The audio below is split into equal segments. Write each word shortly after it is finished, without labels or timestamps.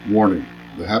Warning.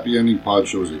 The Happy Ending Pod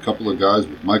Show is a couple of guys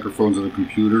with microphones and a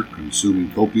computer consuming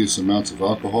copious amounts of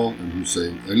alcohol and who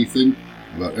say anything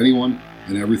about anyone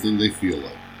and everything they feel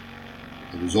like.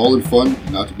 It is all in fun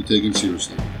and not to be taken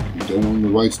seriously. We don't own the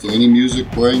rights to any music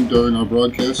playing during our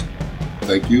broadcast.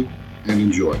 Thank you and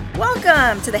enjoy.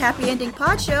 Welcome to the Happy Ending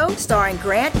Pod Show, starring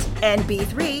Grant and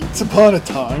B3. Once upon a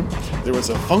time, there was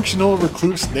a functional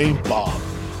recluse named Bob,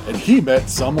 and he met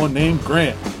someone named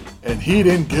Grant, and he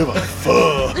didn't give a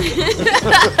fuck.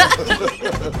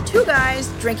 Two guys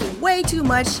drinking way too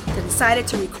much decided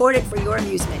to record it for your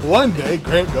amusement. One day,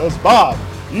 Grant goes, Bob,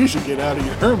 you should get out of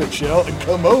your hermit shell and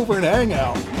come over and hang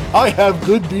out. I have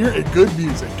good beer and good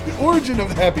music. The origin of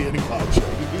the Happy Ending Pod Show.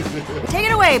 Take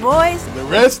it away, boys. The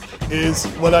rest is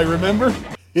what I remember.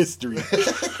 History.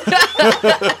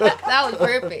 That was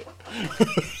perfect.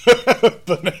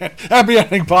 The Happy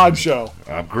Ending Pod Show.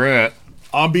 I'm Grant.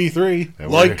 I'm B3. And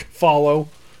like, follow,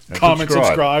 and comment,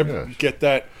 subscribe. Yes. Get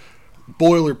that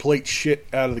boilerplate shit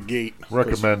out of the gate.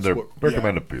 Recommend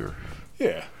a beer.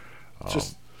 Yeah.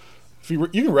 Just if you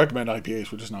can recommend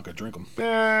IPAs, we're just not going to drink them.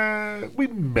 We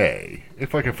may,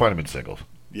 if I can find them in singles.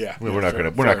 Yeah. We're not going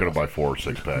to buy 4 or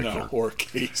 6 packs. No, or a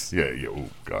case. Yeah. Oh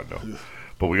God, no.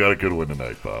 But we got a good one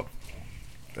tonight, Bob.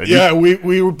 And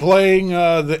we were playing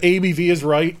the ABV is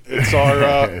right. It's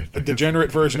our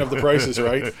degenerate version of the Price is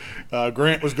Right.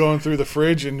 Grant was going through the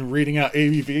fridge and reading out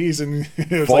ABVs, and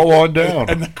it was fall on down,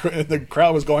 and the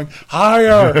crowd was going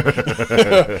higher.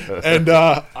 And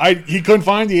he couldn't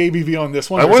find the ABV on this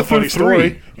one. I went through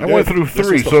 3. I went through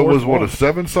 3, so it was one. a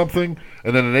 7 something,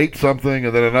 and then an 8 something,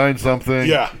 and then a 9 something.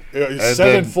 Yeah,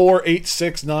 7, 4, 8,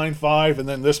 6, 9, 5, and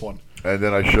then this one. And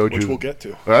then I showed which you. We'll get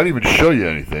to. I didn't even show you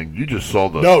anything. You just saw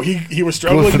the. No, he was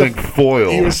struggling. Glistening foil.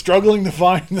 He was struggling to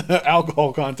find the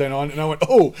alcohol content on it, and I went,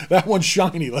 "Oh, that one's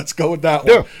shiny. Let's go with that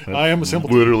one." Yeah, I am a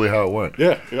simpleton. Literally how it went.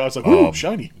 Yeah, I was like, "Ooh,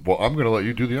 shiny." Well, I'm going to let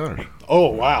you do the honors. Oh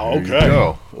wow, There okay. you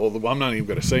go. Well, I'm not even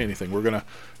going to say anything. We're gonna.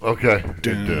 Okay.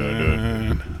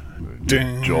 Dun,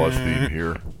 Jaws theme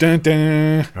here. Dun,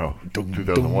 dun, Oh,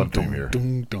 2001 theme here.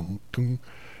 dun, dun, dun.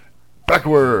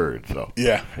 Backwards. So.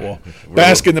 Yeah. Well,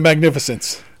 bask in the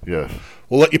magnificence. Yes.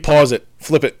 We'll let you pause it,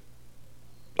 flip it.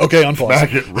 Okay, unpause.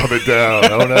 Smack it, rub it down.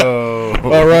 Oh no!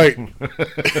 All right.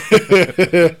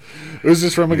 Who's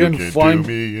this from again? You can Flying. do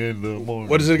me in the morning.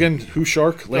 What is it again? Who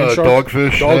shark? Land shark?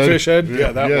 Dogfish Head.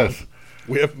 Yeah, that yes. one.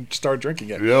 We haven't started drinking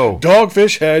yet. Yo.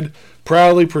 Dogfish Head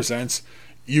proudly presents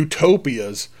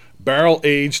Utopia's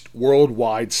barrel-aged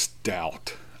worldwide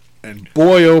stout. And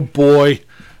boy, oh boy,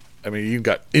 I mean, you've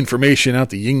got information out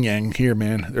the yin-yang here,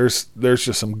 man. There's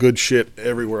just some good shit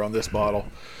everywhere on this bottle.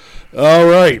 All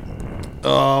right.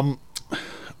 I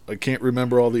can't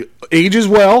remember all the... Ages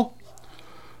well.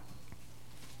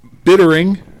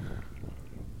 Bittering.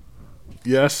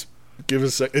 Yes. Give us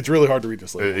a sec. It's really hard to read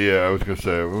this label. Yeah, I was going to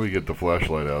say, when we get the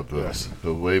flashlight out, the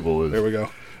label is... There we go.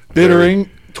 Bittering,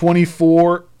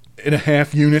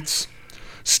 24.5 units.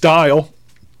 Style,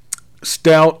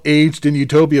 stout aged in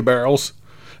Utopia barrels.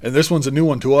 And this one's a new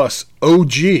one to us. OG,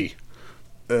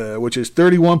 which is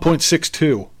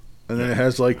 31.62. And then it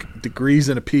has like degrees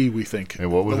and a P, we think.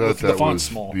 And what was that? The That font's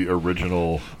was small. the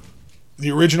original...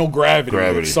 The original gravity.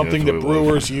 Gravity, It's something that's that what it was.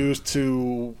 brewers use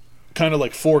to kind of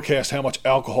like forecast how much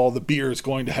alcohol the beer is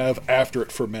going to have after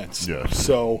it ferments. Yes.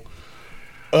 So,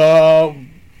 but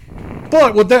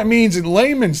what that means in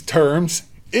layman's terms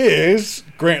is,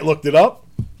 Grant looked it up,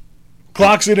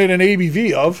 clocks it at an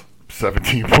ABV of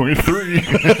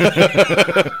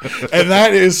 17.3. and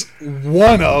that is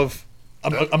one of,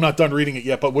 I'm not done reading it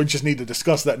yet, but we just need to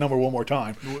discuss that number one more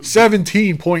time.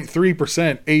 17.3%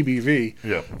 ABV.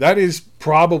 Yeah. That is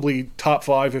probably top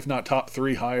 5, if not top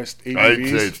 3 highest ABVs. I'd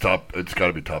say it's top. It's got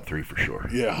to be top 3 for sure.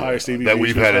 Yeah, highest ABVs that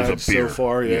we've had as a beer so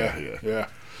far. Yeah.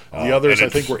 The others, I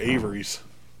think, were Avery's.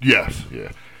 Yes,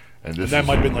 yeah. And this That is,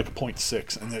 might have been like a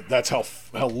 0.6, and that's how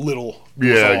little.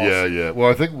 Yeah. Well,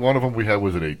 I think one of them we had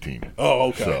was at 18. Oh,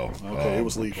 okay. So, it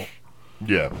was legal.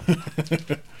 Yeah.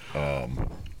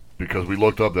 Because we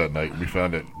looked up that night and we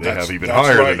found that they have even that's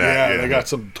higher right. than that. Yeah, they got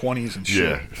some 20s and shit.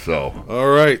 Yeah, so. All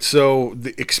right, so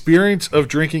the experience of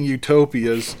drinking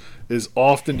Utopias is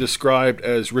often described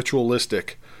as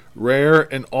ritualistic, rare,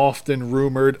 and often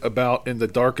rumored about in the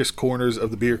darkest corners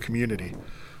of the beer community.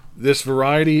 This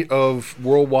variety of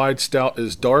worldwide stout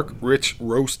is dark, rich,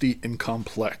 roasty, and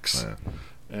complex. Yeah.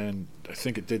 And I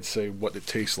think it did say what it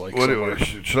tastes like.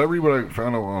 Should I read what I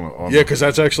found on Yeah, because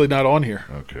that's actually not on here.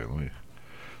 Okay, let me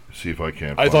see if I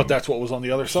can. I thought that's what was on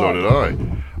the other So side. did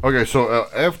I. Okay, so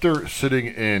after sitting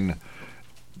in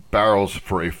barrels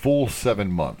for a full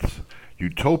 7 months,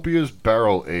 Utopia's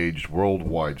barrel-aged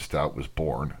worldwide stout was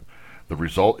born. The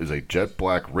result is a jet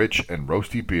black, rich, and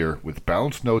roasty beer with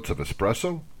balanced notes of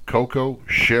espresso, cocoa,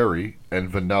 sherry, and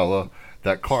vanilla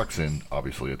that clocks in,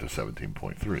 obviously, at the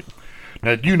 17.3.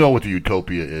 Now, do you know what the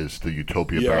Utopia is, the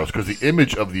Utopia barrels? Because the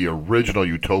image of the original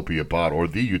Utopia bottle, or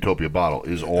the Utopia bottle,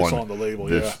 is on the label,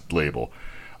 this label.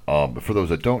 For those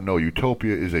that don't know,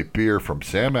 Utopia is a beer from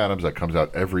Sam Adams that comes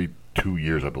out every 2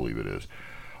 years, I believe it is.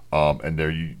 And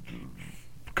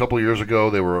a couple of years ago,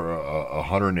 they were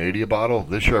 $180 a bottle.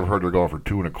 This year, I've heard they're going for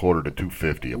 $225 to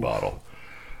 $250 a bottle.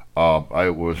 I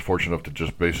was fortunate enough to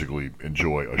just basically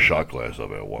enjoy a shot glass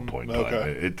of it at one point in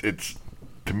time. It's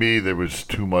to me, there was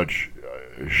too much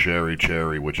sherry,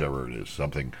 cherry, whichever it is,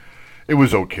 something. It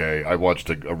was okay. I watched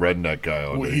a redneck guy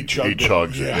on Well, he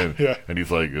chugs it, and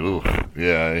he's like, "Ooh,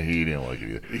 yeah," he didn't like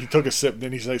it either. He took a sip, and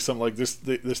then he said something like, "This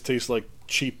tastes like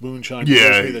cheap moonshine.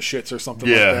 Yeah, gives me the shits or something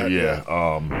like that." Yeah.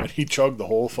 And he chugged the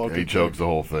whole fucking. He chugs the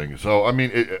whole thing. So I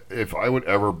mean, if I would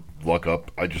ever luck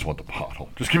up, I just want the bottle.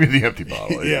 Just give me the empty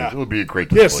bottle. Yeah, it would be a great.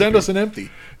 Display send us an empty.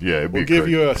 Yeah, it'd be we'll give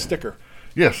you a sticker.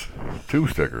 Yes, 2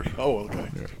 stickers. Oh, okay.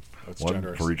 Yeah. That's one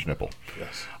generous. for each nipple.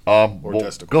 Yes. Or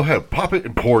testicle. Go ahead, pop it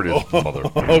and pour it, mother.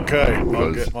 Okay,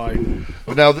 I'll get my.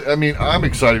 Now, I mean, I'm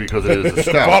excited because it is a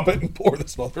stout. Pop it and pour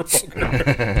this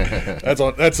motherfucker.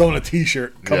 That's on a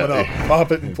T-shirt coming up.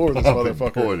 Pop it and pour this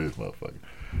motherfucker. Pour this motherfucker.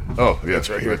 Oh, yeah, That's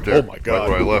right here. there. Oh my god, right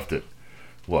where I left it.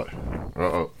 What?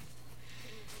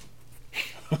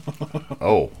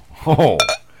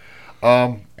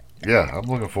 Yeah, I'm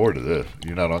looking forward to this.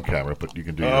 You're not on camera, but you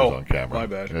can do yours on camera. My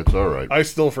bad. It's all right. I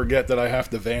still forget that I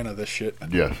have to Vanna this shit.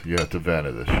 Yes, you have to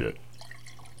Vanna this shit.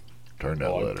 Turn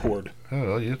that letter. Poured.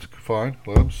 Oh, it's fine.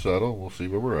 Let them settle. We'll see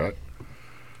where we're at.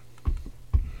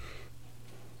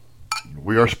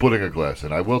 We are splitting a glass,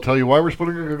 and I will tell you why we're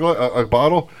splitting a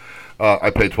bottle. I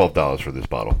paid $12 for this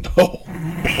bottle. Oh,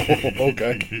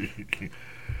 okay.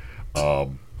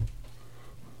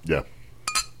 Yeah.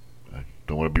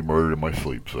 I don't want to be murdered in my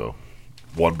sleep, so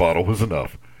 1 bottle was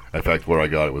enough. In fact, what I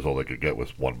got, it was all they could get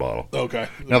was 1 bottle. Okay.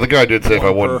 Now, the guy did say if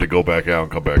I wanted to go back out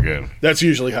and come back in. That's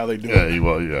usually how they do it.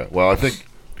 Yeah. Well, I think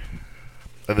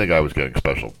I was getting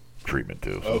special treatment,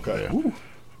 too. So, okay. Yeah.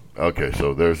 Okay,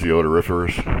 so there's the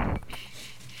odoriferous.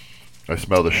 I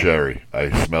smell the sherry. I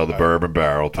smell the bourbon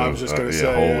barrel, too. I was just going to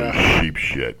say, holy sheep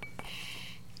shit.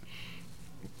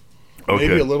 Okay.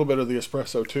 Maybe a little bit of the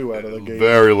espresso, too, out of the gate.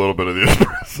 Very little bit of the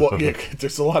espresso. Well, yeah,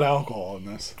 there's a lot of alcohol in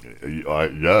this.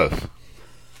 Yes.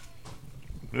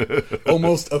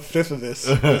 Almost a fifth of this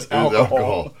is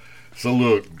alcohol. So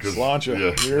look, Sláinte.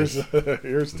 Yeah.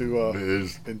 Here's to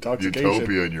intoxication.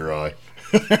 Utopia in your eye.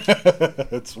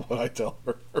 That's what I tell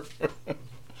her.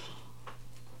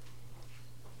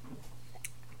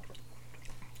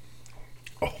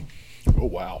 Oh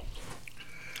wow.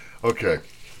 Okay,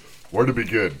 where to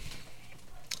begin?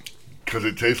 Because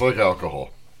it tastes like alcohol,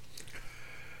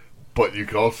 but you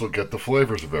can also get the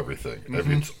flavors of everything. Mm-hmm. I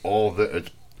mean, it's all there.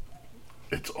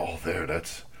 It's all there.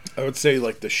 I would say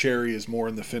like the sherry is more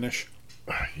in the finish.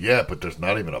 Yeah, but there's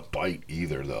not even a bite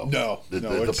either, though. No,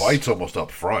 the bite's almost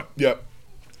up front. Yep,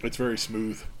 it's very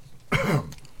smooth.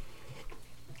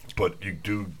 But you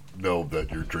do know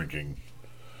that you're drinking.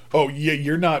 Oh yeah,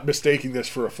 you're not mistaking this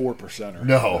for a 4%er.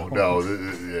 No,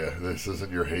 yeah, this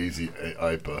isn't your hazy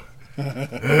IPA.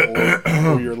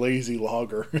 or your lazy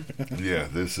lager. Yeah,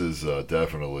 this is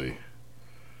definitely.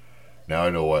 Now I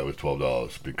know why it was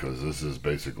 $12, because this is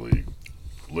basically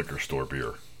liquor store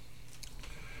beer.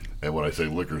 And when I say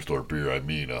liquor store beer, I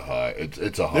mean a high.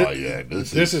 It's a high end.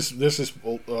 This is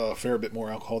a fair bit more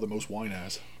alcohol than most wine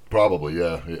has. Probably,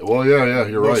 yeah. Well, yeah,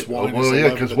 you're most right. Well,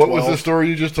 yeah, because what was the story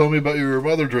you just told me about your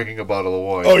mother drinking a bottle of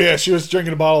wine? Oh yeah, she was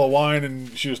drinking a bottle of wine,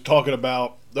 and she was talking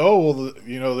about,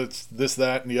 it's this,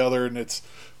 that, and the other, and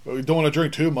we don't want to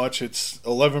drink too much. It's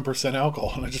 11%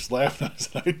 alcohol, and I just laughed. And I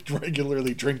said, I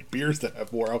regularly drink beers that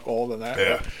have more alcohol than that.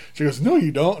 Yeah. She goes, no,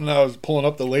 you don't. And I was pulling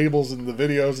up the labels and the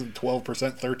videos, and 12%,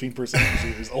 13%.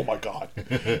 She goes, oh my god.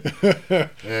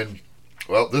 And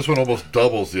well, this one almost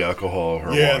doubles the alcohol of her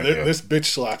wine. This bitch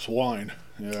slaps wine.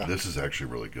 Yeah, this is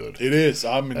actually really good. It is.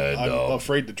 I'm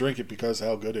afraid to drink it because of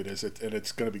how good it is, and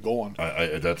it's going to be going.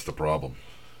 That's the problem,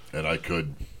 and you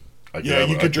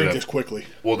could drink this quickly.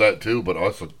 Well, that too, but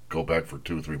also go back for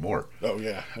 2 or 3 more. Oh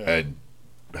yeah. And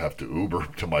have to Uber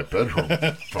to my bedroom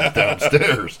from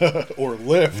downstairs, or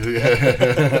Lyft,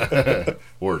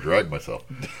 or drag myself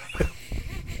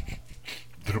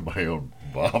through my own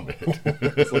vomit.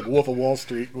 It's like Wolf of Wall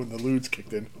Street when the lewds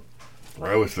kicked in.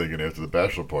 I was thinking after the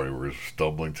bachelor party, we're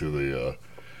stumbling to the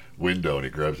window and he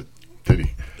grabs a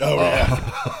titty. Oh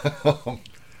yeah.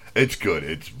 It's good.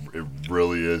 It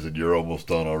really is, and you're almost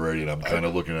done already. And I'm kind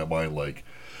of looking at mine like,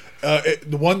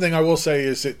 The one thing I will say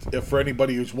is that if for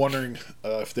anybody who's wondering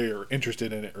if they are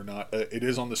interested in it or not, it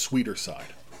is on the sweeter side.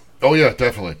 Oh yeah,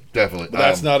 definitely. But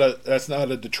that's not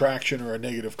a detraction or a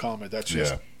negative comment. That's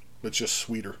just it's just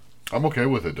sweeter. I'm okay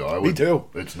with it though. Me too.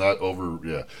 It's not over.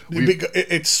 Yeah,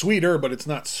 It's sweeter, but it's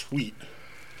not sweet.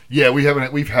 yeah.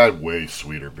 We've had way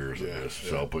sweeter beers than this.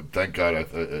 So, but thank God,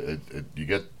 you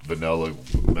get vanilla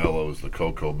mellows, the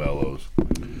cocoa mellows.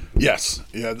 Yes,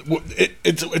 yeah.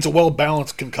 It's a well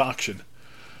balanced concoction.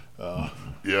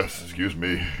 Yes, excuse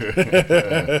me.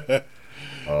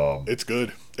 It's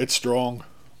good. It's strong.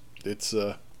 It's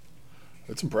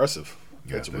impressive.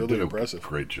 Yeah, It's they really did a impressive.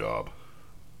 Great job.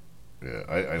 Yeah,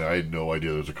 I had no idea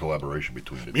there was a collaboration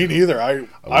between the two. Me neither.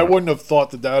 I wouldn't have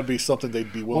thought that would be something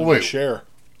they'd be willing to share.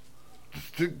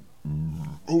 Did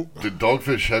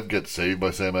Dogfish Head get saved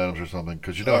by Sam Adams or something?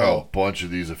 Because you know how a bunch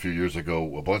of these a few years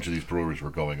ago, a bunch of these breweries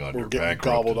were going under, We're getting bankrupt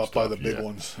gobbled and up by stuff. the big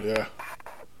ones. Yeah.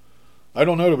 I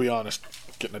don't know, to be honest.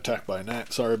 Getting attacked by a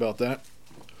gnat. Sorry about that.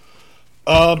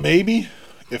 Maybe.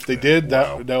 If they did,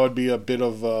 that would be a bit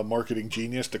of marketing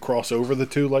genius to cross over the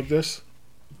two like this.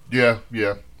 Yeah.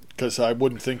 Because I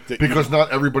wouldn't think that... Because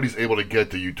not everybody's able to get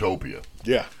to Utopia.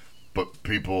 Yeah. But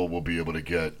people will be able to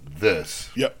get this.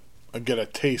 Yep. And get a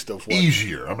taste of what...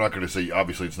 Easier. I'm not going to say,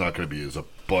 obviously, it's not going to be as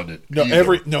abundant No,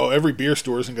 either. every beer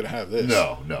store isn't going to have this.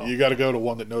 No. You got to go to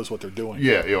one that knows what they're doing.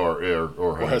 Yeah,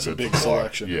 or has a big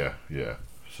selection. Yeah.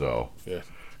 So... Yeah.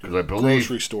 Because I believe...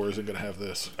 Grocery store isn't going to have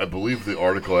this. I believe the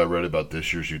article I read about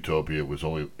this year's Utopia was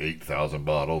only 8,000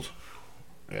 bottles.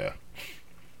 Yeah.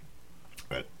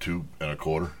 At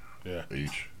 $2.25. Yeah.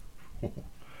 Each.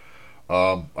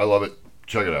 I love it.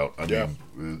 Check it out. I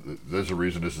mean, there's a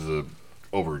reason this is a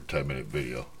over 10-minute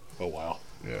video. Oh, wow.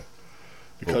 Yeah.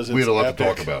 Because we it's had a lot epic. to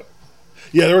talk about.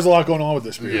 Yeah, there was a lot going on with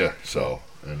this beer. Yeah, so,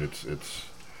 and it's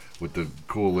with the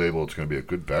cool label, it's going to be a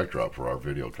good backdrop for our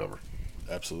video cover.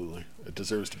 Absolutely. It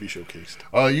deserves to be showcased.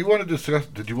 You want to discuss,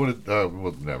 did you want to,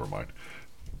 well, never mind.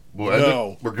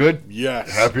 No. We're good?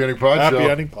 Yes. Happy Ending Pod Show. Happy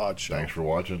Ending Pod Show. Thanks for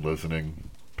watching, listening,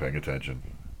 paying attention,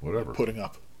 whatever. Putting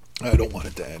up. I don't want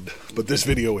it to end, but this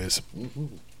video is.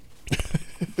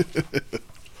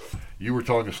 You were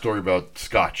telling a story about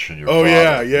Scotch and your Oh, father.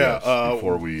 yeah. Yes,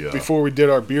 before we did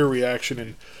our beer reaction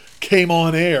and came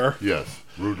on air. Yes,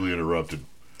 rudely interrupted.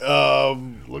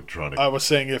 Electronic. I was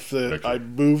saying if I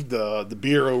moved the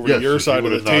beer over Yes, to your if side you of the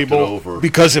would've knocked it table, over.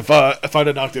 because if I'd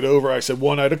have knocked it over, I said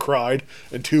one, I'd have cried,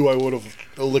 and two, I would have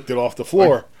licked it off the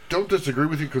floor. Don't disagree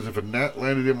with you, because if a gnat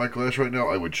landed in my glass right now,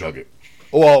 I would chug it.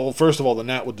 Well, first of all, the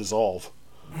gnat would dissolve.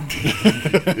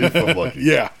 If I'm lucky.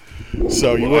 Yeah.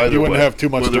 So you Either wouldn't way, have too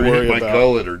much to whether he worry hit my about.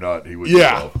 gullet or not, he would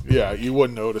Yeah, dissolve. yeah, you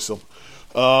wouldn't notice them.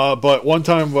 But one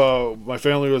time, my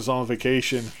family was on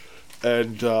vacation,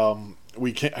 and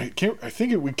we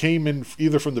we came in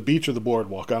either from the beach or the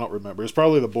boardwalk. I don't remember. It was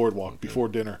probably the boardwalk before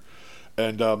dinner.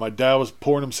 And my dad was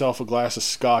pouring himself a glass of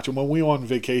scotch. And when we were on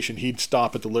vacation, he'd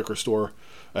stop at the liquor store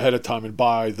ahead of time and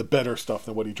buy the better stuff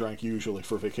than what he drank usually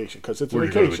for vacation, because it's a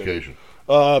Where'd you vacation. go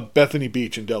to vacation? Bethany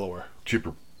Beach in Delaware.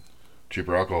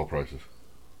 Cheaper alcohol prices.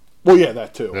 Well, yeah,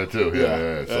 that too. That too,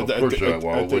 yeah. So of course,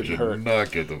 why would you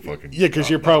not get the fucking... Yeah, because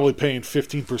you're probably paying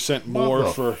 15% more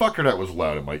for... Fucker, that was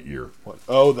loud in my ear. What?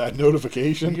 Oh, that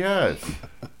notification? Yes.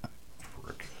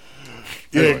 Frick.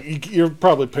 Yeah, Anyway. you're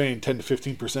probably paying 10 to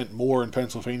 15% more in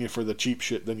Pennsylvania for the cheap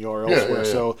shit than you are elsewhere. yeah.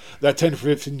 So that 10 to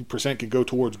 15% can go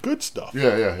towards good stuff.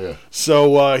 Yeah.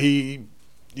 So he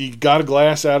got a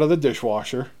glass out of the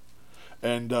dishwasher,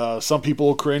 and some people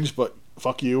will cringe, but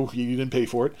fuck you didn't pay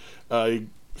for it. He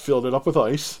filled it up with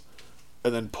ice,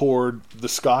 and then poured the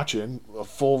scotch in, a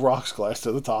full rocks glass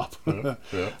to the top.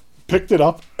 Yeah. Picked it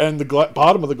up, and the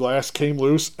bottom of the glass came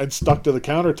loose and stuck to the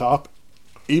countertop.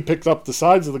 He picked up the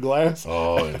sides of the glass.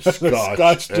 Oh, and the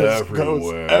scotch just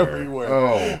everywhere. goes everywhere.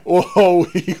 Oh. Whoa,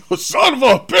 he goes, son of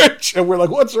a bitch! And we're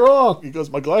like, what's wrong? He goes,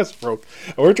 my glass broke.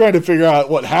 And we're trying to figure out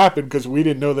what happened, because we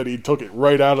didn't know that he took it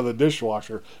right out of the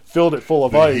dishwasher, filled it full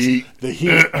of ice. The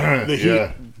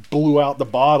heat blew out the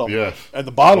bottom. Yes. And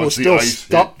the bottom Once was the still ice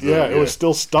stuck. hit the- It was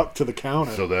still stuck to the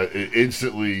counter. So that it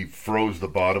instantly froze the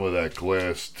bottom of that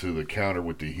glass to the counter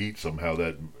with the heat somehow.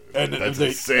 That's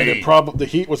insane. The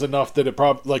heat was enough that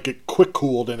it quick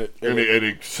cooled and it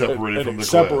separated from the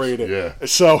separated. glass. Yeah.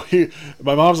 So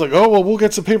my mom's like, oh, well, we'll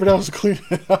get some paper towels to clean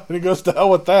it up. And he goes, to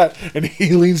hell with that. And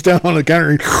he leans down on the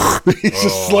counter and he's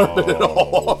just slurping it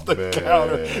all off the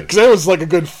counter. Because there was like a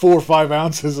good 4 or 5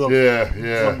 ounces of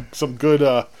some good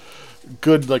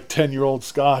good like 10-year-old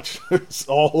scotch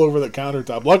all over the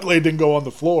countertop. Luckily, it didn't go on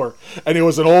the floor, and it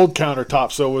was an old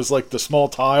countertop, so it was like the small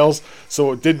tiles,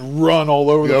 so it didn't run all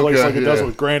over the place like it does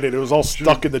with granite. It was all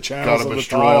stuck in the channels of the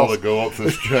straw tiles. to go up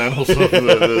this channel. So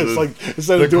It's like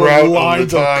instead of doing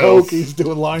lines of Coke, he's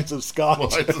doing lines of scotch.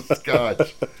 Lines of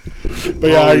scotch. But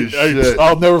yeah,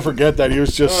 I'll never forget that. He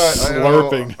was just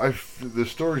slurping. The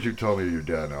stories you tell me of your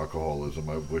dad and alcoholism,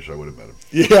 I wish I would have met him.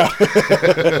 Yeah,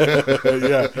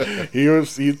 yeah.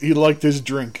 He liked his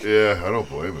drink. Yeah, I don't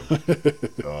blame him.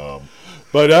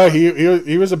 But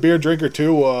he was a beer drinker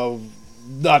too.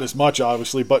 Not as much,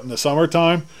 obviously, but in the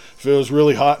summertime, if it was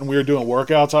really hot and we were doing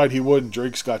work outside, he wouldn't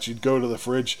drink scotch. He'd go to the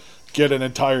fridge, get an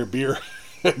entire beer,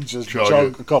 and just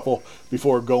chug a couple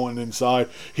before going inside.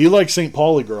 He liked St.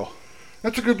 Pauli Girl.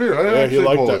 That's a good beer. He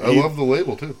liked that. I love the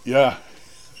label too. Yeah.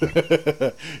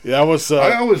 That was.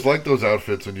 I always like those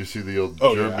outfits when you see the old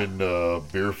German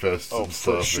beer fests and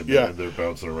stuff, and they're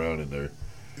bouncing around in there.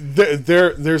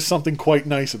 There's something quite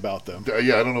nice about them.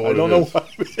 Yeah, I don't know what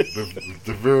it is.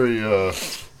 They're very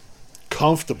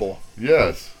comfortable.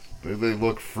 Yes, they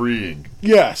look freeing.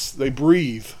 Yes, they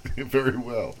breathe very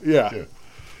well. Yeah,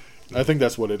 I think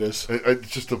that's what it is.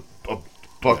 It's just a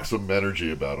buxom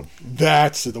energy about them.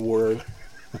 That's the word.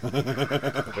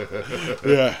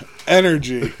 Yeah,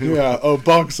 energy. Yeah,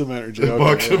 buxom energy. Okay,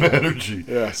 buxom energy.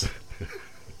 Yes,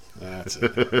 that's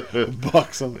it.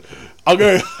 Buxom. I'm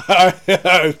gonna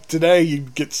today you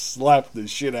get slapped the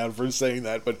shit out for saying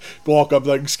that, but walk up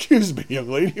like, excuse me, young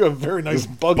lady, you have a very nice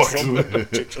buxom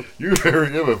energy. You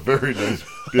have a very nice.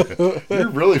 You're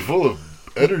really full of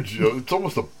energy. It's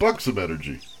almost a buxom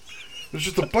energy. There's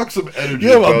just a buxom energy about you.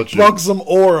 You have a buxom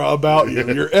aura about you.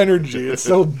 Your energy. It's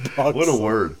so buxom. What a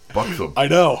word. Buxom. I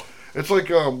know. It's like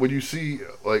when you see,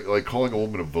 like calling a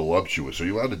woman a voluptuous. Are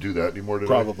you allowed to do that anymore today?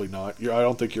 Probably not. I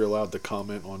don't think you're allowed to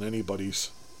comment on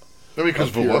anybody's because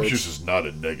voluptuous is not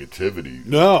a negativity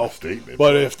statement.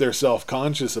 But if they're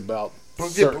self-conscious about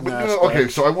certain aspects. Okay,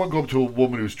 so I won't go up to a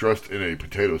woman who's dressed in a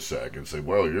potato sack and say,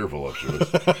 well, you're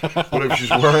voluptuous. But if she's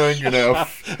wearing an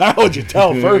outfit... How would you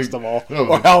tell, first of all?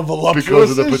 Or how voluptuous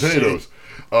because of the potatoes.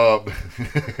 But,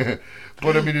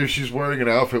 I mean, if she's wearing an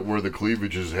outfit where the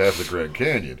cleavage is half the Grand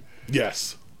Canyon...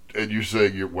 Yes. And you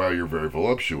say, wow, you're very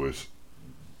voluptuous.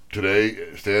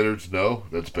 Today, standards, no?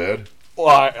 That's bad? Well,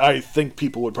 I think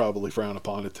people would probably frown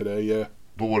upon it today, yeah.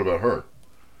 But what about her?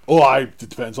 Well, it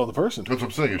depends on the person. That's what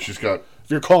I'm saying. If she's got...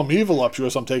 If you're calling me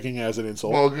voluptuous, I'm taking it as an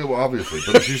insult. Well, obviously.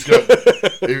 But if she's got...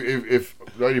 if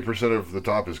 90% of the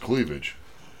top is cleavage...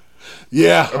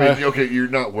 Yeah. I mean, okay, you're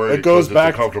not wearing it goes back,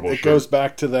 it's a comfortable It shirt. goes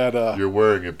back to that... you're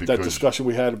wearing it because... That discussion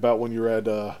we had about when you're at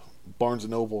Barnes &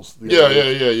 Noble's. Yeah.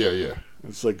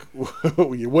 It's like,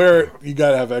 when you wear it, you got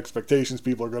to have expectations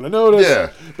people are going to notice. Yeah.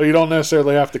 But you don't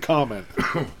necessarily have to comment.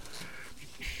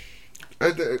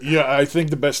 I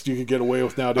think the best you could get away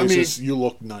with nowadays is you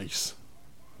look nice.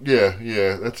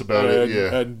 Yeah, that's about it,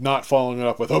 yeah. And not following it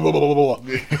up with, blah, blah, blah, blah.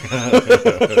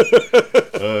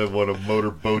 What a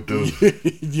motorboat does.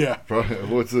 Yeah.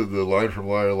 What's the line from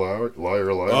Liar, Liar?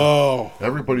 Oh.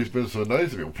 Everybody's been so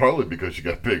nice to me. Well, probably because you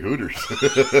got big hooters.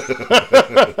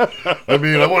 I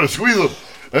mean, I want to squeeze them.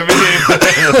 I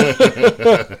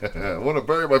want to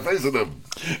bury my face in them.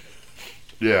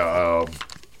 Yeah,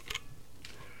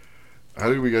 how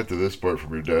did we get to this part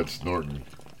from your dad snorting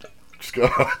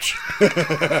scotch?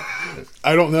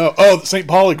 I don't know. Oh, the St.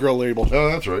 Pauli Girl label.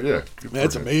 Oh, that's right. Yeah,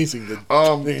 that's amazing. The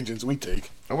engines we take.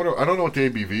 I don't know what the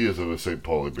ABV is of a St.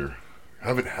 Pauli beer. I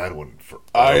haven't had one for.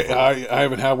 I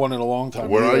haven't had one in a long time.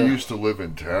 When I used to live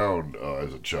in town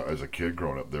as a kid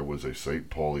growing up, there was a St.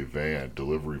 Pauli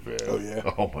delivery van. Oh yeah.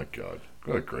 Oh my God.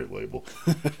 What a great label.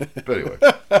 But anyway,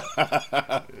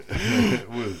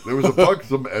 there was a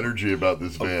buxom energy about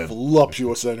this van.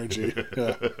 Voluptuous energy.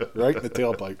 Yeah, right in the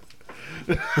tailpipe.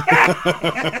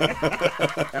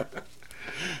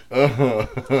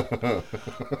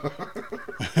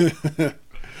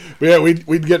 But yeah,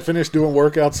 we'd get finished doing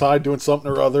work outside, doing something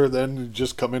or other, then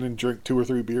just come in and drink 2 or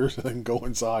 3 beers and then go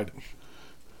inside.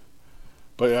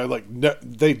 But yeah,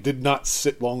 they did not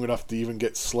sit long enough to even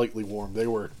get slightly warm. They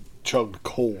were chugged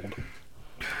cold.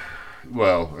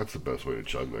 Well, that's the best way to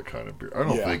chug that kind of beer. I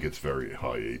don't think it's very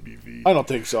high ABV. I don't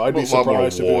think so. I'd be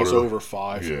surprised if it was over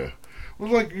 5. Yeah.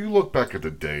 Well, like, you look back at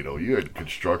the day, though. You had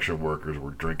construction workers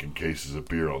were drinking cases of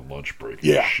beer on lunch break.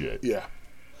 Yeah. Shit. Yeah.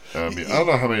 I mean, I don't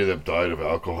know how many of them died of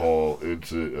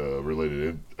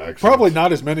alcohol-related accidents. Probably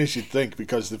not as many as you'd think,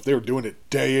 because if they were doing it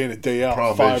day in and day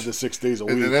out, 5 to 6 days a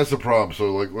week. And that's the problem.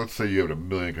 So, like, let's say you have 1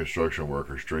 million construction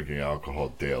workers drinking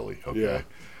alcohol daily, okay?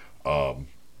 Yeah. On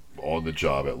the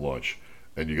job at lunch.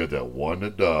 And you got that one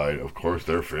that died. Of course,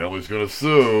 their family's going to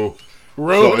sue.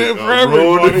 Ruined it for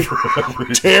everybody.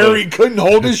 Terry couldn't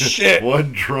hold his shit.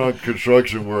 One drunk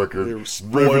construction worker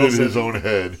riveted his own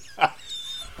head.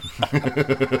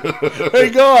 Hey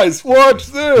guys, watch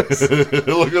this.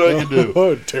 Look what I can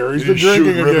do. Terry's He's been drinking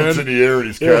shooting rivets again. in the air and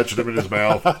he's catching them in his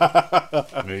mouth.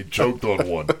 And he choked on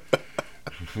one.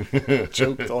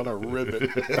 Choked on a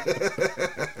rivet.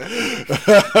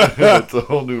 That's a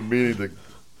whole new meaning to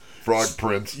Frog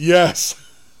Prince. Yes.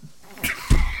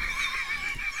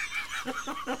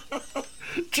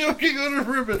 Choking on a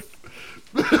rivet.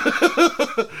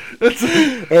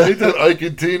 Ain't that Ike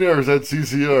and Tina or is that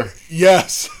CCR?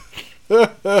 Yes.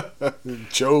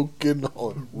 Choking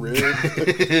on a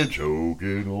rivet.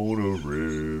 Choking on a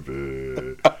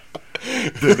rivet.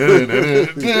 In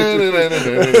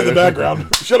the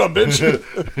background. Shut up, bitch.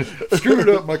 Screwed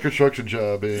up my construction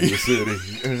job in the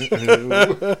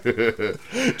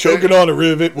city. Choking on a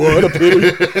rivet. What a pity.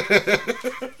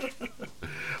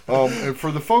 And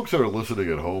for the folks that are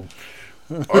listening at home,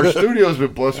 our studio has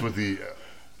been blessed with the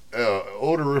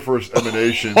odoriferous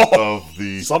emanations of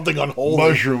the Something unholy.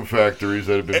 mushroom factories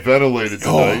that have been ventilated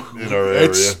tonight in our area.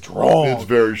 It's strong. It's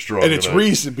very strong. And it's tonight.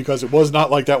 recent because it was not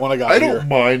like that when I got I here. don't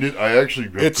mind it. I actually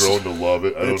have It's- grown to love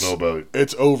it. I don't know about it.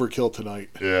 It's overkill tonight.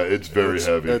 Yeah, it's very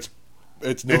heavy. It's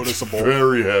noticeable. It's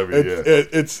very heavy,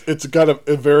 It's got a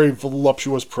very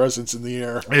voluptuous presence in the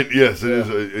air. Yes, it is.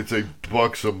 It's a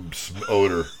buxom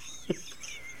odor.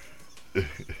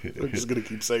 We're just gonna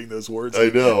keep saying those words. I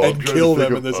know. And I'm trying kill to think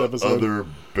them in of this episode. Other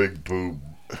big boob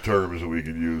terms that we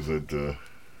could use.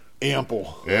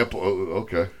 Ample. Ample. Oh,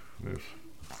 okay. Yes.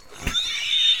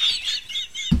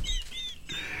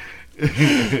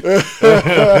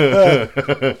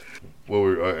 Well,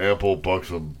 we're ample,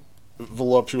 buxom,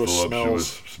 Voluptuous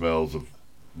smells of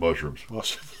mushrooms.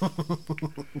 smells.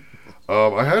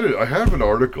 I have an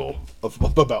article.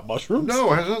 About mushrooms?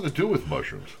 No, it has nothing to do with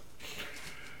mushrooms.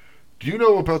 Do you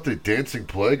know about the dancing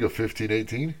plague of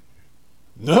 1518?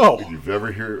 No. You've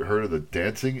ever heard of the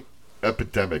dancing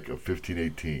epidemic of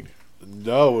 1518?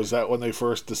 No. Was that when they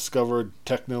first discovered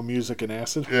techno music and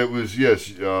acid? It was,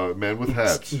 yes, men with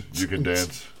hats. You can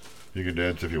dance. You can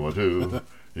dance if you want to.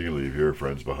 You can leave your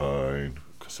friends behind.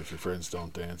 Because if your friends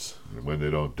don't dance, And when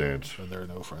they don't dance, then they're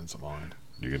no friends of mine.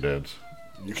 you can dance.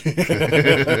 You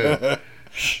can't.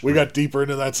 We got deeper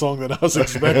into that song than I was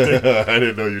expecting. I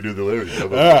didn't know you knew the lyrics. I'm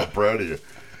proud of you.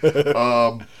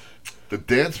 The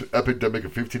dance epidemic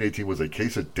of 1518 was a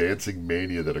case of dancing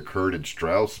mania that occurred in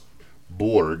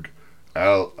Strasbourg,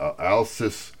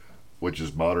 Alsace, which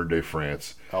is modern-day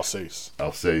France, Alsace,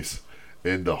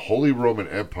 in the Holy Roman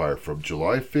Empire from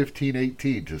July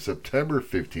 1518 to September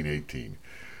 1518.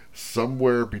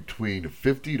 Somewhere between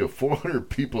 50 to 400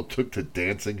 people took to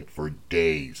dancing for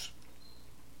days.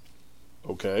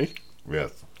 Okay.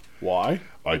 Yes. Why?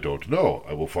 I don't know.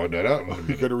 I will find that out in a You're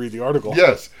minute. going to read the article.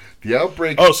 Yes. The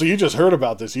outbreak... Oh, so you just heard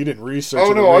about this. You didn't research it.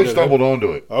 Oh, or no, I read it. stumbled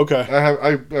onto it. Okay.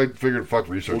 I figured, fuck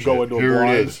research. We'll go into Here a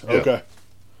blind. it is. Yeah. Okay.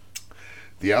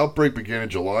 The outbreak began in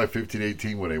July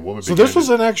 1518 when a woman So began this was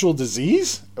an actual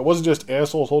disease? It wasn't just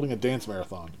assholes holding a dance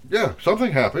marathon. Yeah,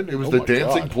 something happened. It was Oh the my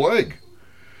dancing God. plague.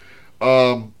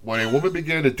 When a woman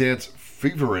began to dance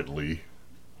fervently,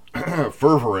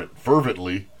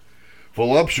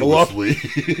 voluptuously,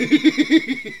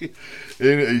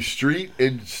 in a street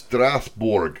in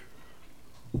Strasbourg.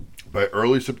 By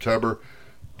early September,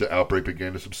 the outbreak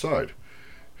began to subside.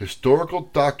 Historical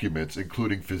documents,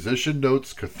 including physician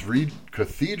notes,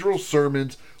 cathedral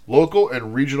sermons, local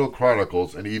and regional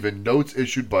chronicles, and even notes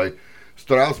issued by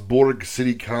Strasbourg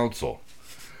City Council,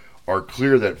 are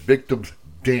clear that victims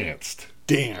danced.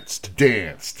 Danced. Hey.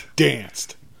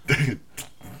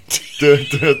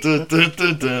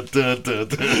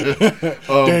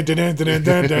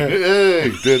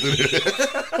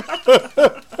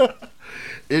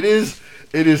 It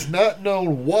is not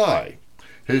known why.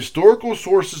 Historical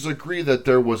sources agree that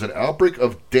there was an outbreak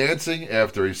of dancing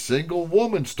after a single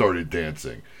woman started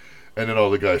dancing. And then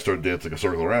all the guys started dancing a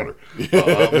circle around her.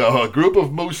 A group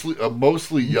of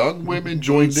mostly young women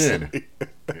joined in.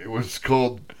 It was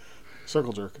called...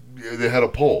 Circle jerk. They had a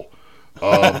pole.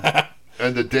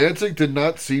 And the dancing did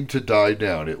not seem to die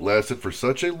down. It lasted for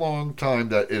such a long time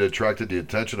that it attracted the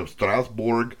attention of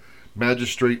Strasbourg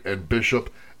magistrate and bishop,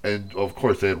 and of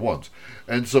course they had ones.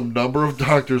 And some number of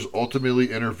doctors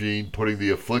ultimately intervened, putting the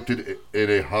afflicted in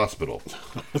a hospital.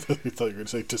 I thought you were going to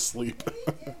say to sleep.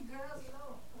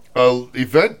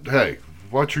 Hey,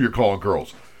 watch who you're calling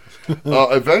girls.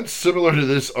 Events similar to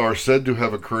this are said to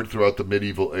have occurred throughout the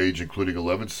medieval age, including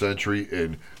 11th century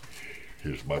in,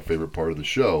 here's my favorite part of the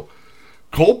show,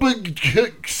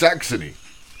 Kolbig, Saxony.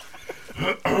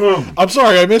 I'm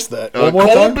sorry, I missed that. One more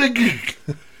time? Kolbig,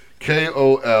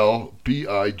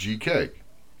 Kolbigk.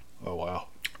 Oh, wow.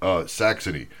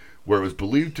 Saxony, where it was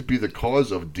believed to be the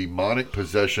cause of demonic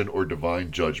possession or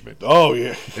divine judgment. Oh,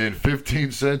 yeah. In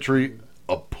 15th century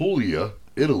Apulia,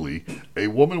 Italy, a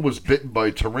woman was bitten by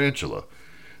a tarantula,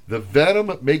 the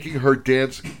venom making her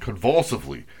dance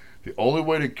convulsively. The only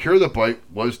way to cure the bite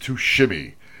was to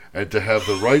shimmy and to have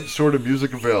the right sort of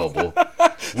music available,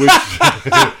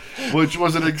 which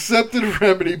was an accepted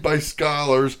remedy by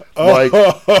scholars like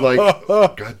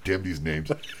God damn these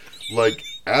names, like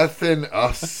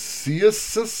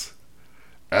Athanasius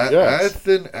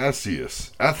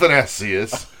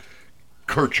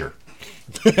Kircher.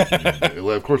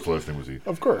 Of course, the last name was E.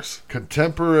 Of course.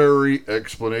 Contemporary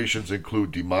explanations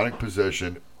include demonic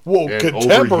possession. Whoa, and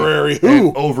contemporary? Who?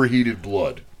 And overheated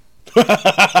blood. They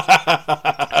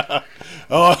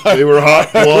were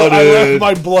hot-blooded. I left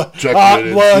my blood. Hot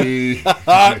blood.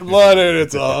 Hot-blooded.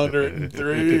 It's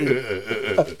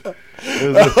 103.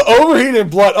 Overheated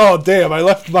blood. Oh damn! I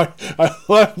left my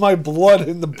blood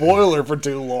in the boiler for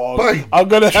too long. I'm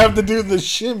gonna have to do the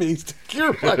shimmies to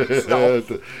cure myself.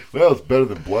 Well, it's better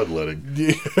than bloodletting.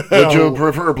 Yeah. Would you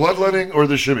prefer bloodletting or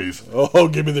the shimmies? Oh,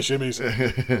 give me the shimmies.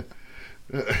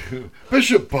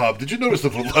 Bishop Bob, did you notice the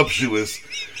voluptuous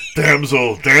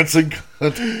damsel dancing?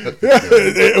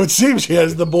 It seems she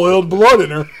has the boiled blood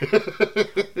in her.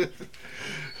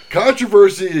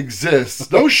 Controversy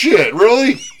exists. No shit,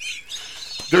 really?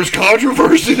 There's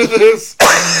controversy to this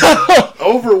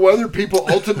over whether people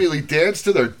ultimately dance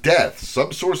to their death.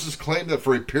 Some sources claim that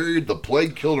for a period the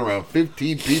plague killed around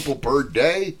 15 people per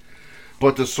day,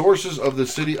 but the sources of the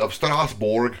city of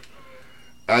Strasbourg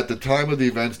at the time of the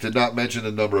events did not mention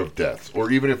the number of deaths,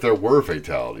 or even if there were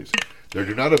fatalities. There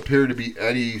do not appear to be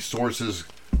any sources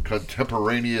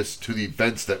contemporaneous to the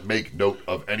events that make note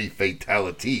of any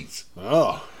fatalities.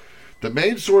 Oh. The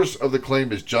main source of the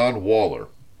claim is John Waller.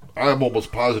 I'm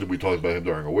almost positive we talked about him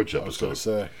during a witch episode. I was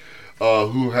going to say.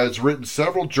 Who has written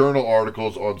several journal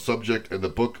articles on subject in the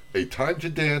book A Time to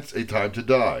Dance, A Time to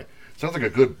Die. Sounds like a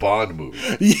good Bond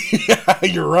movie. Yeah,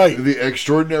 you're right. The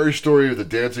extraordinary story of the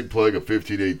dancing plague of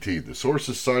 1518. The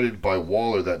sources cited by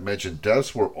Waller that mentioned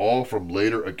deaths were all from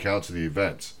later accounts of the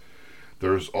events.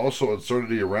 There is also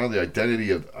uncertainty around the identity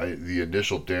of the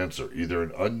initial dancer, either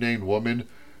an unnamed woman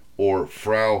or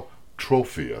Frau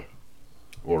Trophia,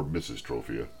 or Mrs.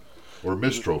 Trophia. Or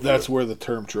Miss Trophia. That's where the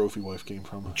term trophy wife came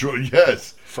from.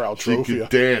 Yes. Frau She Trophia. could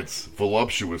dance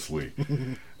voluptuously.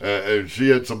 And she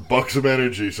had some buxom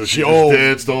energy, so she just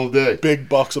danced all day. Big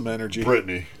buxom energy.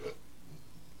 Brittany.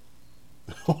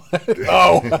 Oh.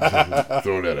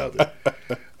 Throwing that out there.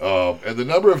 And the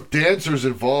number of dancers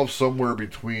involved somewhere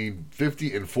between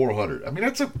 50 and 400. I mean,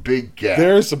 that's a big gap.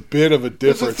 There's a bit of a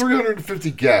There's difference. a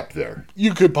 350 gap there.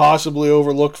 You could possibly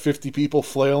overlook 50 people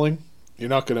flailing. You're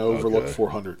not going to overlook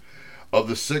 400. Of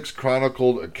the 6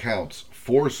 chronicled accounts,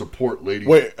 4 support Lady...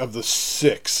 Wait, of the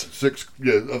 6? 6,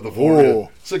 yeah, of the 4. Yeah.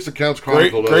 6 accounts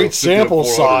chronicled. Great sample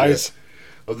size.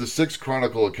 Yeah. Of the 6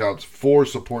 chronicle accounts, 4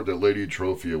 support that Lady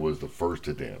Trophia was the first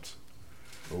to dance.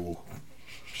 Oh.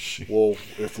 Well,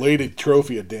 if Lady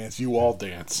Trophia dance, you all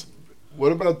dance.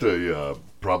 What about the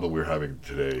problem we're having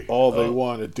today? All they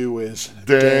want to do is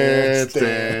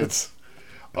dance.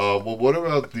 Well, what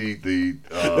about the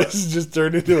This has just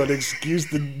turned into an excuse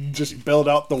to just belt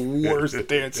out the worst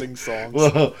dancing songs.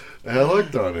 Well, I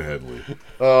like Donna Henley.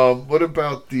 What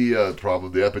about the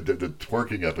problem, the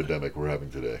twerking epidemic we're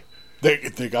having today?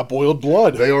 They got boiled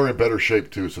blood. They are in better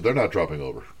shape, too, so they're not dropping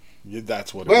over. Yeah,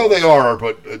 that's what it Well, was. they are,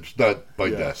 but it's not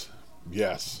by death.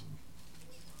 Yes.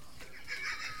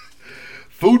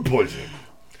 Food poisoning.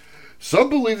 Some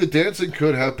believe that dancing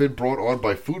could have been brought on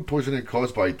by food poisoning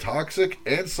caused by toxic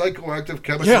and psychoactive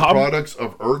chemical products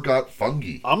of ergot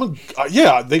fungi. They were on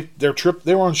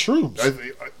shrooms.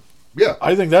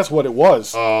 I think that's what it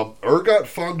was. Ergot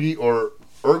fungi, or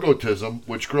ergotism,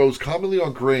 which grows commonly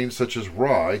on grains such as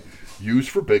rye, used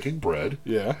for baking bread.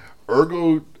 Yeah.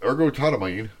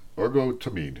 Ergotamine.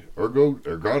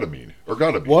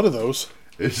 One of those.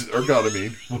 Is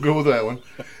ergotamine, we'll go with that one,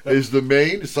 is the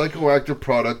main psychoactive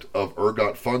product of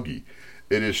ergot fungi.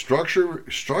 It is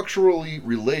structurally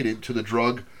related to the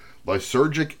drug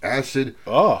lysergic acid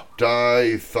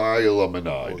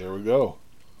dithylamide. Oh, there we go.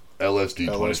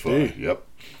 LSD-25. Yep.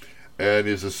 And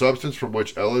is a substance from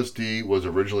which LSD was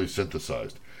originally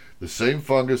synthesized. The same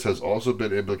fungus has also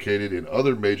been implicated in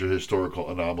other major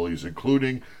historical anomalies,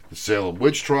 including the Salem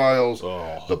witch trials,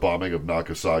 the bombing of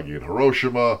Nagasaki and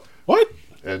Hiroshima. What?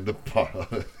 And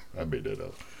I made that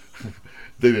up.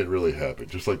 They didn't really happen,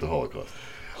 just like the Holocaust.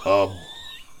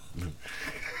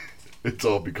 It's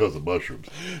all because of mushrooms.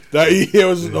 It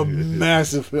was a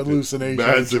massive hallucination.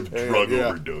 Massive drug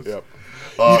overdose. Yep.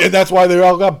 And that's why they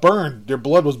all got burned. Their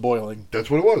blood was boiling. That's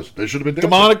what it was. They should have been dancing.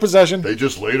 Demonic possession. They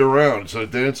just laid around instead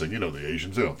of dancing. You know the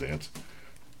Asians, they don't dance.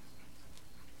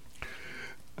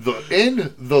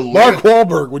 Mark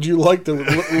Wahlberg, would you like to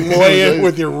lay in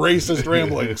with your racist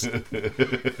ramblings?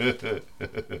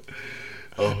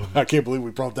 I can't believe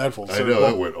we brought that full circle. I know,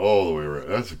 that went all the way around.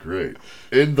 That's great.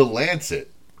 In The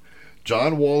Lancet,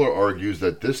 John Waller argues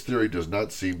that this theory does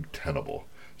not seem tenable,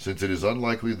 since it is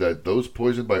unlikely that those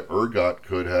poisoned by ergot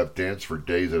could have danced for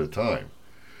days at a time.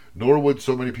 Nor would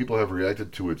so many people have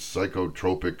reacted to its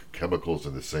psychotropic chemicals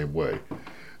in the same way.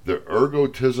 The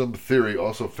ergotism theory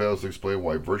also fails to explain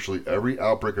why virtually every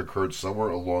outbreak occurred somewhere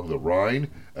along the Rhine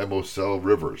and Moselle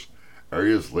rivers,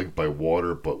 areas linked by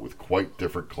water but with quite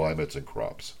different climates and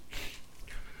crops.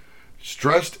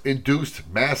 Stress-induced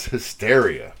mass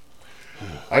hysteria.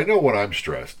 I know when I'm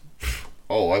stressed,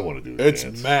 all I want to do is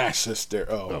dance. It's mass hysteria.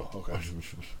 Oh, No. okay.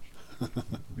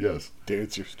 Yes.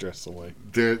 Dance your stress away.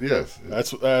 Yes.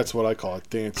 That's what I call it.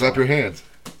 Dance. Clap your hands.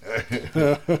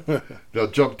 Now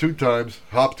jump 2 times,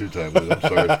 hop 2 times. I'm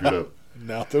sorry, I screwed up.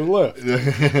 Now to the left.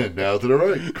 Now to the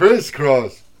right.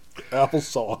 Crisscross.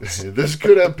 Applesauce. This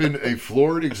could have been a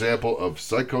florid example of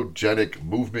psychogenic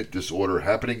movement disorder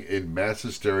happening in mass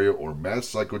hysteria or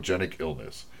mass psychogenic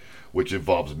illness, which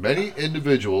involves many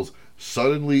individuals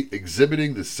suddenly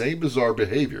exhibiting the same bizarre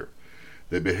behavior.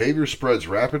 The behavior spreads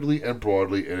rapidly and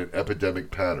broadly in an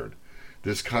epidemic pattern.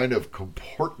 This kind of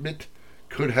comportment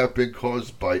could have been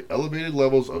caused by elevated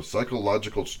levels of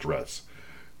psychological stress,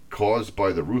 caused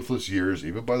by the ruthless years,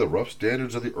 even by the rough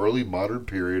standards of the early modern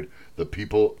period the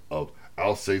people of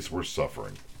Alsace were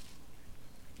suffering.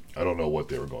 I don't know what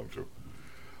they were going through.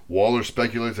 Waller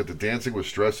speculates that the dancing was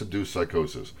stress-induced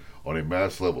psychosis on a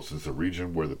mass level, since the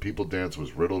region where the people danced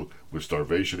was riddled with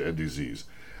starvation and disease,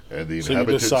 and the So you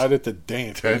inhabitants decided to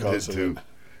dance tended because of to it.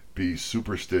 be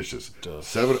superstitious. The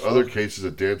 7 fuck? other cases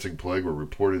of dancing plague were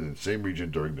reported in the same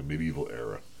region during the medieval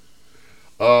era.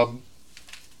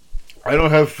 I don't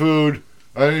have food.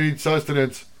 I need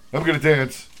sustenance. I'm going to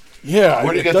dance. Yeah.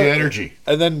 Where do you get the energy?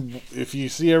 And then if you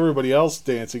see everybody else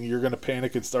dancing, you're going to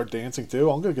panic and start dancing too.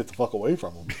 I'm going to get the fuck away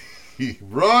from them.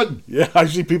 Run! Yeah, I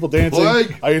see people dancing.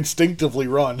 Plague. I instinctively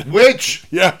run. Witch!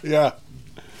 Yeah, yeah.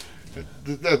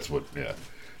 That's what, yeah.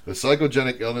 The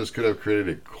psychogenic illness could have created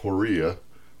a chorea,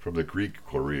 from the Greek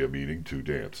chorea, meaning to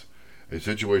dance, a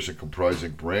situation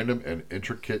comprising random and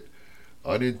intricate,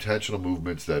 unintentional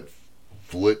movements that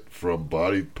flit from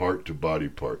body part to body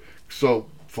part. So,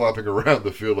 flopping around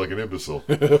the field like an imbecile.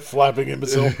 Flapping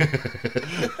imbecile.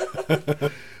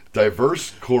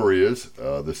 Diverse choreas,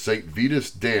 the St. Vitus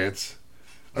dance.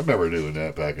 I remember doing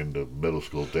that back in the middle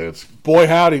school dance. Boy,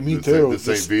 howdy, me The too.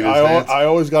 St. Vitus dance. I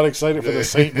always got excited for the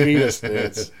St. Vitus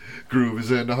dance. Groove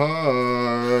is in the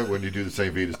heart when you do the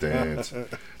St. Vitus dance.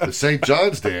 The St.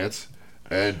 John's dance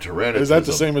and Tyrannism. Is that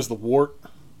the same as the wart?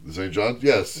 The St. John's?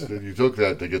 Yes. You took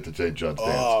that to get the St. John's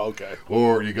dance. Oh, okay.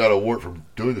 Or you got a wart from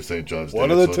doing the St. John's One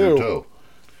dance of the on your two. toe.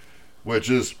 Which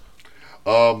is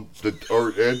and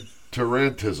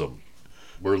Tarantism.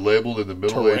 We're labeled in the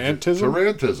Middle Ages. Tarantism?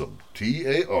 Tarantism.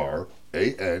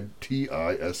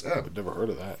 Tarantism. Never heard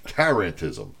of that.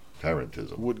 Tarantism.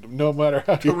 No matter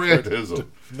how you Tarantism.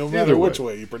 no Either matter way. which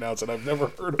way you pronounce it, I've never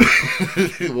heard of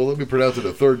it. Well, let me pronounce it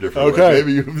a third different way. Okay.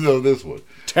 Maybe you know this one.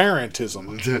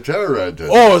 Tarantism. Tarantism.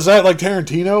 Oh, is that like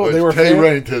Tarantino? It's They were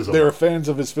Tarantism. They were fans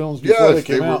of his films before Yes, they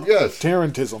came they were- out. yes.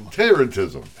 Tarantism.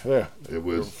 Tarantism. Yeah, It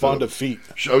was fond of feet.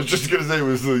 I was just going to say it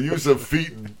was the use of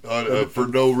feet for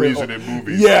no reason in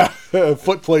movies. Yeah,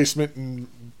 foot placement in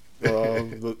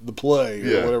the play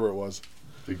Yeah. or whatever it was.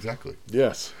 Exactly.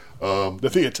 Yes, the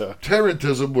theater.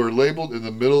 Tarantism were labeled in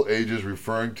the Middle Ages,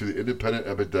 referring to the independent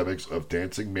epidemics of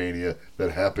dancing mania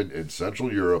that happened in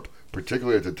Central Europe,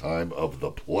 particularly at the time of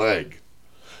the plague.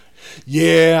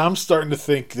 Yeah, I'm starting to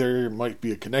think there might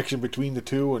be a connection between the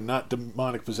two, and not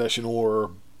demonic possession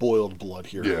or boiled blood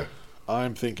here. Yeah.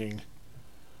 I'm thinking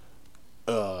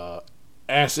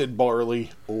acid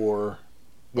barley or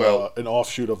Well- an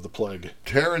offshoot of the plague.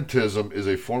 Tarantism is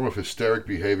a form of hysteric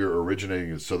behavior originating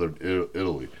in southern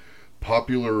Italy,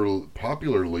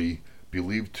 popularly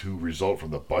believed to result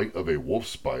from the bite of a wolf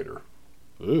spider,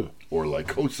 Ooh. or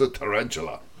Lycosa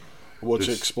tarantula. Which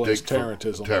explains Distinct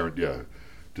from- tarantism.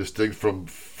 distinct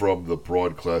from the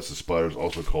broad class of spiders,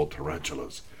 also called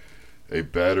tarantulas. A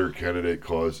better candidate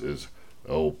cause is,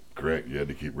 oh, Grant, you had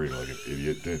to keep reading like an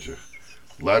idiot, didn't you?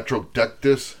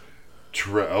 Latrodectus,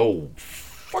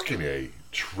 fucking A,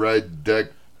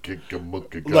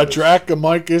 Tredecamukaka.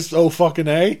 Ladracomycus, oh fucking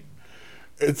A.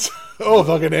 It's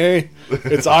fucking A.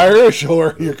 It's Irish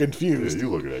or you're confused. Yeah, you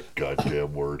look at that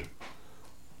goddamn word.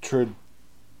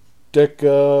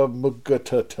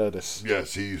 Triticamugatatus.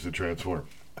 Yes, he used to transform.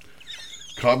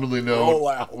 Commonly known. Oh,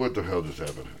 wow. What the hell just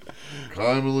happened?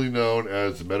 Commonly known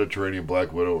as the Mediterranean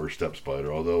black widow or steppe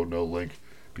spider, although no link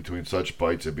between such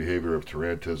bites and behavior of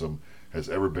tarantism has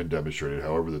ever been demonstrated.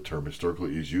 However, the term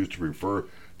historically is used to refer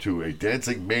to a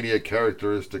dancing mania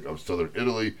characteristic of southern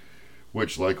Italy,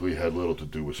 which likely had little to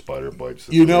do with spider bites.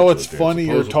 You know, it's Dance funny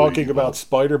you're supposedly talking about evolved.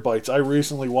 spider bites. I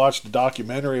recently watched a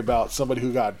documentary about somebody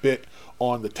who got bit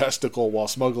on the testicle while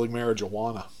smuggling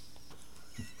marijuana.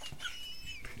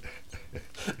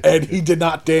 And he did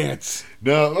not dance.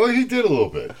 No, oh, he did a little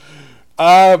bit.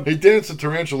 He danced the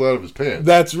tarantula out of his pants.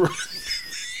 That's right.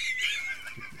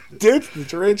 Dance the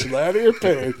tarantula out of your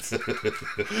pants.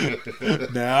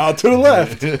 Now to the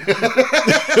left.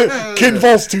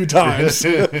 Convulse 2 times.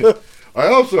 I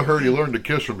also heard he learned to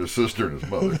kiss from his sister and his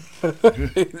mother.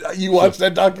 You watched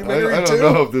that documentary I too?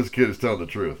 don't know if this kid is telling the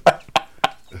truth.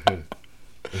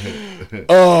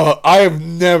 I have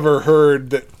never heard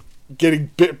that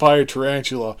getting bit by a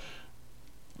tarantula,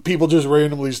 people just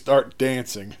randomly start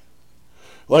dancing.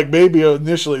 Like maybe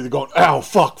initially they're going, ow,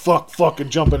 fuck,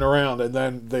 and jumping around, and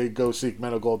then they go seek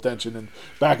medical attention. And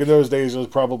back in those days, it was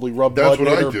probably That's what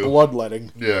I or do.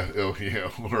 bloodletting. Yeah, oh, yeah.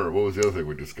 Or what was the other thing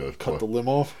we discussed? Cut the limb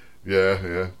off.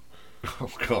 Yeah. Oh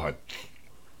God.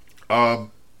 I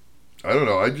don't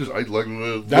know. I like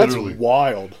That's literally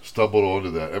wild. stumbled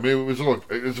onto that. I mean,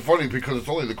 it's funny because it's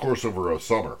only the course over a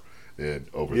summer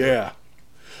over there. Yeah.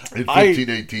 In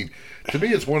 1518. To me,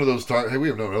 it's one of those times. Hey, we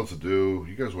have nothing else to do.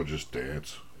 You guys want to just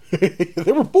dance?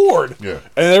 They were bored. Yeah.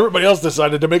 And everybody else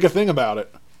decided to make a thing about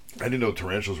it. I didn't know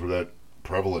tarantulas were that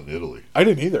prevalent in Italy. I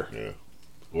didn't either. Yeah.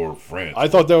 Or France. I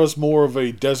thought that was more of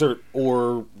a desert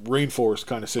or rainforest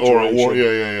kind of situation. Or a war.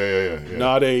 Yeah.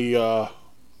 Not a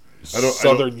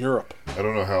southern Europe. I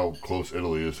don't know how close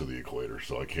Italy is to the equator,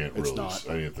 so I can't It's really. not.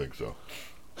 I didn't think so.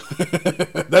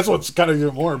 That's what's kind of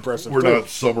even more impressive. We're too. not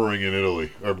summering in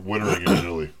Italy or wintering in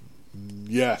Italy.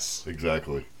 Yes.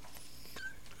 Exactly.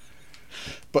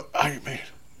 But I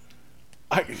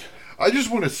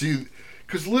just want to see,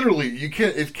 because literally it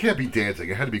can't be dancing.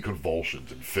 It had to be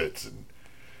convulsions and fits and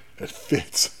it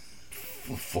fits.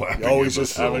 flapping. Oh, he's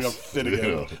just having a imbeciles. fit again.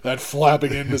 You know. That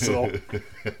flapping imbecile.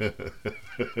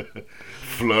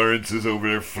 Florence is over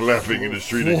there flapping in the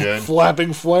street again.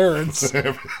 Flapping Florence.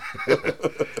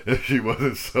 If she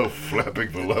wasn't so flapping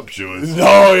voluptuous,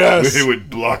 Oh, yes. we would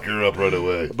block her up right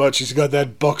away. But she's got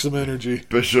that buxom energy.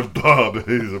 Bishop Bob,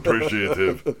 he's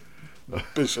appreciative.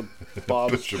 Bishop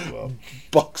Bob's Bishop Bob.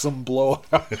 buxom blowout.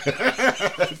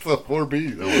 That's the 4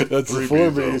 B's. Oh, That's the 3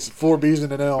 4 B's. 4 B's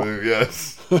and an L.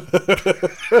 Yes.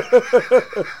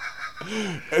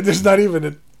 And there's not even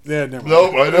a... Yeah, never mind.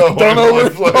 No, I know. Don't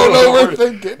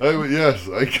overthink it. Yes,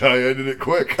 I ended it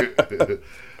quick.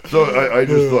 So I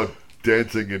just thought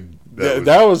dancing and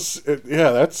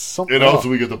that's something. and also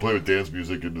we get to play with dance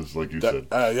music and just like you said.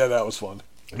 Yeah, that was fun.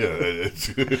 Yeah,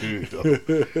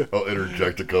 I'll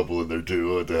interject a couple in there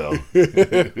too. What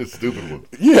the hell? Stupid one.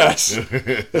 Yes.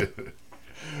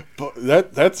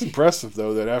 But that's impressive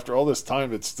though, that after all this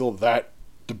time it's still that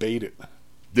debated.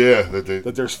 Yeah,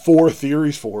 That there's 4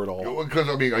 theories for it all. because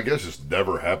I mean I guess it's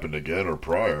never happened again or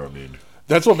prior. I mean,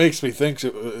 That's what makes me think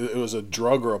it was a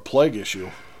drug or a plague issue.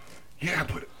 yeah,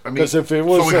 but I mean, 'Cause if it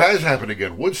was so it has happened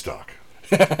again. Woodstock,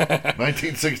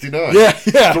 1969. Yeah.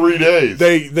 3 days.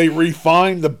 They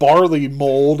refined the barley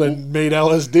mold and made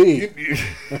LSD.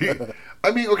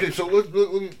 I mean, okay, so let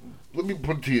me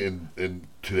put it to you in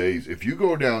today's. If you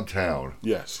go downtown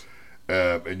Yes.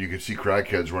 and you can see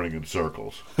crackheads running in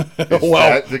circles, is Well,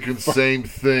 that the same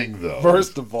thing though?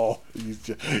 First of all,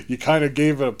 you kind of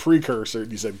gave it a precursor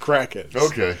and you said crackheads.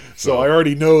 Okay, So I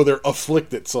already know they're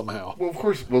afflicted somehow. well, of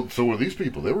course. Well, so were these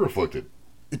people? They were afflicted.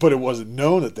 But it wasn't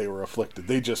known that they were afflicted.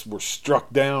 They just were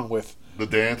struck down with The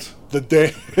dance. the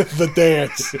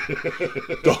dance.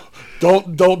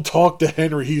 Don't talk to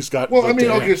Henry. He's got. Well, the I mean,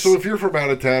 okay, dance. so if you're from out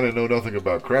of town and know nothing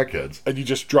about crackheads, And you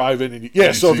just drive in and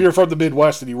you so if see- you're from the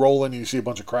Midwest and you roll in and you see a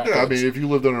bunch of crackheads. yeah, I mean, if you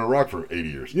lived under a rock for 80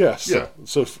 years, yes. yeah.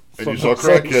 So And from you saw the-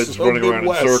 crackheads from running around in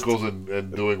Midwest. circles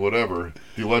and doing whatever.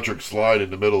 The electric slide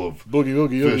in the middle of Boogie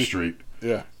Woogie Fifth Oogie. Street.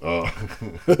 Yeah. We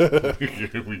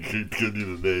keep getting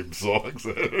you to name songs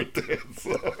that are dance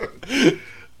songs.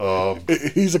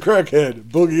 He's a crackhead.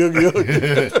 Boogie Oogie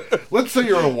Oogie. Let's say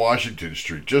you're on Washington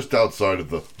Street, just outside of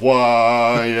the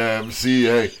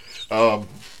YMCA.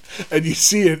 And you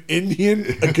see an Indian,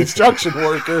 a construction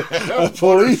worker, a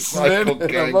policeman, Motorcycle and a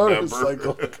gang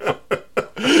motorcycle.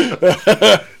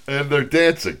 And they're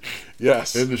dancing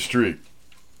Yes. in the street.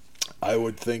 I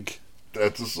would think.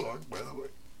 That's a song, by the way.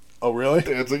 Oh, really?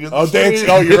 Dancing in the Dancing. Street.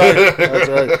 Oh, you're right. That's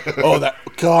right. Oh, that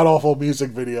god-awful music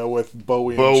video with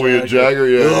Bowie and Jagger.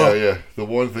 Yeah, Ugh. yeah. The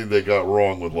one thing they got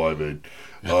wrong with Live Aid.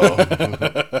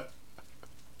 Yeah,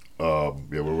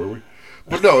 where were we?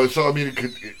 But no, so, I mean,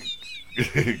 could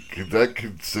that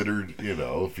considered,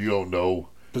 if you don't know...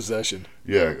 Possession.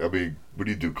 Yeah, I mean, what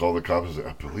do you do? Call the cops and say,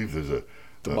 I believe there's an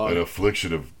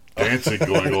affliction of dancing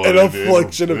going on. An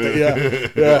affliction of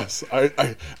yes.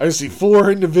 I see 4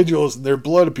 individuals and their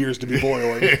blood appears to be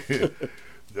boiling.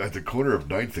 At the corner of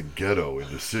 9th and Ghetto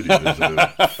in the city, there's an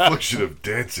affliction of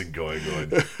dancing going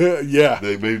on. Yeah.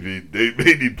 They may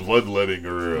need bloodletting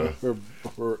or an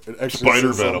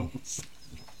spider venom.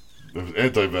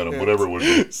 Anti-venom, whatever it would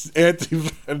be.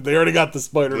 They already got the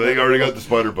spider They already got the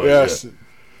spider bite. Yes. Yeah.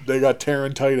 They got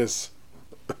Tarantitis.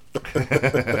 I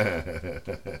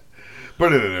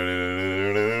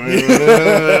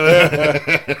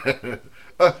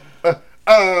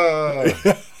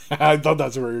thought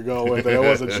that's where you're going with it. I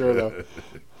wasn't sure though.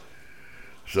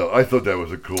 So I thought that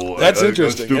was a cool,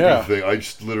 interesting. Stupid thing. I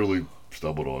just literally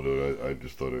stumbled onto it. I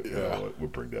just thought it. We'll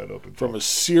bring that up. From a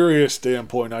serious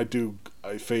standpoint, I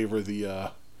favor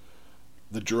the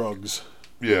drugs.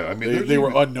 Yeah, I mean they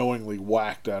were unknowingly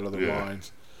whacked out of their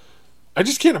minds. I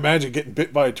just can't imagine getting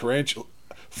bit by a tarantula.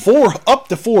 Up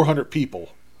to 400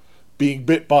 people being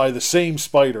bit by the same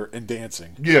spider and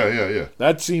dancing. Yeah.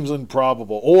 That seems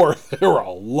improbable. Or there were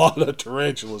a lot of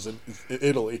tarantulas in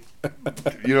Italy.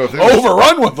 If they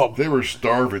overrun with them. They were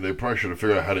starving. They probably should have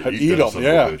figured out how to eat them. Some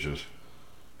bitches.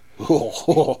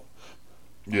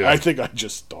 Yeah. I think I'd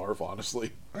just starve,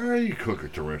 honestly. You cook a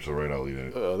tarantula right, I'll eat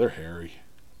it. They're hairy.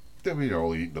 I mean, you're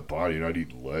only eating the body, you're not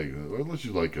eating legs. Unless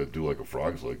you do a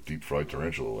frog's leg, deep fried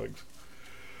tarantula legs.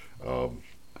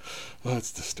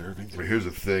 That's disturbing. But here's the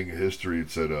thing: history.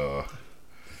 It said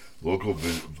local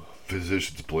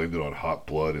physicians blamed it on hot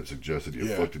blood and suggested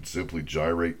the afflicted simply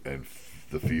gyrate and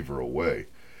the fever away.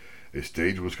 A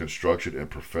stage was constructed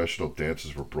and professional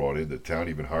dancers were brought in. The town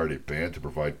even hired a band to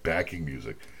provide backing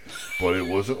music. But it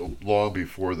wasn't long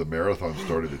before the marathon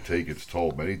started to take its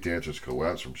toll. Many dancers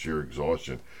collapsed from sheer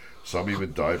exhaustion. Some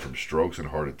even died from strokes and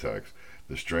heart attacks.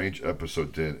 The strange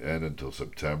episode didn't end until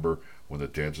September, when the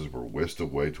dancers were whisked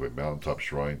away to a mountaintop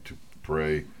shrine to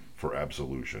pray for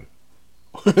absolution.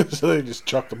 So they just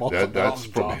chucked them off. That's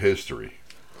from history.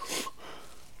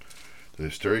 The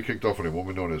hysteria kicked off when a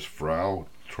woman known as Frau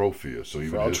Trophius, so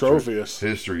even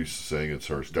history's saying it's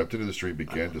her, stepped into the street and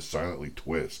began to silently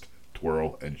twist,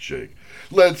 twirl, and shake.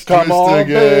 Let's Come twist on,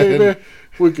 again. Baby.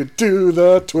 We could do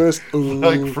the twist. Ooh.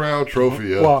 Like Frau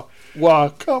Trophius. Wah,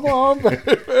 come on, baby.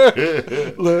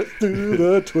 Let's do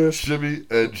the twist. Shimmy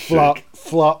and flop, shake.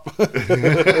 Flop.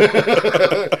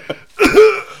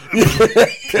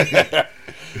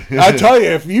 I tell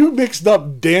you, if you mixed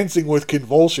up dancing with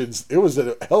convulsions, it was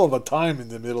a hell of a time in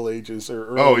the Middle Ages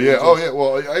or early ages.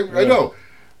 Well, I know.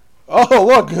 Oh,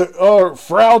 look,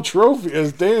 Frau Trophy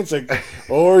is dancing.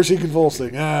 Or is she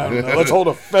convulsing? I don't know. Let's hold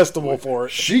a festival for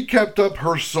it. She kept up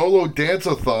her solo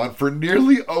dance-a-thon for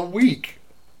nearly a week.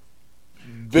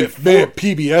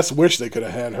 PBS wish they could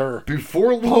have had her.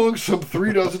 Before long, some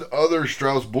 36 other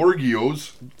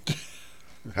Strasburgios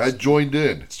had joined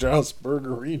in.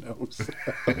 Strasburgerinos.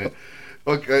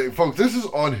 Okay, folks, this is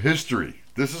on history.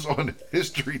 This is on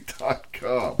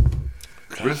history.com.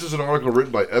 This is an article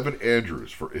written by Evan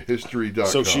Andrews for history.com.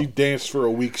 So she danced for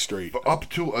a week straight. Up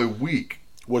to a week.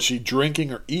 Was she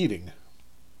drinking or eating?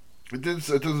 It doesn't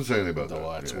say anything about that.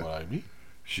 No, that's what I mean.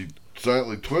 She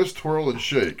silently twist, twirl, and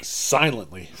shake.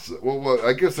 Silently. Well,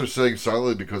 I guess they're saying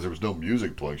silently because there was no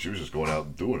music playing. She was just going out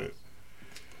and doing it.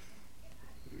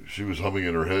 She was humming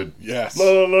in her head. Yes. La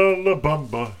la la la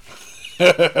bamba.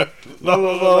 La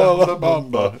la la la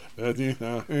bamba.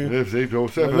 If they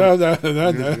don't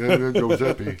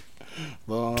Giuseppe.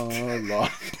 La la.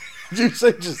 Did you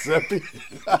say Giuseppe?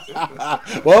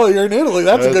 Well, you're in Italy.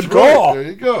 That's a good call. There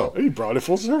you go. You brought it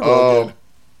full circle again.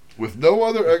 With no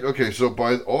other,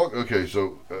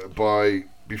 by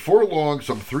before long,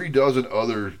 some 36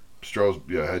 other Strauss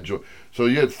had joined. So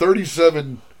you had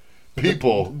 37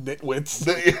 people, nitwits,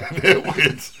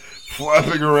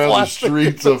 flapping around the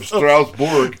streets of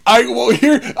Strasbourg.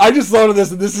 I just thought of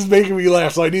this, and this is making me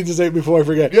laugh, so I need to say it before I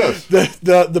forget. Yes,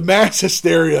 the mass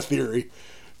hysteria theory.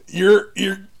 Where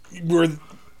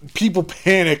people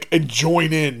panic and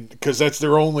join in because that's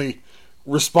their only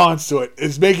response to it.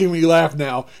 It's making me laugh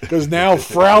now because now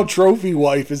Frau Trophy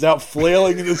Wife is out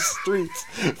flailing in the streets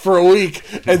for a week,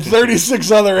 and 36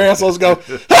 other assholes go,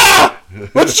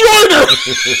 let's join her.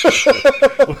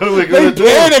 What are we gonna do?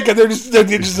 They panic and they're just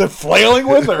flailing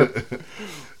with her.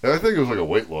 I think it was like a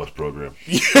weight loss program.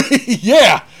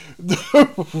 Yeah.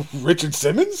 Richard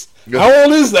Simmons? How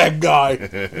old is that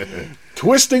guy?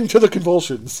 Twisting to the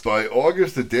convulsions. By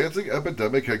August, the dancing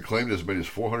epidemic had claimed as many as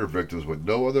 400 victims with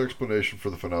no other explanation for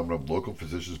the phenomenon. Local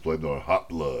physicians blamed it on hot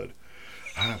blood.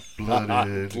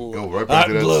 Hot-blooded. Go right back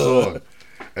to that song.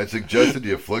 And suggested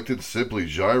the afflicted simply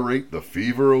gyrate the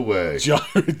fever away.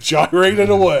 Gyrate it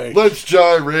away. Let's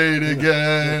gyrate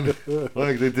again,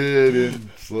 like they did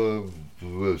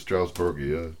in Strasbourg.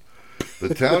 Yeah.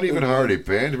 The town even hired a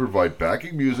band to provide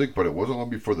backing music, but it wasn't long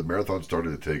before the marathon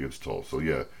started to take its toll. So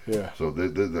yeah. So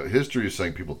the history is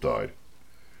saying people died,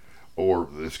 or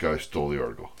this guy stole the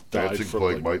article. Dancing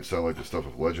plague might sound like the stuff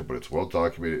of legend, but it's well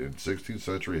documented in 16th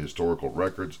century historical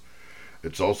records.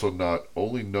 It's also the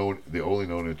only known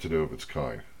incident of its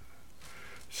kind.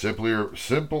 Similar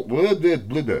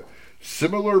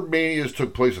manias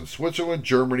took place in Switzerland,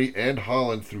 Germany, and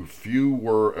Holland. Few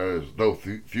were as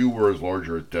large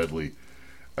or as deadly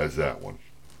as that one,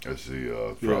 as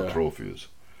the Frau Trophäus.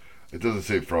 It doesn't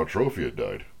say Frau Trophäa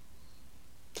died.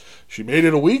 She made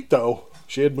it a week though.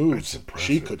 She had moves.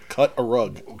 She could cut a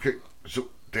rug. Okay, so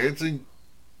dancing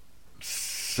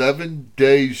 7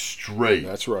 days straight.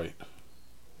 That's right.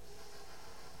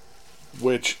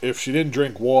 Which, if she didn't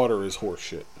drink water, is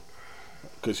horseshit.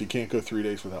 Because you can't go 3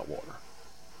 days without water.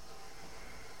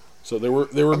 So there were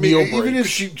meal breaks. Even if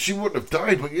she wouldn't have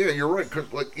died, but yeah, you're right. Cause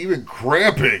even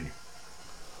cramping.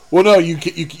 Well, no,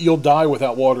 you'll die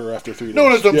without water after 3 days. No,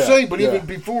 that's what I'm saying. But even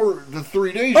before the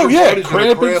 3 days, your body's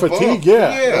cramping, fatigue.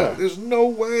 Yeah, there's no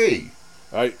way.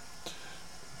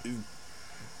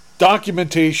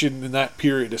 Documentation in that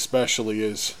period, especially,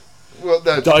 is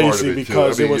that's dicey part of it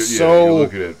because too. it was so. You're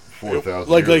looking at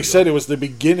 4,000. Like they said, it was the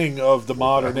beginning of the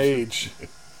modern age.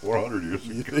 400 years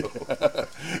ago.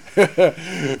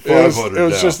 500 it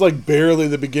was just like barely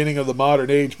the beginning of the modern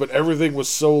age, but everything was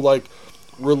so like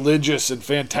religious and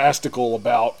fantastical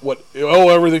about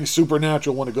everything's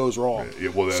supernatural when it goes wrong. Yeah,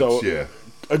 well, that's,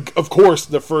 of course,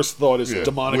 the first thought is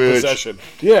demonic possession.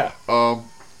 Yeah.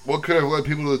 What could have led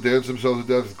people to dance themselves to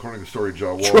death, according to the story of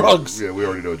John Waller? Drugs. Yeah, we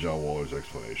already know John Waller's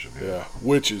explanation. Yeah,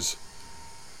 witches.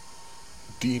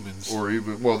 Demons. Or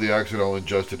even, the accidental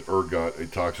ingested ergot, a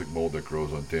toxic mold that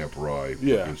grows on damp rye,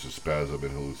 produces spasm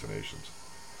and hallucinations.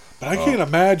 But I can't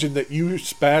imagine that you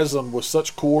spasm with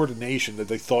such coordination that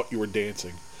they thought you were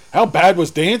dancing. How bad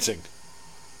was dancing?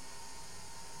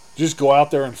 Just go out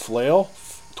there and flail?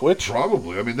 Twitch?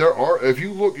 Probably. I mean, there are, if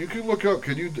you look, you can look up,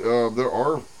 there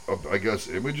are, I guess,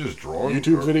 images drawn.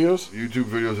 YouTube videos? YouTube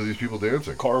videos of these people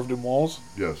dancing. Carved in walls?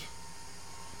 Yes.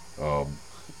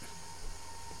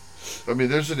 I mean,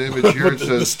 there's an image here. It says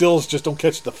the stills just don't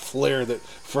catch the flair that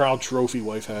Frau Trophy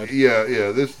wife had.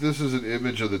 Yeah. This is an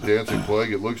image of the dancing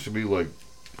plague. It looks to me like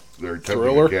they're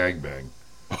attempting a gangbang.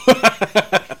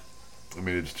 I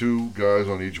mean, it's 2 guys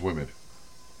on each woman.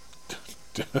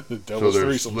 So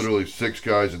there's literally 6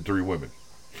 guys and 3 women.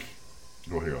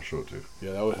 Go here, I'll show it to you.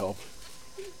 Yeah, that would help.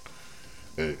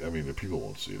 I mean, the people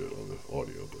won't see it on the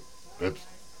audio, but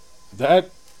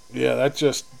that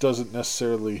just doesn't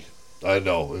necessarily. I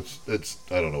know it's.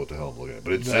 I don't know what the hell I'm looking at,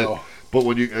 but it's. But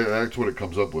when that's what it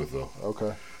comes up with, though. Okay.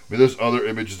 I mean, there's other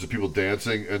images of people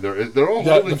dancing, and they're all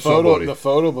holding somebody. The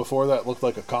photo before that looked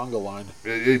like a conga line.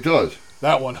 It does.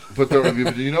 That one. But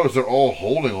you notice they're all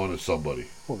holding on to somebody.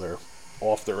 Well, they're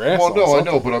off their ass. Well, no, I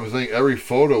know, but I'm saying every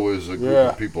photo is a group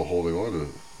of people holding on to it.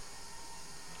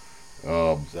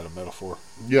 Is that a metaphor?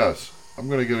 Yes. I'm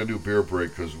going to get a new beer break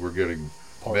because we're getting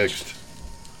mixed.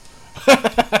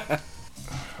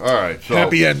 All right. So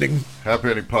happy ending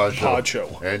pod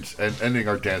show. And ending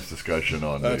our dance discussion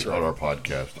on our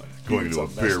podcast. Going into a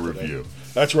beer review.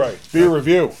 That's right. Beer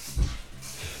review.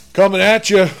 Coming at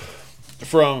you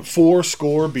from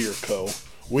Fourscore Beer Co.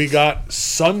 We got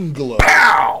Sunglow.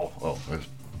 Pow! Oh, that's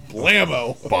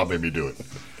blammo. Bob made me do it.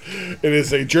 It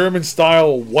is a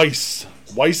German-style Weiss.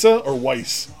 Weisse or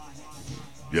Weiss?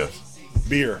 Yes.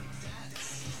 Beer.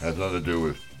 Has nothing to do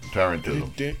with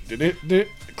Tarantism.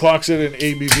 Clocks it an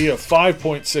ABV of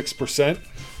 5.6%.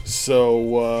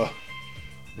 So,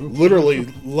 literally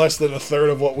less than a third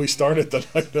of what we started the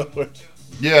night with.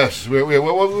 Yes, we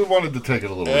wanted to take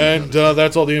it a little bit. And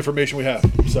that's all the information we have.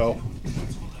 So,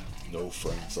 no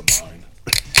friends of mine.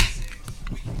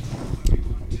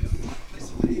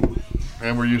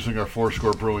 And we're using our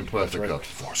Fourscore Brewing plastic cups.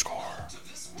 Fourscore.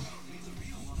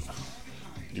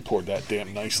 You poured that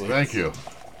damn nicely. Thank you.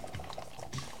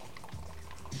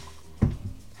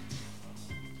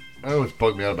 I always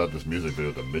bugged me out about this music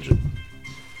video with the midget.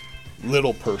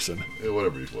 Little person. Yeah,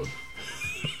 whatever he was.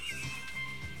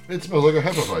 It smells like a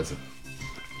Hefeweizen.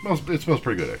 It smells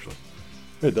pretty good, actually.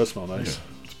 It does smell nice. Yeah,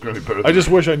 it's Gonna be better I just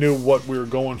wish I knew what we were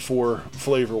going for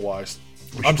flavor wise.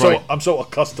 I'm so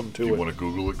accustomed to You it. want to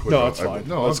Google it quick? No, it's fine.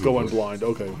 No, Let's I'll go in Google it. blind.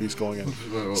 Okay, he's going in.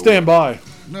 No. Stand by.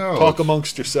 No. Talk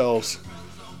amongst yourselves.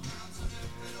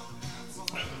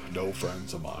 No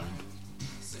friends of mine.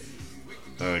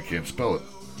 I can't spell it.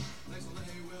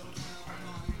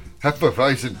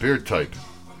 Hefeweizen beer type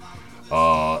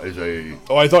is a.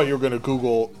 Oh, I thought you were going to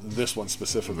Google this one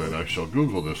specifically. Then I shall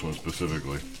Google this one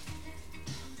specifically.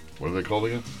 What are they called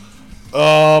again?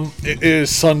 It is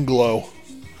Sunglow.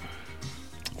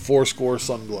 4-score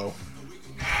Sunglow.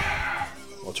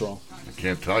 What's wrong? I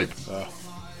can't type.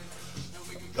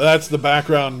 That's the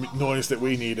background noise that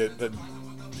we needed. An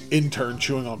intern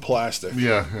chewing on plastic.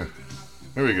 Yeah.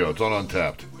 Here we go. It's on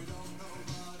Untapped.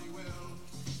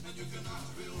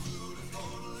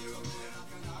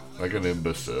 Like an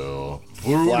imbecile.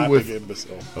 Brewed Flapping with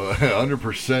imbecile.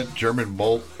 100% German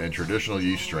malt and traditional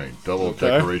yeast strain. Double Okay.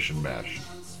 decoration mash.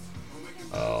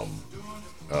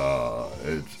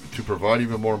 It's to provide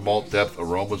even more malt depth,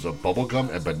 aromas of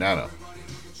bubblegum and banana,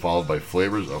 followed by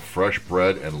flavors of fresh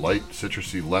bread and light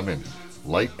citrusy lemon,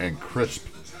 light and crisp.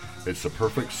 It's the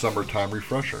perfect summertime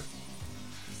refresher.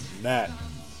 Nat.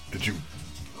 Did you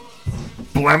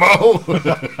blammo?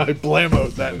 I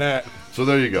blamoed that Nat. So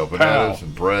there you go, bananas Pow.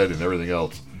 and bread and everything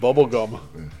else. Bubblegum.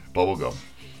 Bubblegum.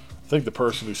 I think the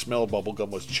person who smelled bubblegum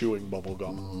was chewing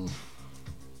bubblegum.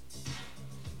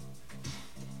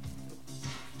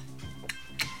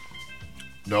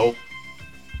 Nope.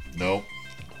 Nope.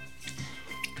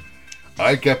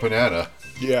 I get banana.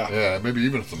 Yeah. Yeah, maybe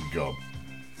even some gum.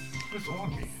 It's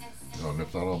on me. No,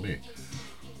 it's not on me.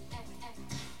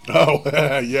 Oh,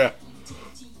 yeah.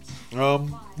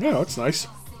 Yeah, it's nice.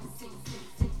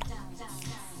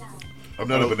 I'm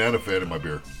not a banana fan in my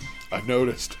beer, I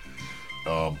noticed.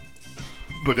 but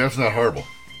that's not horrible.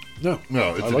 No.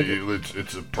 No, I like it.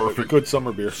 it's a perfect Good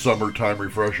summer beer. summertime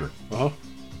refresher. Uh-huh.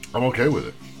 I'm okay with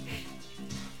it.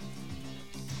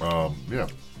 Yeah.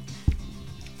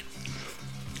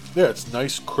 Yeah, it's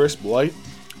nice, crisp, light.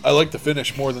 I like the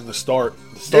finish more than the start.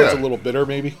 The start's Yeah. a little bitter,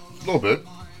 maybe, A little bit.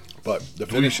 but the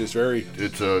finish is very...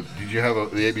 It's did you have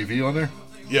the ABV on there?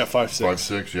 Yeah, 5.6.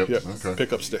 5.6, yep. Okay.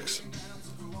 Pick up sticks.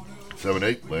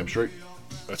 7.8, Lamb Straight.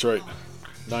 That's right.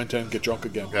 9:10, get drunk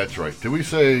again. That's right. Did we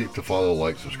say to follow,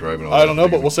 like, subscribe, and all I that? don't know,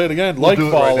 but we'll say it again. We'll Like, do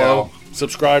it right follow, now.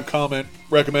 subscribe, comment,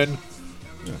 recommend,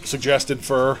 suggest,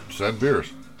 infer. Send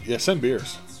beers. Yeah, send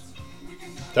beers.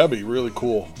 That'd be really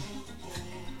cool.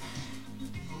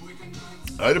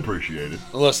 I'd appreciate it.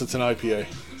 Unless it's an IPA.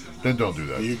 Then don't do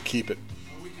that. You can keep it.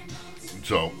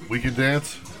 So, we can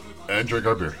dance and drink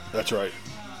our beer. That's right.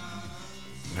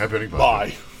 Have any fun.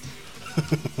 Bye.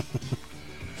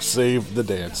 Save the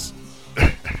dance.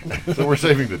 So we're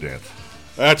saving the dance.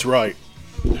 That's right.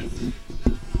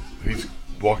 He's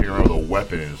walking around with a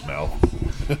weapon in his mouth.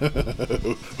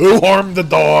 Who harmed the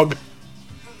dog?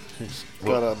 He's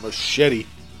got a machete.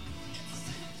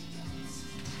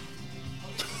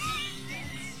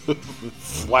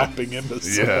 Flapping in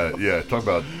the Yeah. Talk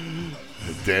about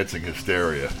dancing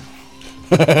hysteria.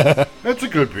 That's a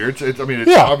good beer. It's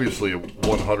Yeah. obviously a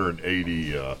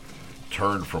 180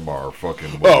 turn from our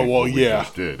fucking. Oh, well, what we yeah.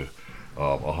 just did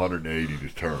 180 to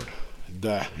turn.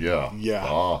 Da. Yeah.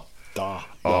 Yeah. Da.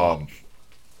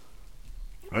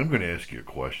 I'm going to ask you a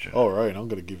question. All right, I'm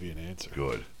going to give you an answer.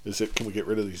 Good. Can we get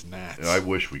rid of these gnats? And I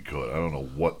wish we could. I don't know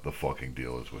what the fucking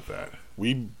deal is with that.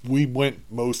 We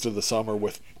went most of the summer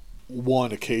with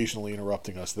one occasionally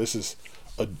interrupting us. This is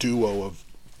a duo of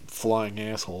flying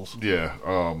assholes, Yeah.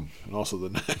 and also the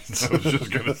gnats. I was just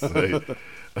going to say.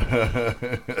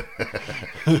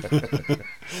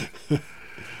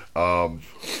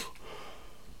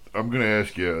 I'm going to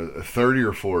ask you 30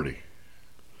 or 40.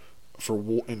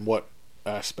 In what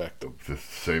aspect of The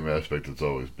same aspect it's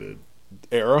always been.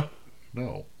 era?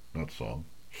 No, not song.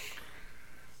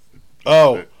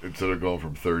 Oh, Instead of going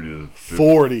from 30 to 50.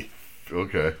 40.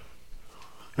 Okay.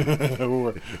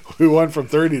 We went from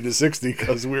 30 to 60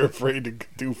 because we were afraid to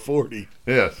do 40.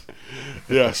 Yes.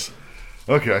 Yes.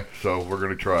 Okay, so we're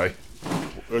going to try.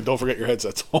 Don't forget your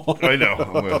headsets on. I know.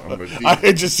 I'm gonna I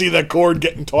could just see that cord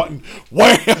getting taut and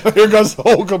wham! Here goes the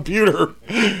whole computer.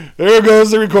 There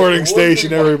goes the recording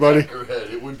station, everybody.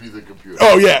 It would be the computer.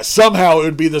 Oh, yeah. Somehow it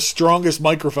would be the strongest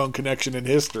microphone connection in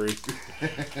history.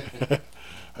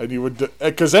 And you would,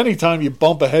 because anytime you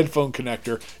bump a headphone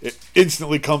connector, it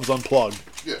instantly comes unplugged.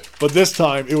 Yeah. But this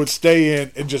time it would stay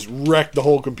in and just wreck the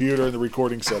whole computer and the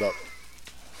recording setup.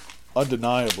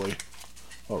 Undeniably.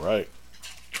 All right.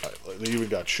 They even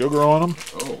got sugar on them.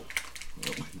 Oh.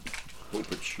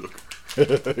 Hope it's sugar.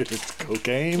 It's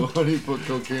cocaine. Why do you put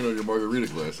cocaine on your margarita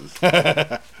glasses?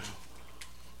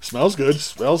 Smells good.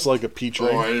 Smells like a peach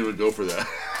ring. Oh, I didn't even go for that.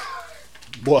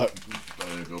 What? I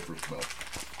didn't go for smell.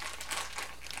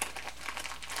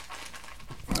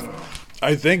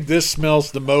 I think this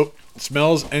smells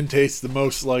smells and tastes the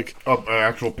most like An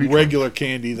actual peach regular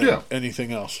candy than Yeah.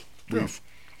 anything else Yeah. we've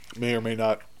may or may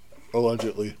not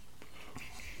allegedly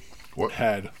What?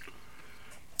 had.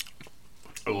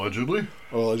 Allegedly?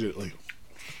 Allegedly.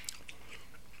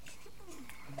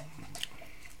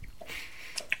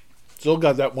 Still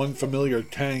got that one familiar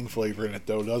tang flavor in it,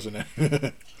 though, doesn't it?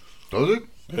 Does it?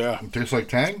 Yeah. It tastes like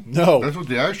Tang? No. That's what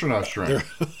the astronauts drank.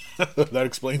 That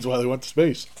explains why they went to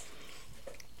space.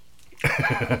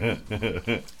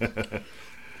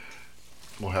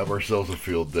 We'll have ourselves a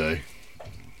field day.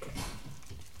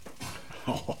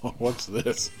 Oh, what's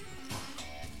this?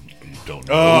 You don't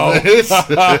know this.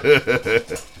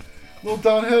 Little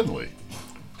Don Henley.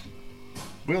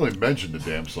 We only mentioned the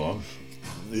damn song.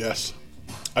 Yes.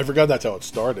 I forgot that's how it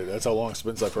started. That's how long it's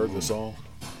been since I've heard the song.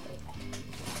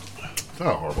 It's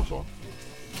not a horrible song.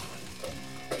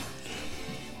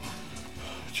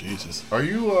 Jesus. Are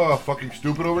you fucking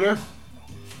stupid over there?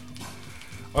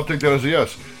 I'll take that as a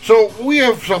yes. So we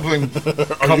have something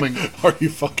coming. Are you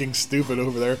fucking stupid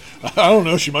over there? I don't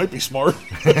know. She might be smart.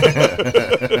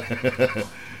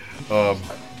 So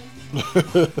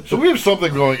we have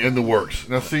something going in the works.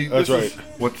 Now, see, That's this is right.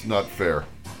 what's not fair.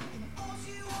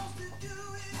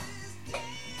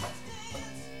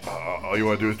 All you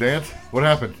want to do is dance? What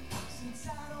happened?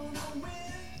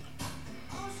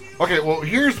 Okay, well,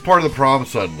 here's part of the problem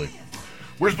suddenly.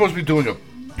 We're supposed to be doing a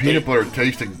peanut butter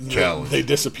tasting challenge. They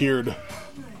disappeared.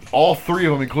 All three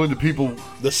of them, including the people...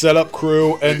 The setup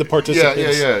crew and the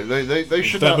participants. Yeah. They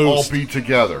should not all be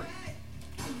together.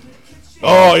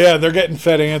 Oh, yeah. They're getting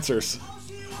fed answers.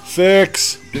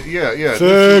 Fix. Yeah.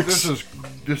 Fix.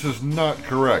 This is not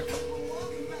correct.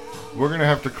 We're going to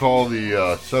have to call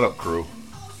the setup crew.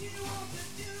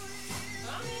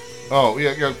 Oh,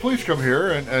 yeah. Please come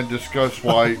here and discuss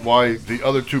why the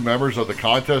other two members of the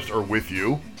contest are with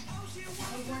you.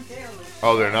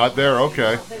 Oh, they're not there?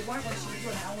 Okay.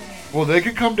 Well, they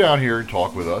can come down here and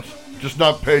talk with us. Just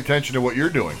not pay attention to what you're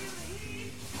doing.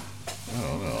 I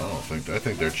don't know. I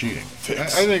think they're cheating.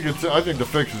 Fix. I think the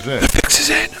fix is in. Fix is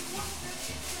in.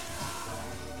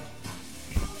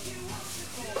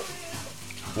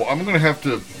 Well, I'm going to have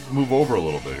to move over a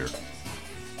little bit here.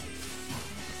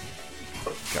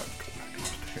 Got to go back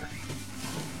upstairs.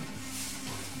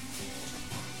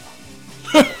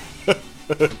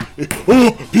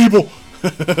 Oh, people.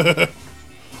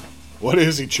 What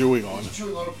is he chewing on? He's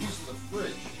chewing on a piece of the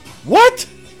fridge. What?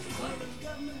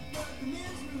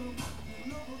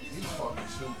 He's fucking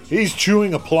stupid. He's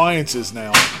chewing appliances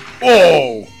now.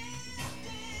 Oh.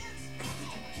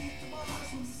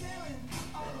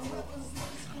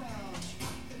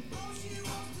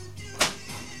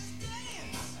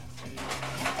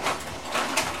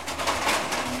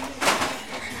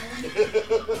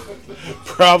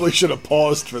 Probably should have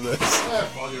paused for this.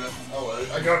 Fuck it. Oh,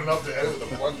 I got enough to edit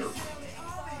with a blender.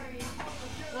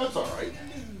 That's all right.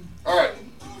 All right.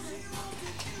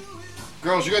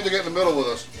 Girls, you got to get in the middle with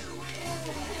us.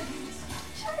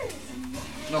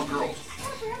 No, girls.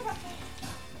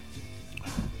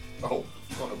 Oh,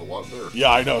 fun of a lot there.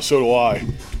 Yeah, I know. So do I.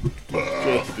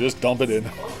 Just dump it in.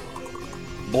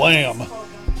 Blam. I'm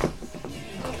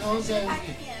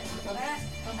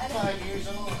 5 years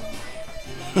old.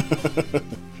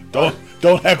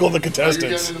 Don't heckle the Are you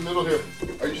contestants. getting in the middle here?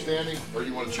 Are you standing or do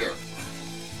you want a chair?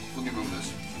 Let me move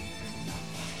this.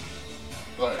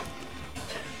 Go ahead.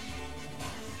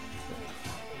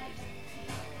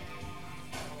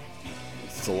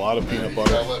 It's a lot of peanut You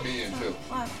butter. gotta let me in too.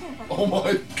 Oh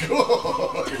my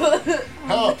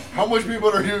god! How much peanut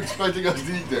butter are you expecting us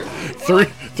to eat there?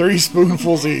 Three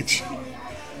spoonfuls each.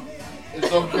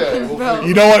 It's okay. We'll figure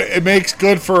You know what? It makes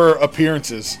good for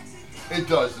appearances. it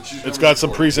does. And she's It's never got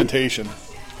some recorded. presentation.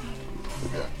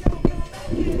 Yeah.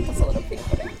 That's a little peanut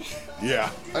butter. Yeah.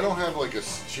 I don't have like a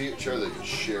chair that you can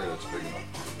share that's big enough.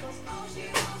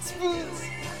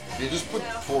 You just put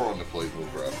 4 on the plate. We'll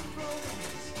grab.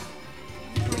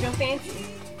 We're going fancy.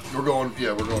 We're going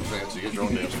fancy. Get your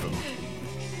own damn spoon.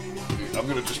 I'm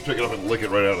gonna just pick it up and lick it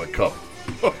right out of the cup.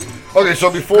 Okay,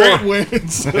 so before Great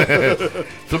wins.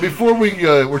 so before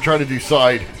we're trying to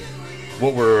decide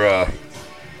what we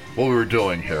were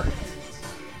doing here.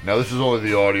 Now this is only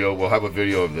the audio. We'll have a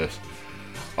video of this.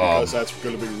 Because that's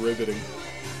going to be riveting.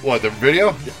 What, the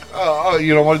video?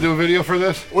 You don't want to do a video for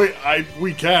this? Wait,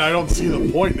 we can. I don't see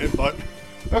the point in it, but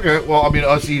Okay, well, I mean,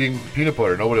 us eating peanut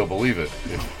butter, nobody will believe it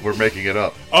if we're making it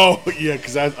up. Oh, yeah,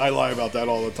 because I lie about that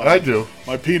all the time. I do.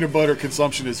 My peanut butter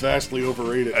consumption is vastly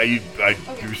overrated. You'd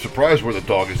be surprised where the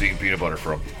dog is eating peanut butter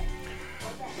from.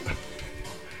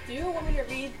 Do you want me to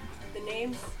read the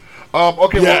names?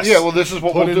 Okay, Yes. well, this is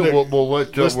what Put we'll in do. the We'll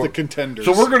let list we'll- the contenders.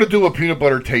 So we're going to do a peanut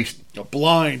butter taste, A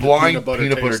blind peanut butter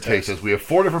taste test. test. We have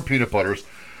 4 different peanut butters,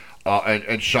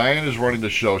 and Cheyenne is running the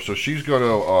show, so she's going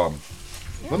to.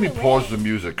 Let me pause the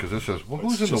music because this says, well,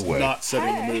 who's It's in just the way? not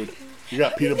setting the mood. You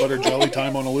got peanut butter jelly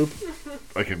time on a loop?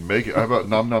 I can make it. How about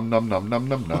num num num num num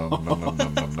num num num num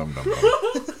num num num num.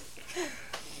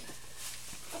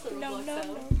 No.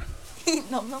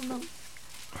 Nom nom nom.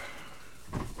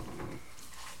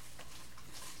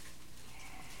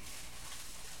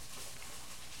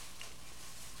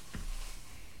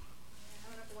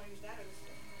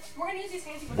 We're gonna use these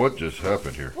fancy ones. What just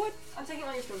happened here? What? I'm taking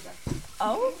all your spoons back.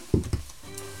 Oh.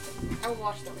 I will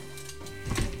wash them.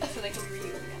 So they can be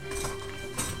reused again.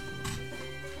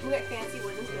 We got fancy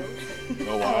wooden spoons.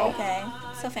 Oh, Oh, wow. okay.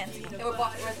 So fancy. They were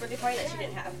bought for my birthday party that she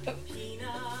didn't have.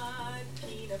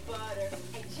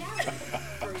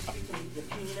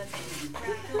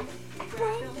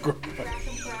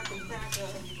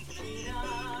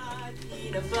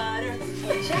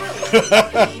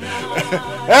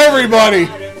 Everybody,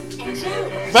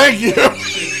 thank you.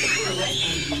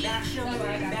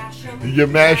 You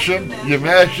mash them, and you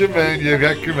vacuum and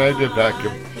you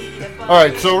vacuum. All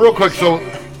right, so real quick, so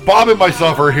Bob and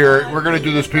myself are here. We're going to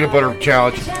do this peanut butter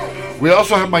challenge. We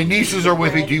also have my nieces are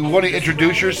with me. Do you want to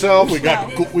introduce yourselves? We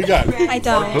got. I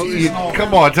don't.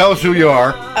 Come on, tell us who you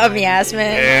are. I'm Yasmin.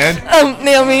 And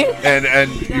Naomi. and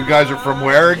you guys are from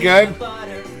where again?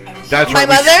 That's My right.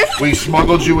 mother? We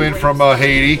smuggled you in from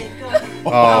Haiti.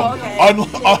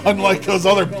 Unlike those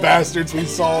other bastards we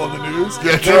saw in the news,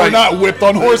 That's they were right. not whipped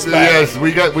on horseback. Yes,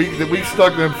 we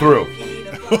stuck them through.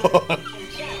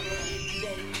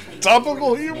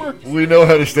 Topical humor. We know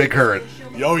how to stay current.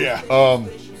 Oh yeah.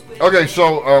 Okay,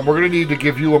 so we're going to need to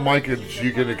give you a mic and so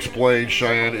you can explain.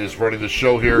 Cheyenne is running the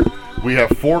show here. We have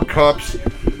 4 cups,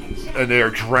 and they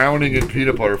are drowning in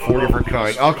peanut butter, 4 different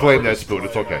kinds. I'll claim that spoon.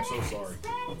 It's okay. So sorry.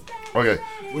 Okay,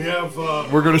 We have.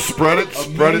 we're going to spread it.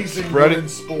 amazing Spread wooden it.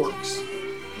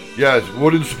 sporks. Yes,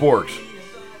 wooden sporks.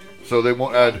 So they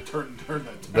won't add Turn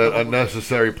that. that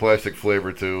unnecessary plastic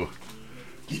flavor to.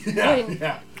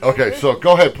 Yeah. Okay, so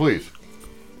go ahead, please.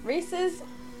 Reese's.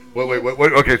 Wait.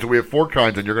 Okay, so we have 4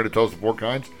 kinds, and you're going to tell us the 4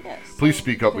 kinds? Yes. Please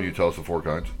speak up when you tell us the 4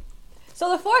 kinds. So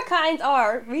the 4 kinds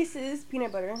are Reese's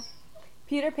peanut butter,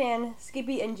 Peter Pan,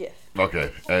 Skippy, and Jif.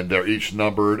 Okay, and they're each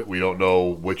numbered. We don't know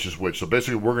which is which. So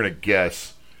basically, we're going to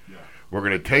guess. Yeah. We're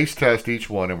going to taste test each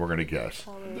one, and we're going to guess.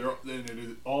 And it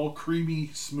is all creamy,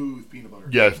 smooth peanut butter.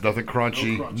 Yes, nothing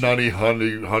crunchy, No crunchy. nutty,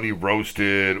 honey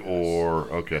roasted, or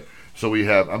okay. So we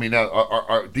have. I mean,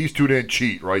 now these 2 didn't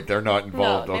cheat, right? They're not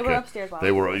involved. No, they okay. were upstairs while They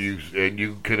I were.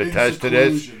 You can attest to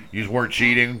this. seclusion. You weren't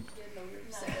cheating.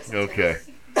 Okay.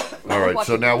 All right.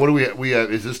 So now, what do we have?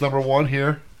 Is this number 1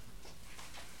 here?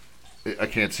 I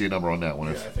can't see a number on that one.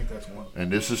 Yeah, It's- I think that's 1.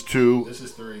 And this is 2. This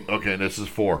is 3. Okay, and this is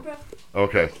 4.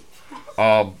 Okay.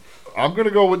 I'm going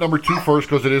to go with number 2 first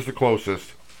because it is the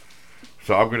closest.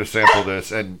 So I'm going to sample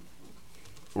this, and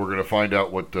we're going to find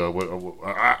out what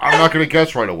I'm not going to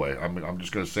guess right away. I'm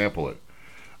just going to sample it.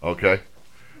 Okay?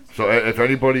 So if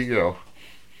anybody,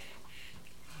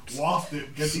 Waft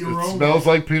it. Get the it aroma. smells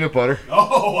like peanut butter.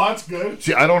 Oh, that's good.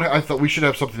 See, I thought we should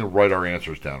have something to write our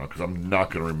answers down on because I'm not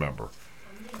going to remember.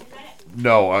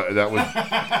 No, that was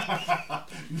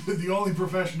The only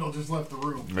professional just left the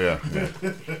room. yeah.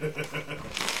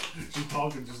 She's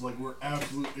talking just like we're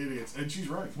absolute idiots, and she's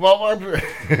right. Well,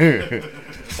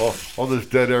 all this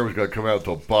dead air was gonna come out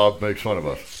until Bob makes fun of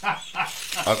us.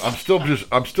 I'm still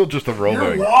just a You're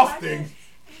roaming. wafting.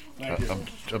 Thank you.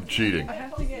 I'm cheating.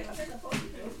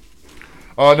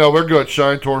 Oh no, we're good.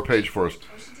 Cheyenne tore a page for us.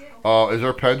 Is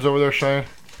there pens over there, Cheyenne?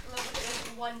 No, there's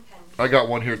 1 pen. I got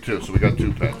one here too, so we got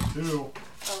 2 pens. 2. Oh,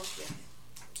 yes.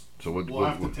 So We'll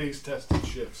have to taste test and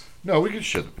shifts. no, we can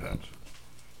shit the pens.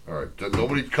 All right,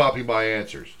 nobody copy my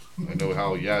answers. I know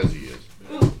how Yazzie is.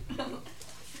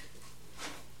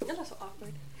 That's not so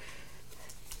awkward.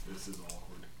 This is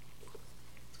awkward.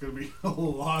 It's gonna be a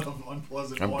lot of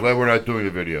unpleasant. I'm watching. glad we're not doing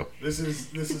a video. This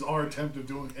is our attempt of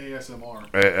doing ASMR.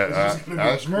 ASMR?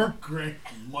 This is gonna be Great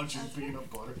munching peanut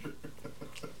butter.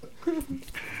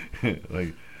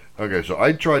 Like, okay, so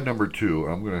I tried number 2.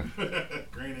 I'm gonna.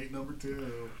 Grain 8 number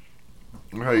 2.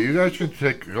 All right, you guys can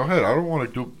take. Go ahead. I don't want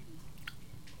to do.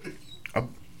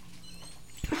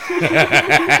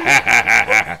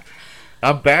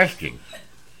 I'm basking.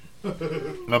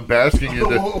 I'm basking in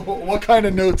the. What kind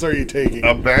of notes are you taking?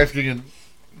 I'm basking in.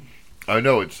 I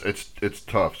know it's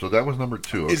tough. So that was number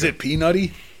 2. Okay. Is it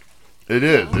peanutty? It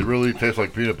is. It really tastes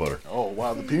like peanut butter. Oh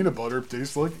wow, the peanut butter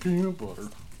tastes like peanut butter.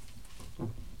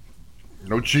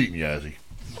 No cheating, Yazzie.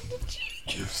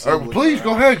 All right, please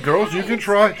go ahead, girls. You can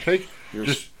try.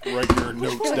 Just Write your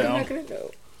notes down.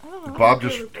 Bob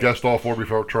just guessed all 4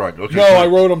 before trying. Okay, No, I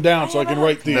wrote them down so I can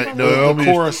write the Naomi's-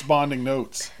 corresponding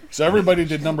notes. So everybody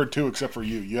did number 2 except for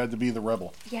you. You had to be the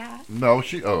rebel. Yeah. No,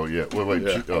 she. Oh yeah. Wait.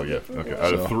 Yeah. Oh yeah. Okay.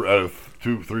 Out of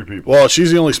 3 people. Well,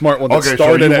 she's the only smart one that Okay, so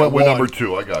started you at went with 1. number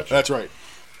 2. I got you. That's right.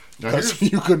 Now Because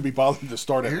you couldn't be bothered to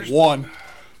start at 1.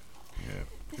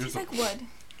 It's like wood.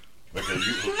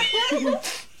 Okay,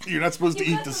 You're not supposed to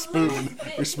eat the spoon.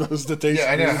 You're supposed to taste.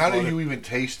 yeah, I know. peanut How do butter. you even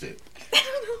taste it?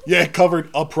 Yeah, it covered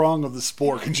a prong of the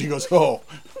spork, and she goes, "Oh,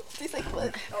 Tastes like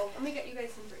wood. Oh, let me get you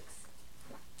guys some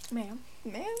drinks.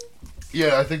 Man.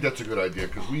 Yeah, I think that's a good idea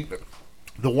because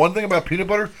the one thing about peanut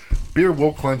butter, beer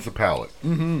will cleanse the palate.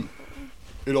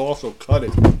 it'll also cut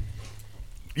it."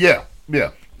 Yeah.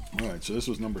 All right, so this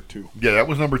was number 2. Yeah, that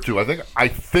was number 2. I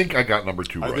think I got number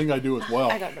 2 right. I think I do as well.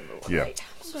 I got number 1 Yeah. right.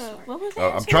 What was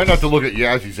that? I'm trying not to look at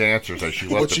Yazzie's answers as she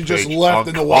left But the she page just left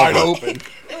in the uncovered. wide open.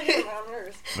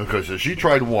 Okay, so she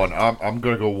tried 1. I'm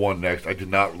going to go 1 next. I did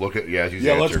not look at Yazzie's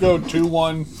Yeah, answer. let's go 2,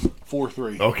 1, 4,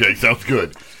 3. Okay, sounds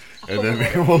good. And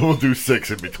then we'll do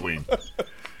 6 in between.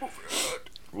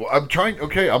 Well, I'm trying.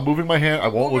 Okay, I'm moving my hand. I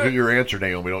won't look at your answer,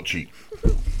 Naomi. Don't cheat.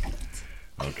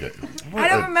 Okay. I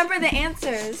don't remember the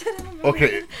answers.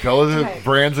 Okay, tell her the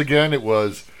brands again. It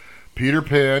was Peter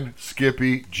Pan,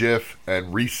 Skippy, Jif,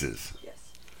 and Reese's.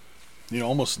 You know,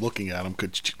 almost looking at them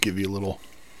could give you a little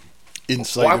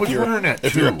insight. Well, I was wondering that,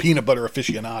 if you're a too. peanut butter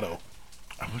aficionado.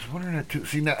 I was wondering that too.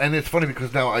 See, now, and it's funny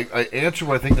because now I answer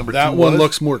what I think number 2 That was. one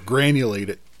looks more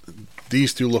granulated.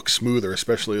 These 2 look smoother,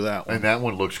 especially that one. And that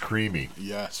one looks creamy.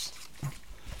 Yes.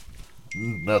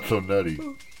 Not so nutty.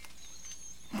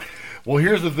 Well,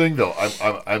 here's the thing, though.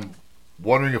 I'm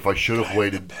wondering if I should have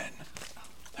waited.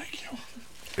 Thank you.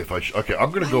 If I okay,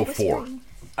 I'm gonna go 4.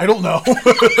 I don't know.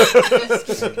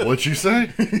 What'd she say?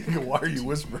 Why are you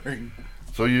whispering?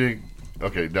 So you didn't.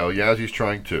 Okay, now Yazzie's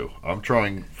trying 2. I'm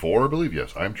trying 4, I believe.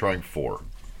 Yes, I'm trying 4.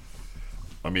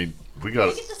 I mean, we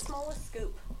got Get to. the smallest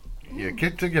scoop.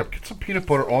 Get some peanut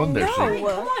butter on there. No. So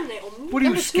Come on, Naomi. what are you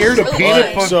Number scared two's of really peanut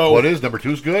good. butter? So- What is number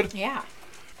 2's good? Yeah.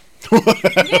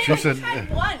 She said. Try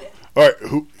 1. All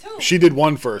right, she did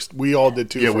 1 first. We all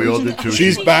did 2 Yeah, we first. all did 2.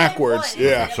 She's She backwards. did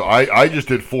 1. Yeah. So I just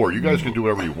did 4. You guys can do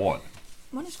whatever you want.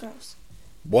 One is gross.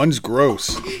 1's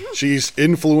gross. She's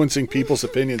influencing people's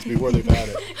opinions before they've had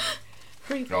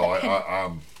it. No,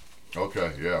 I'm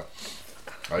okay. Yeah,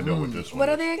 I know what this one. What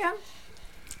is. are they again?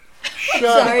 Shut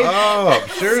Sorry. up!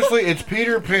 Seriously, it's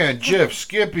Peter Pan, Jif,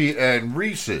 Skippy, and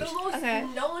Reese's. The most Okay.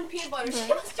 known peanut butter. She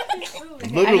must have been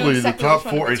food. Literally, the exactly top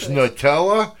which one 4. it It's was.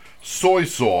 Nutella, soy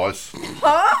sauce,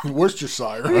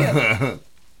 Worcestershire.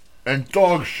 and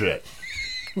dog shit.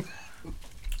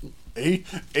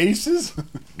 Aces?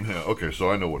 Yeah. Okay,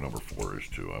 so I know what number 4 is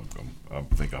too. I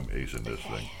think I'm acing this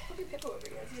thing. Put your paper over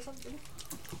here. See something?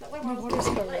 That way No, we're what is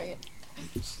the right?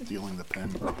 Stealing the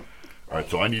pen. All right,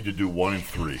 so I need to do 1 and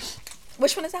 3.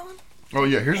 Which one is that one? Oh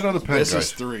yeah, here's another pen, This guys.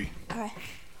 is 3. Okay.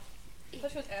 I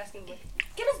thought she was asking, like,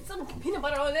 get us some peanut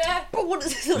butter on there. But what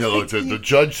is this? Yeah, look, the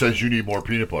judge says you need more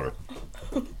peanut butter.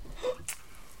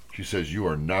 She says you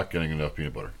are not getting enough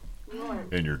peanut butter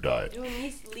in your diet. Doing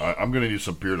these I'm gonna need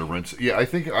some beer to rinse. Yeah, I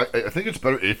think it's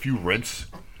better if you rinse.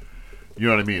 You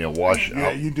know what I mean, and wash Yeah,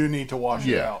 out. you do need to wash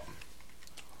it Yeah. out.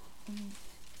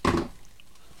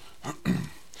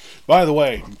 By the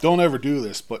way, don't ever do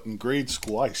this, but in grade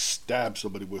school, I stabbed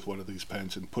somebody with one of these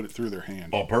pens and put it through their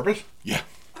hand. On purpose? Yeah,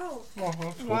 Oh,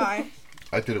 Why?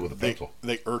 I did it with a pencil.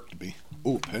 they irked me.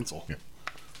 Ooh, pencil. Yeah.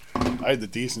 I had the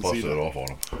decency Busted it to. off on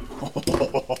him.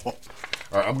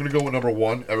 All right, I'm gonna go with number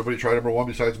 1. Everybody try number 1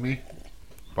 besides me.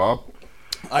 Bob.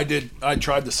 I did. I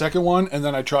tried the second one, and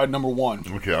then I tried number 1.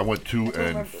 Okay, I went 2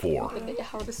 and 4.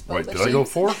 How to spell Right? the Did I go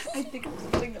shapes. 4? I think I'm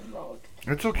spelling them wrong.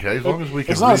 It's okay as long as we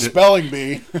can It's not a read it. spelling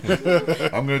bee.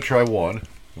 I'm gonna try 1.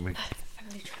 Let me. I'm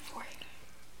gonna try 4.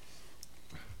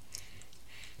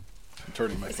 I'm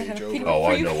turning my Is that page gonna over. be- Oh,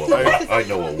 I know what I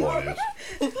know what 1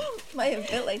 is. Might have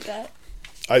been like that.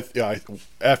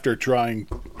 After trying,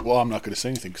 well, I'm not going to say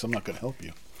anything because I'm not going to help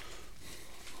you.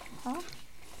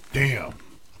 Damn.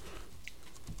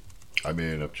 I may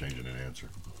end up changing an answer.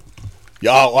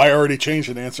 Yeah, I already changed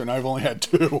an answer, and I've only had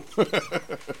 2.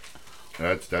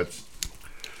 That's.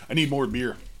 I need more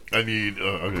beer. I need.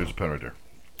 Okay, there's a pen right there.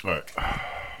 All right.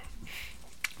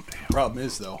 Problem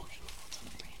is, though,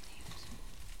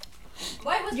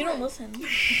 why You don't listen.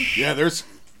 Yeah, there's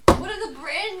What are the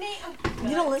brand name?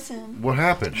 You don't listen. What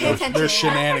happened? Pay attention. there's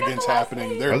shenanigans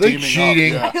happening. They're Are they teaming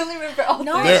cheating? Up. I Yeah. only remember all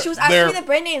No, They're- she was asking me they're- the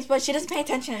brand names, but she doesn't pay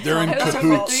attention. They're in I only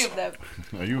remember all cahoots. 3 of them.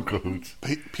 Are you in cahoots?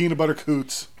 Peanut butter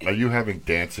coots. Are you having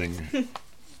dancing,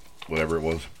 whatever it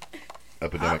was,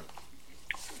 epidemic?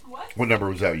 What? What number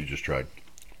was that you just tried?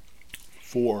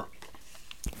 4.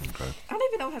 Okay. I don't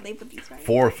even know how to label these, right?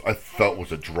 Fourth, I felt was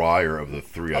the drier of the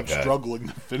 3 I'm I've had. struggling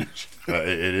to finish. It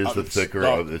is the I'm thicker.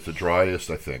 stuck. It's the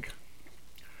driest, I think.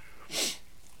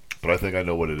 But I think I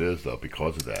know what it is though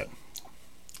because of that.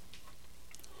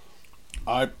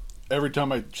 Every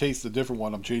time I taste a different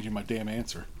one, I'm changing my damn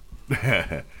answer.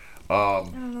 I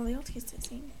don't know. They all taste the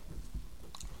same.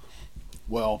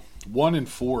 Well, 1 and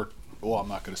 4. Well, I'm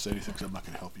not going to say anything because I'm not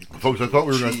going to help you. Folks, I thought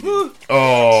we were going Cheating. to.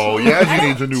 Oh, Yazzie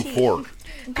needs a new cheat. fork.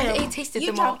 I tasted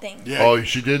You them all. drop things. Yeah, Oh,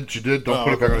 she did. Don't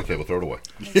put it back on the table. Throw it away. Or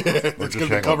it's just going to hang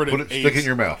be on. covered Put in it. Stick it in AIDS.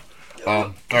 your mouth.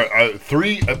 All right.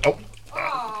 3.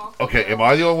 Okay. Am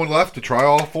I the only one left to try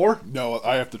all 4? No,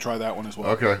 I have to try that one as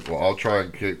well. Okay. Well, I'll try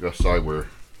and kick aside where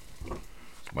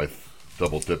my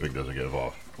double dipping doesn't get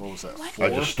involved. What was that? What? 4? I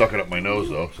just stuck it up my nose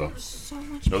though. So So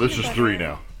much. no, this is peanut 3 butter.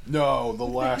 now. No, the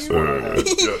last one. I had.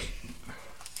 Yeah.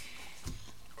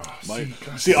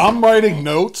 See, I'm writing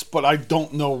notes, but I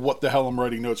don't know what the hell I'm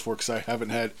writing notes for because I haven't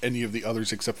had any of the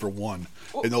others except for one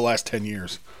in the last 10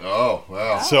 years. Oh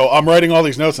wow. So I'm writing all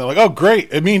these notes, and I'm like, oh, great.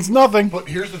 It means nothing. But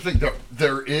here's the thing: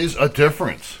 there is a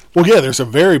difference. Well, yeah, there's a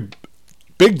very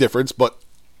big difference, but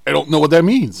I don't know what that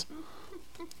means.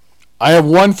 I have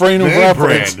one frame of Man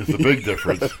reference. brand is the big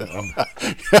difference.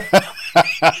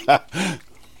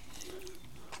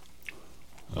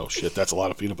 Oh, shit, that's a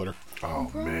lot of peanut butter. Oh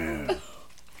man.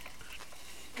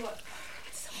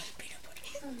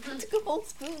 Took a whole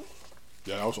spoon.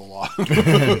 Yeah, that was a lot.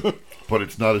 But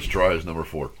it's not as dry as number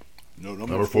 4. No,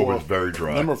 Number 4 was very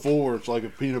dry. Number 4, it's like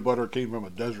if peanut butter came from a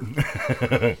desert.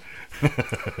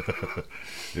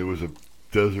 It was a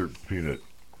desert peanut.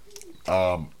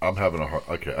 I'm having a hard.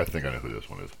 Okay, I think I know who this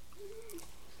one is.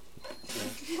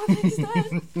 What is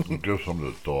that? Give some to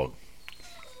the dog.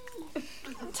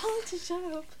 I'm telling you to shut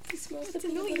up. It smells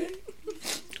annoying.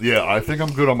 Yeah, I think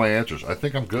I'm good on my answers. I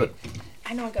think I'm good.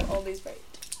 I know I got all these right.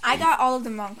 I got all of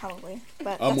them wrong, probably.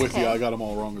 But I'm that's with okay. you. I got them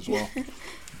all wrong as well.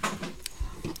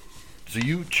 So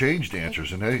you changed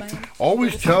answers, and they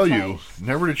always tell you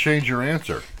never to change your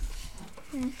answer.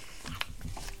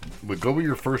 But go with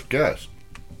your first guess.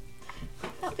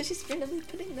 Oh, but she's randomly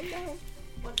putting them down.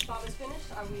 Once Bob is finished,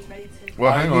 are we ready to?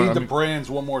 Well, I hang on. need I the mean- brands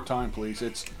one more time, please.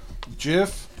 It's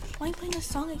Jif, Why are you playing this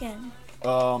song again?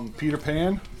 Peter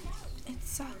Pan. It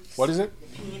sucks. What is it?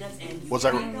 What's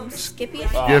that? Skippy?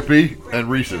 Skippy and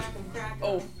Reese's.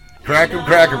 Oh, Crack 'em,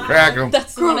 crack 'em, crack 'em.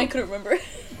 that's the one I couldn't remember.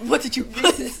 What did you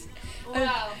put?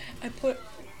 Wow. I put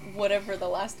whatever the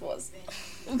last was,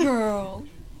 Girl.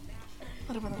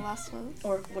 Whatever the last was.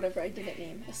 or whatever I didn't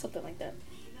name, or something like that.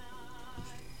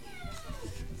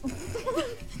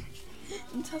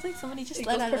 It sounds like somebody just It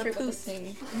let goes out a perfect with the poop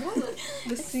sing.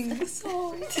 The sing the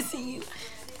song. to see you.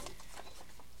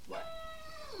 Look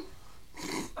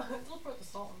for the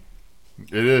song.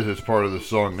 It is. It's part of the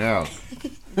song now.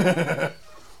 All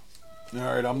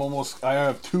right, I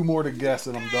have 2 more to guess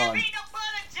and I'm done.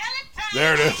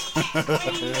 There it is.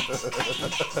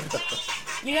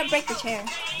 You're gonna break the chair.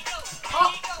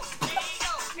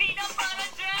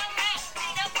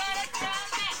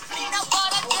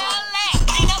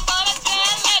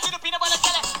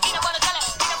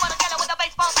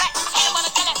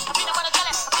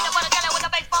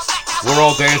 We're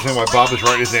all dancing while Bob is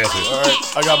writing his answers. All right,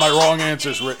 I got my wrong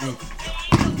answers written.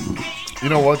 You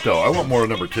know what, though? I want more of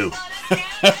number 2.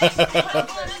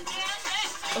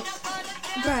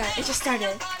 Bruh, it just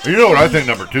started. You know what I think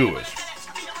number 2 is?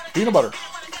 Peanut butter.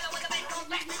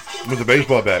 With the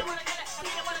baseball bat.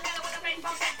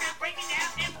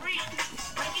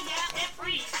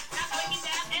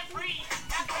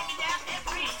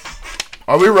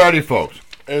 Are we ready, folks?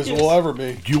 As will ever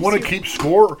be. Do you want to keep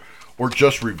score or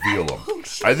just reveal them?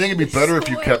 I think it'd be better if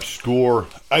you kept score.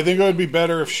 I think it would be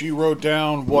better if she wrote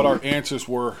down what our answers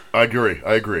were. I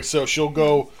agree. So she'll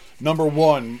go number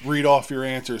 1, read off your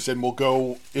answers, and we'll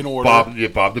go in order.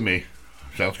 Bob to me.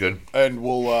 Sounds good. And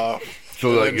we'll, So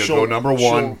and like then you go she'll- number 1,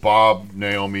 she'll- Bob,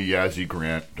 Naomi, Yazzie,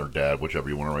 Grant, or Dad, whichever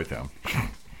you want to write down.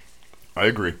 I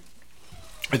agree.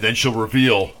 And then she'll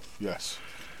reveal yes.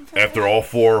 after all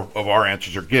 4 of our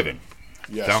answers are given.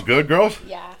 Yes. Sound good, girls?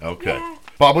 Yeah. Okay. Yeah.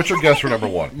 Bob, what's your guess for number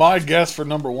 1? My guess for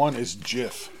number 1 is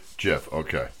Jif. Jeff,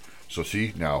 okay. So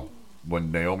see, now,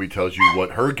 when Naomi tells you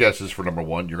what her guess is for number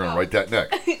one, you're going to write that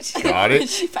next. Got it?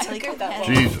 She finally Took her got that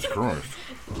that. Jesus Christ.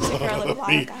 Took her a little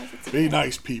while, guys. It's Be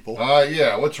nice, people.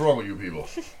 Yeah, what's wrong with you people?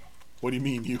 What do you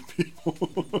mean, you people?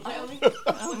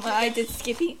 I did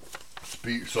Skippy.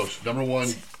 So, number one,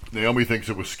 Naomi thinks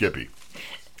it was Skippy.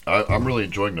 I'm really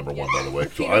enjoying number one, by the way,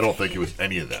 so I don't think it was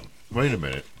any of them. Wait a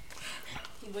minute.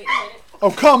 Wait a minute. Oh,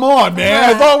 come on,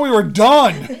 man. I thought we were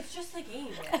done. It's just a game,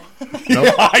 man.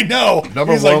 Yeah, I know.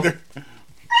 Number He's one. like,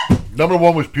 Number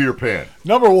one was Peter Pan.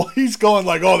 number one, he's going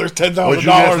like, oh, there's $10,000 What'd you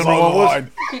guess number on one the was?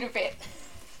 line. Peter Pan.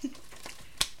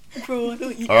 Bro, I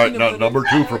don't eat All right, peanut butter. number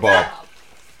two for Bob.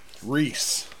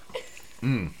 Reese.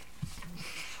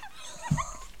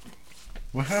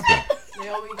 What happened?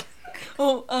 Naomi.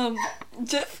 Oh,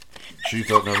 Jeff. She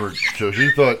thought why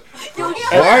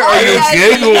are you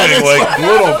giggling like a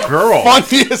little girl?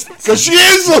 Funniest, because she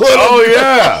is a little. Oh,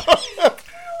 yeah.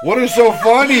 What is so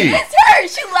funny? It's her.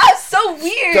 She laughs so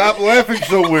weird. Stop laughing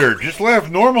so weird. Just laugh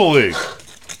normally.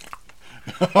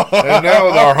 And now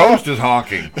our host is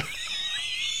honking.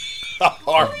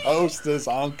 Our host is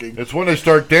honking. It's when they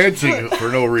start dancing for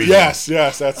no reason. Yes,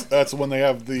 that's when they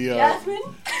have the. Yasmin?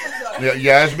 Yeah,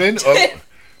 Yasmin,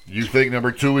 you think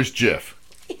number two is Jif.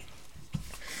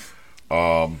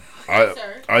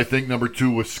 I think number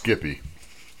two was Skippy.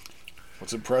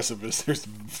 What's impressive is there's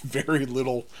very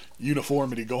little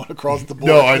uniformity going across the board.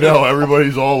 No, I know.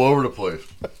 Everybody's all over the place.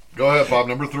 Go ahead, Bob.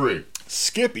 Number three.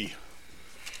 Skippy.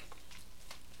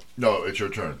 No, it's your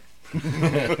turn.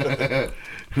 Naomi?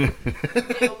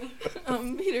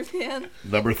 Peter Pan.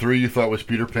 Number three you thought was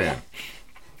Peter Pan.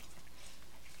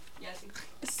 Yasmin.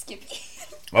 Skippy.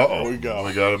 Uh-oh. There we go.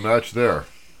 We got a match there.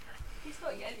 You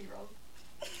spelled Yeti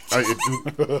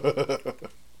wrong.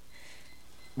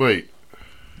 Wait.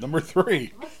 Number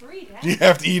three. Number three, Dad. Do you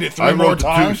have to eat it three I more wrote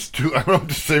times? I wrote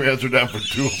the same answer down for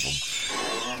two of them.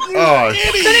 Oh,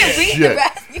 Couldn't read the shit.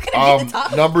 rest. You couldn't read the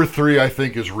top. Number three, I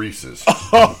think, is Reese's.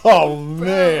 Oh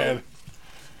man.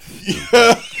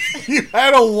 Yeah, you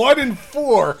had a 1 and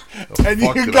 4, and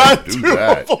fuck you did got I do two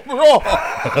that? of them wrong.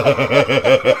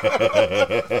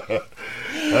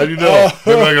 How do you know?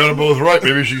 Maybe I got them both right.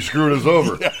 Maybe she screwed us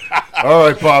over. All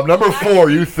right, Bob. Number four,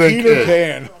 you think Peter is.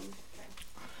 Pan.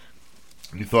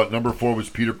 You thought number four was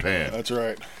Peter Pan. That's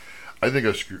right. I think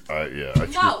I screwed. Yeah, I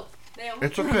screwed. No. Naomi.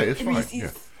 It's okay. It's fine.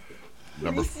 Yeah.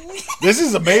 Number. This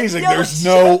is amazing. There's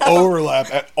no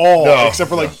overlap at all, No, except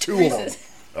for like no. two of them.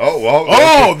 Oh well.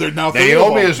 Oh, they're now three of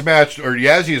Naomi them. is matched, or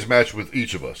Yazzie is matched with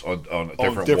each of us on a Oh,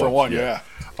 different, different ones. one, yeah.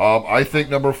 I think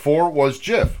number four was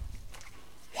Jif.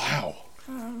 Wow.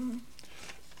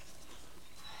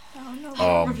 I don't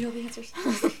know. Reveal the answers.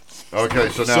 Okay,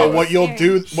 so now. So what you'll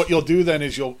do then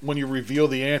is when you reveal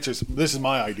the answers. This is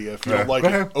my idea. If you Yeah, don't like go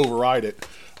it, ahead. override it.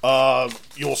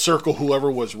 You'll circle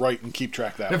whoever was right and keep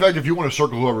track that In way. fact, if you want to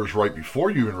circle whoever's right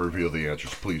before you even reveal the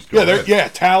answers, please go Yeah, ahead. yeah,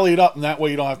 tally it up, and that way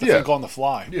you don't have to Yeah. think on the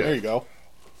fly. Yeah. There you go.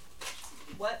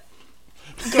 What?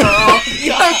 Girl.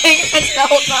 You are paying attention the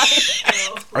whole time.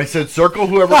 I said circle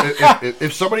whoever.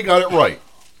 if somebody got it right,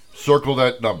 circle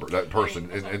that number, that person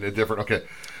in a different. Okay.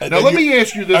 And Now then let me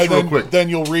ask you this and real then, quick. Then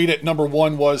you'll read it. Number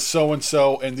one was so and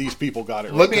so, and these people got it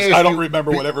right. Let me 'Cause ask I don't you, remember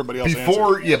what everybody else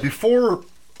before. answered. Yeah, before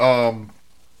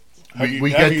you-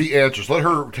 we have get you- the answers. Let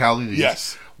her tally these.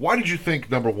 Yes. Why did you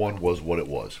think number one was what it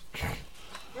was?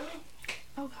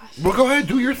 Oh gosh. Well, go ahead,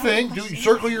 do your thing.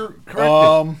 Circle your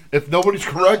correct. If nobody's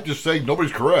correct, just say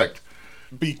nobody's correct.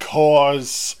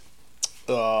 Because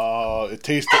it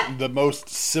tasted the most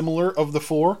similar of the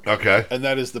four, Okay. and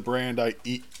that is the brand I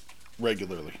eat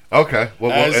regularly. Okay.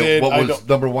 As in, what I was don't-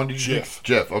 number one? Did you Jif. think?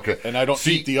 Jif. Okay. And I don't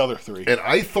See, eat the other three. And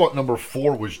I thought number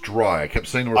four was dry. I kept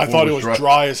saying number I four thought it was was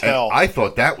dry as And hell. I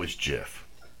thought that was Jif.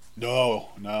 No,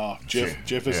 Jif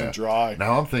See, isn't yeah. dry.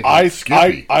 Now I'm thinking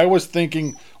Skippy. I was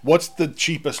thinking, what's the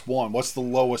cheapest one? What's the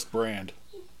lowest brand?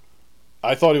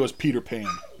 I thought it was Peter Pan.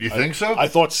 You think so? I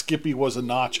thought Skippy was a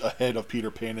notch ahead of Peter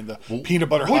Pan in the peanut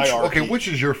butter which, hierarchy. Okay, which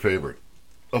is your favorite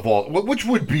of all? Which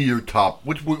would be your top?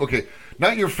 Okay,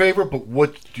 not your favorite, but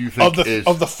what do you think is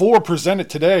of the four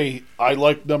presented today? I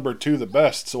like number two the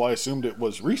best, so I assumed it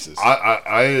was Reese's.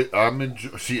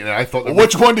 See, and I thought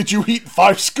Which one did you eat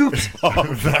 5 scoops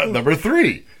of? number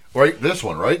three, right? This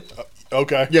one, right?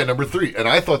 Okay, Yeah, number three, and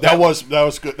I thought that was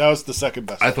good. That was the second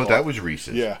best. I thought that was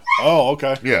Reese's. Yeah. Oh,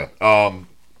 okay. Yeah.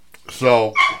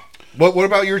 So, what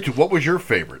about your two? What was your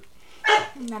favorite?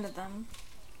 None of them.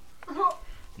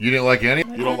 You didn't like any?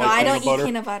 You don't No, like I peanut don't butter? eat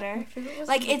peanut butter.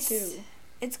 Like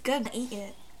it's good to eat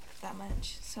it that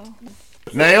much. So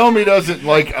Naomi doesn't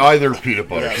like either peanut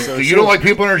butter. Yeah, so you she- don't like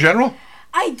peanut butter in general?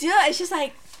 I do. It's just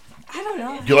like I don't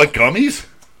know. Do you like gummies?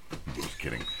 Just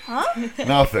kidding.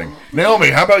 Nothing. Naomi,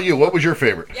 how about you? What was your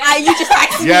favorite? You just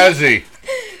asked me. Yazzie.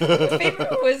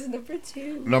 Favorite was number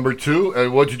 2. Number 2.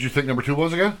 And what did you think number 2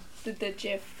 was again? The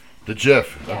GIF. The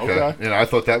GIF. Okay. Okay. And I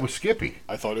thought that was Skippy.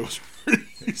 I thought it was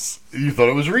Reese. You thought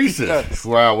it was Reese's. Yes.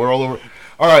 Wow, we're all over.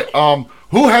 All right.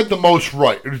 Who had the most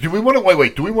right? Do we want to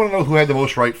wait? Do we want to know who had the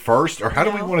most right first, or how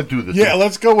do we want to do this? Yeah,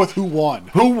 let's go with who won.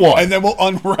 Who won? And then we'll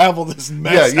unravel this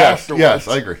mess afterwards. Yes,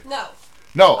 I agree. No.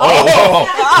 No.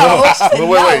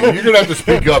 Wait. You're gonna have to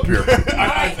speak up here.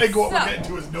 I think what So- we're getting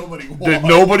to is nobody won. Did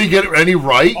nobody get any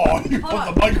right? Oh, you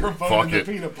put the microphone Fuck in the it.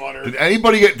 peanut butter. Did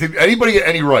anybody get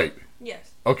any right?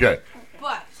 Yes. Okay,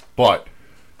 But but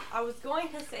I was going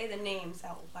to say the names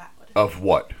out loud. of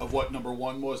what? Of what number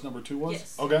 1 was, number 2 was?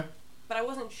 Yes. Okay. But I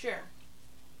wasn't sure.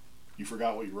 You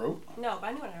forgot what you wrote? No, but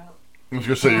I knew what I wrote. I was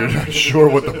gonna say you're not sure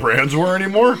what the brands were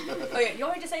anymore. Okay, you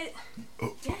want me to say it?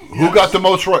 Who got the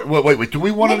most right? Wait. Do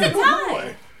we want It's a to?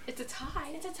 tie. It's a tie.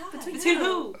 It's a tie. Between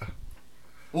who?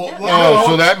 Well, Oh,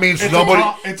 so that means it's nobody.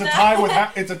 It's a tie with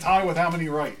it's a tie with how many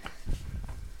right?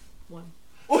 1.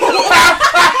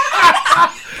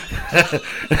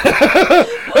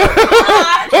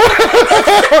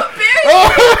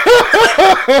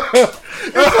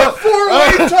 It's a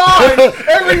 4-way tie.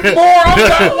 Every moron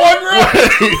got 1 right.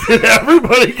 Did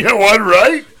everybody get one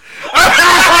right?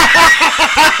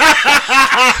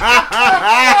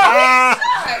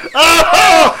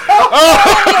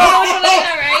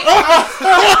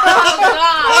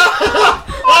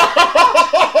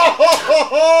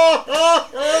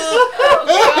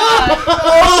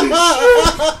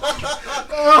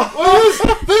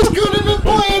 This could have been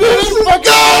playing in gold.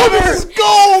 This is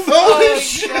gold. Holy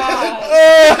shit!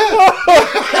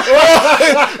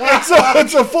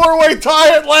 It's a 4-way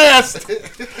tie at last.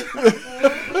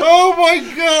 Oh my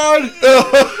god!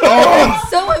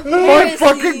 So My embarrassing.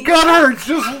 fucking gut hurts.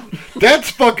 That's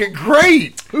fucking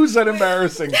great. Who's that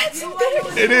embarrassing?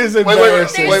 It is wait.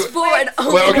 embarrassing. There's 4 and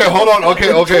Wait, okay, hold on. Okay.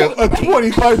 A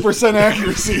 25%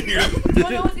 accuracy here. You want to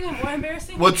know what's even more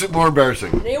embarrassing? What's it more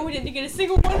embarrassing? Naomi didn't get a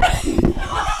single one right. Wait,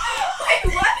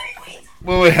 what?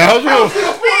 Wait, how's it a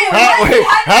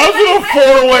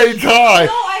 4-way tie?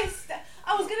 No, I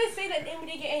was gonna say that Naomi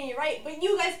didn't get any right, but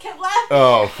you guys kept laughing.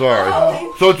 Oh, sorry.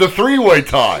 So it's a 3-way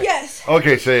tie. Yes.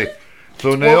 Okay, say. So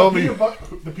Well, Naomi,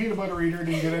 the peanut butter eater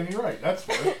didn't get any right. That's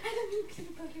fair.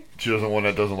 she doesn't one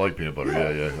that doesn't like peanut butter.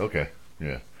 Yeah. Okay.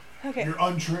 Yeah. Okay. Your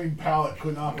untrained palate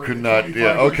couldn't operate. Could at not. 25%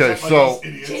 Yeah. Okay. like So. us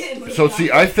idiots. So see,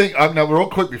 I think I'm now real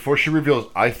quick before she reveals.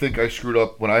 I think I screwed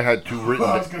up when I had 2 written.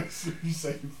 I was gonna say, you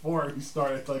say before you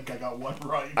started, like I got 1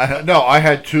 right. I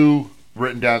had 2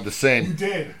 written down the You same,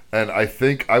 did. and I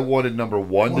think I wanted number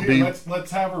 1 Well, to here, be.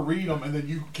 let's have her read them, and then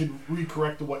you can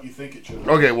recorrect to what you think it should be.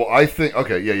 Okay. Well, I think.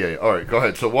 Okay. Yeah. All right. Go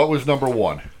ahead. So what was number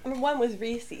 1? Number 1 was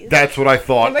Reese's. That's what I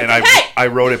thought, and Hey! I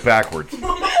wrote it backwards.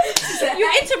 You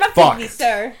interrupted Fuck. me,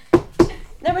 sir.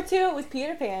 Number 2 was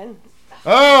Peter Pan.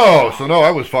 Oh, so no, I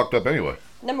was fucked up anyway.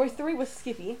 Number 3 was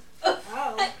Skippy.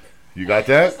 You got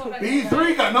that?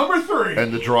 B3 got number 3.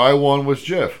 And the dry one was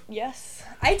Jif. Yes.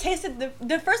 I tasted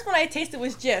the first one I tasted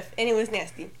was Jif, and it was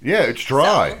nasty. Yeah, it's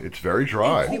dry. So- It's very The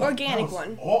dry. organic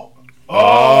one.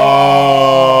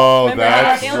 Oh, Remember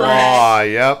that's that? dry.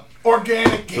 Yep.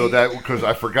 Organic. So that because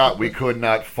I forgot we could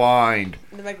not find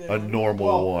The regular a one. normal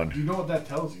well, one. you know what that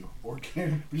tells you?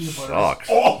 Organic peanut butter Sucks.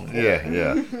 is awful.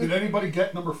 Yeah. Did anybody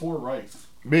get number 4 right?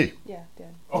 Me, Yeah,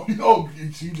 Dad. Oh, you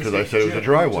just because I ate said it was a Jif.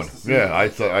 dry You one. just assumed Yeah, it. I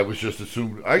thought I was just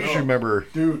assumed. I just No. remember.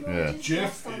 Dude, Yeah.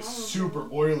 Jif is super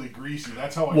oily, greasy.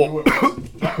 That's how I Well, knew it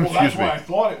wasn't. Well, that's excuse why me. I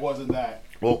thought it wasn't that.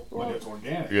 Well, But it's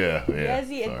organic. yeah.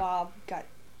 Yazzie and Sorry. Bob got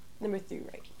number 3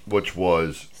 right. Which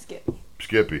was Skip.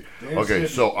 Skippy. Damn Okay, Skippy.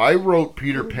 so I wrote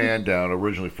Peter Pan down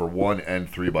originally for 1 and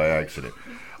 3 by accident.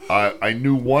 I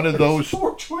knew one of those.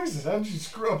 4 choices. How did you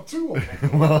screw up 2 of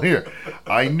them? Well, here,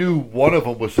 I knew one of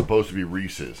them was supposed to be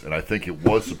Reese's, and I think it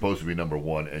was supposed to be number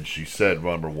 1, and she said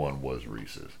number 1 was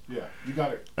Reese's. Yeah, you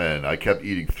got it. And I kept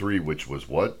eating 3, which was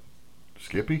what?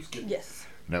 Skippy? Yes.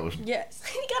 And that was Yes.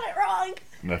 You got it wrong.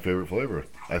 my favorite flavor,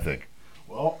 I think.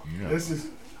 Well, Yeah. this is.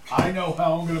 I know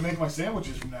how I'm going to make my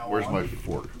sandwiches from now Where's on. my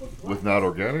fork? With not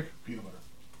organic? Peanut butter.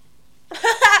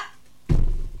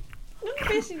 Don't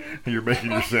fish me. You're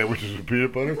making your sandwiches with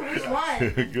peanut butter?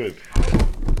 Good.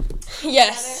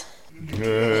 Yes. She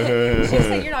said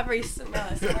yeah, you're not very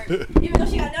smart. Even though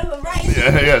she got none of them right.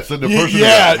 yeah. So the person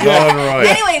Yeah, that yeah. got it right.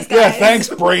 Anyways, guys. Yeah, thanks,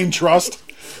 Brain Trust.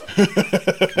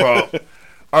 Well,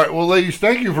 all right. Well, ladies,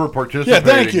 thank you for participating.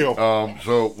 Yeah, thank you.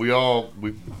 So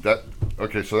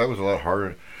okay. So that was a lot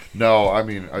harder. No, I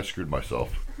mean I screwed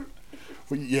myself.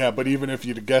 Yeah, but even if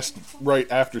you'd guessed right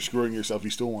after screwing yourself, you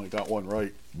still only got 1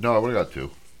 right. No, I would have got 2.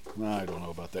 I don't know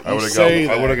about that. I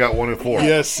would have got 1 and 4.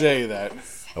 Yes, say that.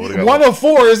 I would've got 1 of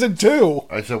 4 isn't 2.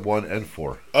 I said 1 and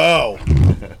 4. Oh.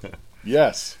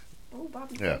 Yes. Oh,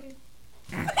 Bobby. Yeah.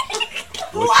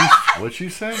 What'd she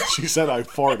say? She said I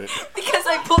farted. Because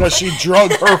I pulled Because she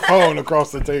drug her phone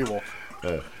across the table.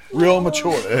 Real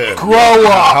mature. Yeah. Grow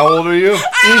up. How old are you?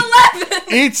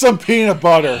 Eat some peanut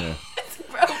butter.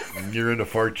 You're into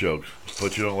fart jokes,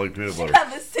 but you don't like peanut butter.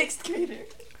 I'm a 6th grader.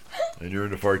 And you're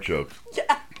into fart jokes,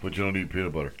 Yeah. but you don't eat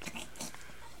peanut butter.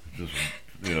 Just,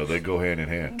 they go hand in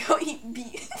hand. Go eat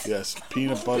beef. Yes,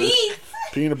 peanut butter. Beef.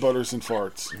 Peanut butters and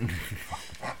farts.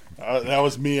 That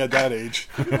was me at that age.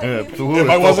 Absolutely. If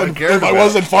I wasn't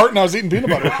farting, I was eating peanut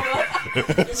butter.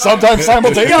 Sometimes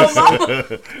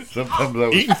simultaneously. Sometimes I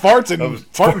was Eating farts and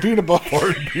farting peanut butter.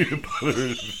 farting peanut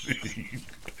butter.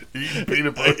 Eating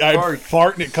peanut butter I'd farts.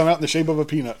 fart and it come out in the shape of a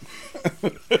peanut.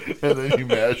 And then you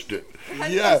mashed it. How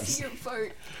did Yes. you see your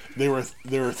fart? They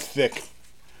were thick,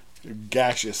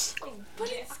 gaseous,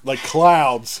 What is like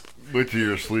clouds. Wait till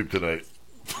you're asleep tonight.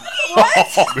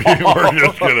 We're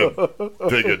just gonna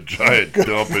take a giant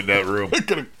dump in that room.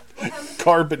 Gonna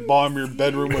carpet bomb your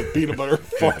bedroom with peanut butter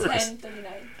farts. 10:39?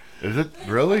 Is it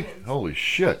really? Holy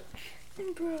shit!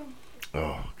 Bro.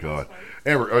 Oh God,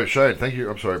 Amber, Cheyenne, thank you.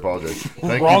 I'm sorry, I apologize.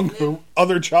 Thank Wrong the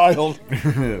other child.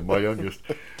 you, my youngest.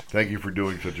 Thank you for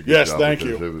doing such a good Yes, job. thank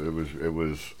with you. this. It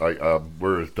was.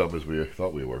 We're as dumb as we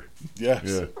thought we were. Yes.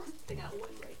 Yeah.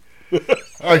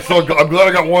 I'm glad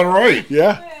I got one right.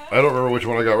 Yeah. I don't remember which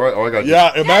one I got right. Oh, I got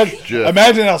Yeah. Jeff.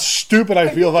 Imagine how stupid I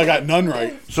feel if I got none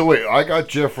right. So wait, I got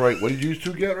Jeff right. What did you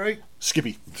two get right?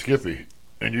 Skippy. Skippy,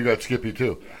 and you got Skippy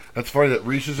too. That's funny that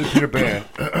Reese's and Peter Pan.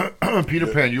 Peter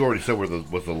Pan, you already said was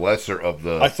the lesser of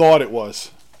the. I thought it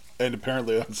was, and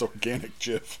apparently that's organic,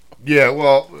 Jif. Yeah,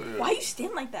 well, Why you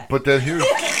stand like that? but then here's.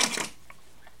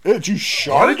 Did you Why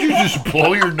shark? did you just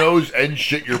blow your nose and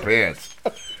shit your pants?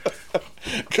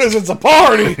 Because it's a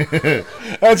party.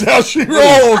 That's how she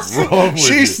rolls. wrong with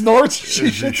She you? snorts. She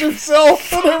shits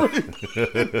herself and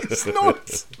everything.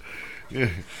 Snorts. It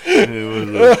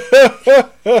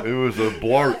was a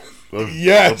blart.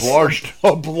 Yes. A blarshed.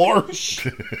 A blarsh.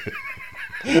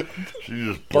 She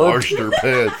just blarshed her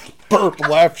pants. Burp,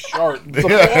 laugh, shark. It's a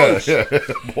Yeah, blarsh.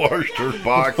 yeah. Blarshed her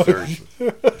boxers.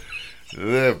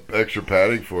 They have extra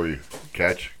padding for you.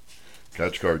 Catch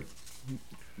card.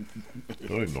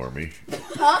 Don't ignore me.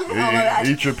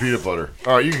 Eat your peanut butter.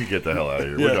 All right, you can get the hell out of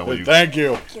here. We're done with you. Thank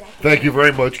you. Thank you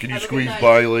very much. Can you Have a squeeze good night.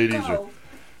 by, ladies? Go. Or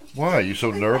why are you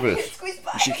so nervous? Squeeze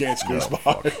by. She can't squeeze No,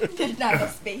 by. fuck. There's not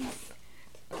enough space.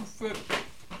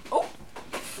 Oh,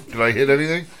 Did I hit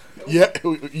anything? Yeah,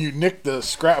 you nicked the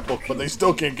scrapbook, but they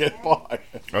still can't get by.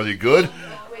 Are they good?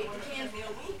 wait, you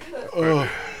can't.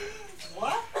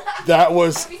 That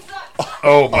was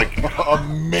Oh my God.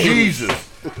 amazing. Jesus,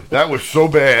 that was so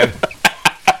bad.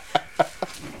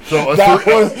 So That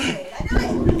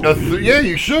was. yeah,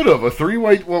 you should have a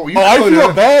 3-way. Well, you Oh, I could feel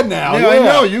have. bad now. Yeah, I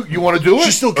know. You want to do it?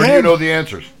 She still Or do you can. know the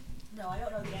answers? No, I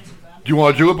don't know the answer, but Do you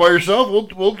want to do it by yourself?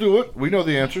 We'll do it. We know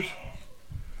the answers.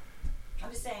 I'm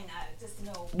just saying, just to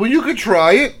know. Well, you could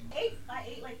try it. I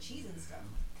ate like cheese and stuff.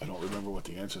 I don't remember what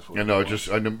the answers were. Yeah, no,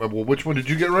 well, which one did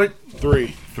you get right? 3.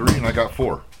 3, and I got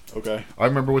 4. Okay. I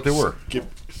remember what they were.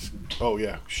 Oh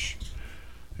yeah. Shh.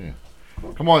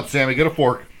 Come on, Sammy, get a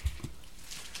fork.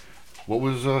 What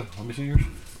was? Let me see yours.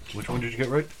 Which one did you get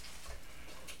right?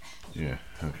 Yeah.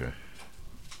 Okay.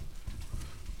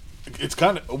 It's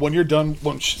kind of when you're done.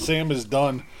 When Sam is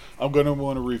done, I'm going to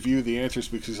want to review the answers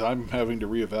because I'm having to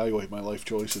reevaluate my life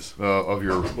choices Of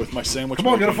your. with my sandwich. Come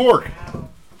on, get a making. fork.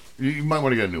 You might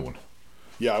want to get a new one.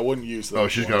 Yeah, I wouldn't use those. Oh,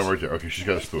 she's got ones. it right there. Okay, she's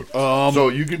got a spoon. So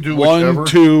you can do 1, whichever.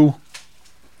 2,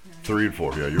 3 and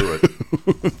 4. Yeah, you're right.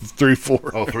 3,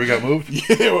 4. Oh, 3 got moved.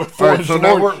 Yeah, 4 All right, and so 4,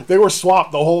 now we're- they were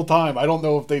swapped the whole time. I don't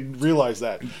know if they realized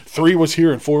that 3 was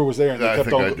here and 4 was there, and they I kept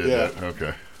think on. I did yeah, that.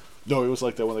 Okay. no, it was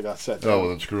like that when they got set. Oh, well,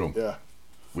 then screw them. Yeah,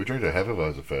 We drank a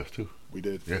Hefeweizen fast too. we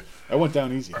did. Yeah. I went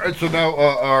down easy. All right, so now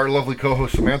our lovely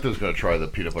co-host Samantha is going to try the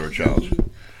peanut butter challenge.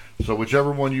 So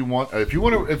whichever one you want, if you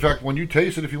want to, in fact, when you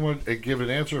taste it, if you want to give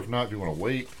an answer, if not, if you want to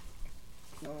wait,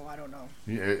 Oh, I don't know.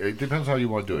 it depends how you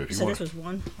want to do it. If you So want, this was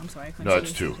one? I'm sorry. I couldn't no, see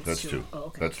it's this. 2. It's That's 2. Oh,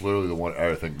 okay. That's literally the one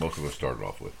I think most of us started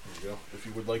off with. There you go. If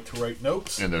you would like to write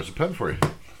notes, And there's a pen for you.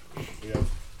 we have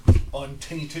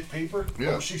untainted paper.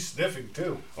 Yeah. Oh, she's sniffing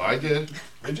too. I did.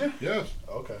 Did you? Yes.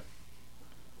 Okay.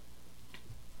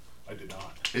 I did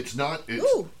not. It's not. It's,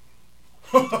 Ooh.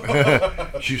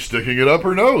 she's sticking it up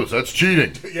her nose. That's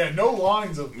cheating. Yeah, no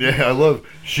lines of. Yeah, I love.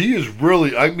 She is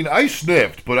really. I mean, I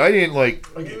sniffed, but I didn't like.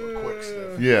 I gave a quick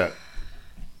sniff. Yeah.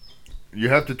 You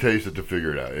have to taste it to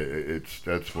figure it out.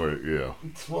 That's where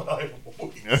That's what I've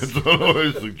always. That's what I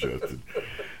always suggested.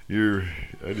 You're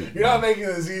not making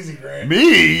this easy, Grant.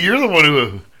 Me? You're the one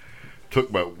who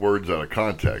took my words out of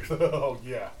context. Oh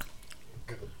yeah,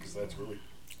 because that's really.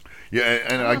 Yeah,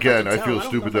 and again, I feel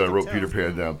stupid that I wrote Peter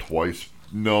Pan down twice,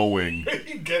 knowing.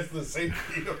 You guessed the same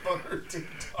peanut butter 2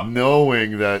 times.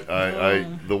 Knowing that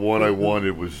the one I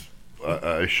wanted was,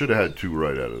 I should have had 2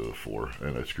 right out of the 4,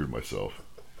 and I screwed myself.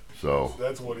 So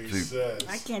that's what he says.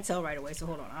 I can't tell right away, so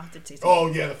hold on. I'll have to taste it.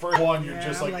 Oh yeah, the first one you're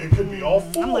just like, it could be all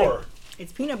 4. I'm like,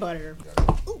 it's peanut butter.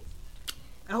 Ooh.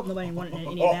 I hope nobody wanted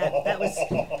any of that. That was,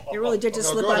 it really did just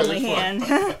slip out of my hand.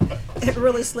 It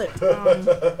really slipped. You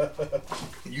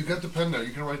got the pen there.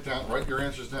 You can write your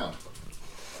answers down.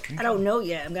 I don't know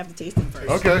yet. I'm gonna have to taste them first.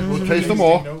 Okay, we'll taste them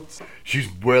all. She's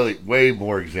way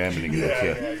more examining it.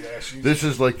 Yeah. This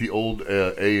is like the old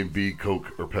A and B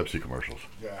Coke or Pepsi commercials.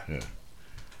 Yeah.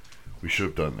 We should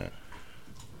have done that.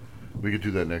 We could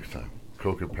do that next time.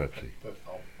 Coke and Pepsi.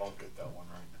 I'll get that one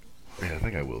right. Yeah, I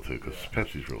think I will too, because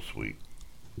Pepsi's real sweet.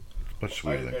 It's much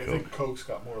sweeter than I Coke. think Coke's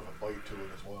got more of a bite to it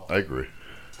as well. I agree.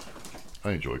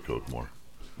 I enjoy Coke more.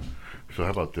 So how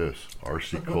about this?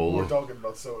 RC Cola. We're talking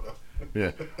about soda.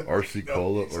 Yeah, RC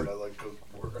Cola or I like Coke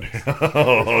more.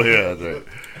 Oh yeah, that's right.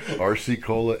 RC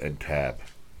Cola and Tab.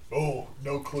 Oh,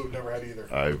 no clue. Never had either.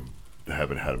 I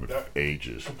haven't had them in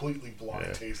ages. Completely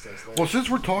blind taste test. Well, since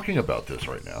we're talking about this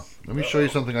right now, let me show you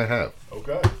something I have.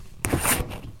 Okay.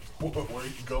 Where are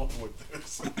you going with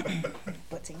this?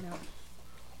 What's he know?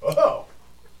 Oh.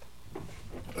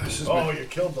 You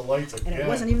killed the lights again. And it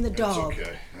wasn't even the dog. It's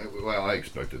okay. Well, I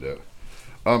expected that.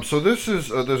 So this is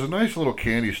there's a nice little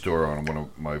candy store on one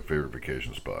of my favorite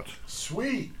vacation spots.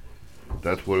 Sweet.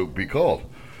 That's what it would be called.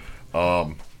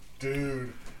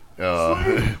 Dude.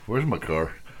 Where's my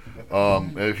car?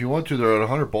 If you want to, they're at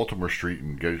 100 Baltimore Street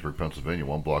in Gettysburg, Pennsylvania,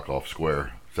 1 block off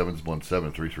Square,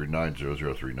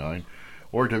 717-339-0039,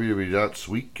 or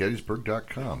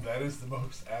www.sweetgettysburg.com. That is the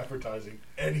most advertising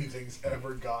anything's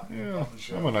ever gotten on the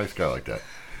show. I'm a nice guy like that.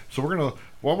 So we're gonna,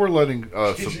 while we're letting,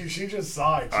 she just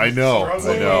sighed. I know. I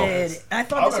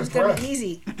thought this was gonna be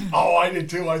easy. Oh, I did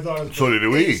too. I thought it was. So did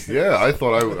we? Yeah, I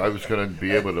thought I was gonna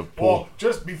be able to pull. Well,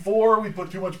 just before we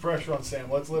put too much pressure on Sam,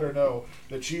 let's let her know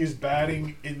that she is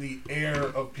batting in the air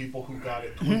of people who got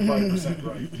it 25%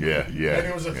 right. Yeah. And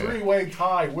it was a 3-way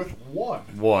tie with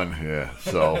one. Yeah.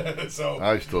 So, so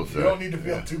I still say you don't need to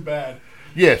feel too bad.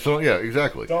 Yeah. So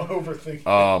exactly. Don't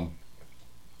overthink.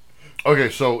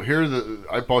 Okay, so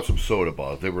I bought some soda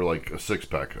bars. They were like a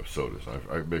 6-pack of sodas.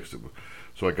 I mixed it.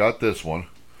 So I got this one.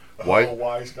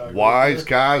 Wise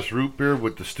Guys root beer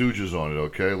with the Stooges on it.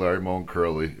 Okay, Larry Moe and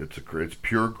Curly. It's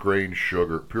pure cane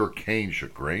sugar.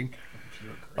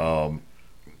 I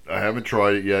haven't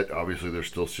tried it yet. Obviously, they're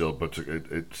still sealed, but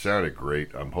it sounded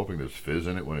great. I'm hoping there's fizz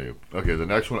in it. Okay, the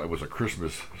next one was a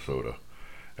Christmas soda,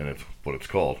 and it's what it's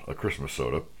called, a Christmas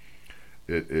soda.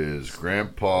 It is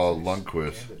Grandpa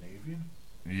Lundquist.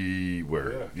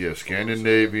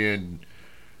 Scandinavian.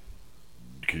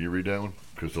 Can you read that one?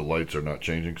 Because the lights are not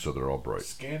changing, so they're all bright.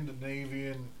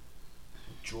 Scandinavian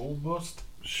Julmust?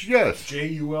 Yes.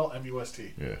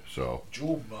 Julmust. Yeah, so.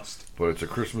 Julmust. But it's a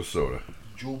Christmas soda.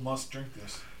 Jewel must drink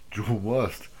this. Jewel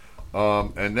must.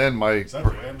 And then my. Is that a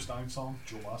Rammstein song?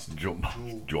 Jewel must. Jewel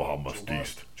must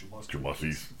east. Jewel must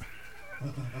east.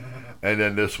 And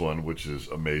then this one, which is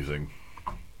amazing.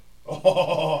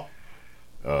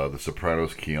 The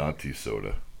Sopranos Chianti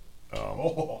soda.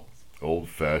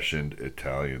 Old-fashioned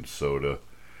Italian soda.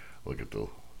 Look at the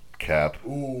cap.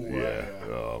 Ooh, yeah.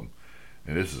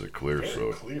 And this is a clear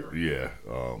soda. Clear. Yeah.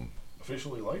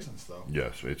 Officially licensed, though.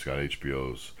 Yes, it's got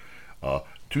HBO's.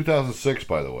 2006,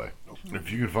 by the way.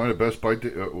 If you can find a Best Buy,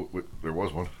 there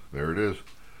was one. There it is.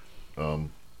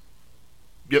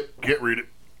 Yep, can't read it.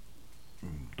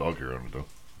 Dog hair on it, though.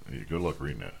 Good luck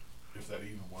reading that. If that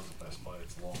even was a Best Buy,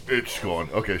 it's long. It's gone.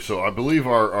 Okay, so I believe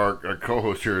our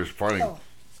co-host here is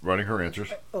writing her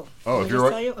answers. If you're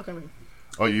right. You? Okay.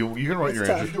 Oh, you can write your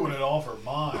answers. You're doing it all for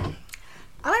mine.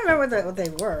 I don't remember what they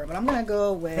were, but I'm gonna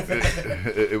go with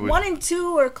it was, 1 and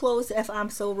 2 are close. If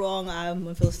I'm so wrong, I'm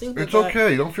gonna feel stupid. It's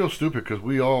okay. Don't feel stupid because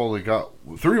we all only got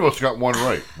 3 of us got one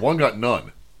right. One got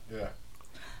none. Yeah.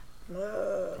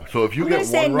 So if you I'm get gonna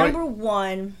say one right, number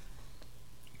 1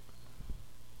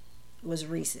 was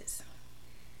Reese's.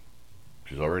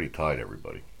 She's already tied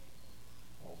everybody.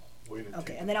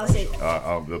 Okay, and then I'll say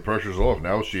the pressure's off.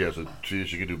 Now she has she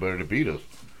can do better to beat us.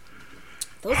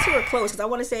 those 2 are close because I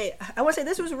want to say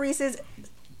this was Reese's.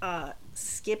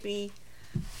 Skippy.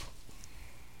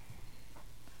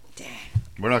 Dang.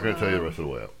 We're not going to tell you the rest of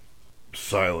the way up.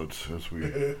 silence as we.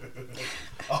 A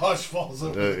hush falls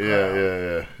over the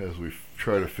crowd. Yeah. As we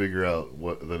try to figure out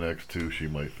what the next two she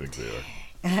might think they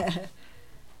are.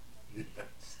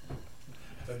 Yes.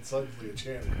 Then suddenly a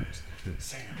chant emerges.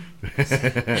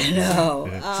 Sam.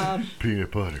 No.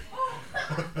 Peanut butter.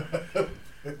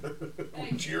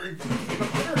 Cheering for the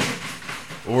peanut butter.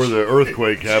 Or the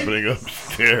earthquake happening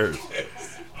upstairs.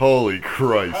 Holy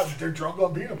Christ. They're drunk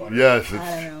on peanut butter. Yes, I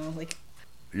it's, don't know. Like,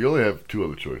 you only have two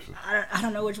other choices. I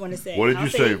don't know which one to say. What did I'll you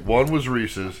say? One was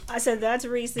Reese's. I said that's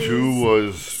Reese's. Two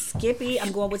was. Skippy.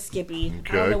 I'm going with Skippy. I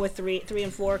Okay. don't know what three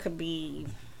and four could be.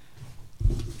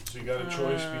 So you got a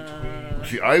choice between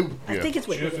See, I think it's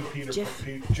Jif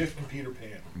and Jif. Peter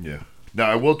Pan. Yeah. Now,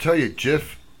 I will tell you,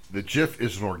 Jif, the Jif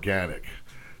is an organic.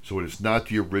 So it is not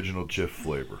the original Jif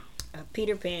flavor.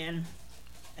 Peter Pan,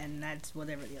 and that's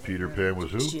whatever the other. Peter one. Pan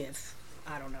was who? Jif.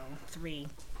 I don't know. Three.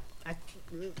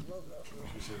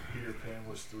 She said Peter Pan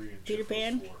was 3 and Peter Jif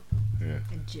Pan? was 4. Yeah.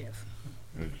 And Jif.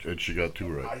 And she got two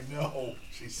right. I know.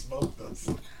 She smoked us.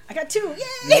 I got 2. Yay!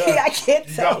 Yeah. I can't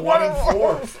You tell. got 1 and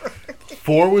 4.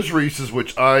 4 was Reese's,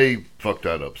 which I fucked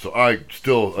that up. So I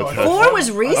still attest. 4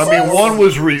 was Reese's? I mean, one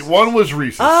was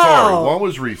Reese's. Oh. Sorry, one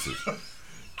was Reese's.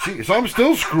 Gee, so I'm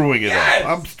still screwing it up.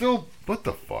 I'm still. What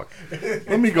the fuck?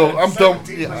 Let me go. I'm done.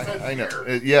 Yeah, I know.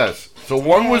 Yes. So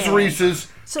 1 was Reese's,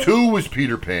 So- 2 was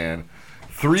Peter Pan,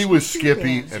 3 was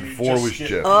Skippy, and 4 was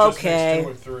Jif. Okay. 2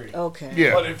 and 3. Okay.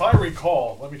 Yeah. But if I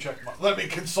recall, let me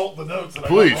consult the notes. That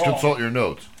Please I got wrong. consult your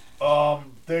notes.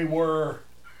 They were.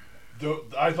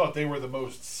 I thought they were the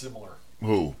most similar.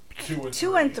 Who? 2 and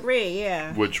 2 and 3.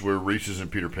 Yeah. Which were Reese's and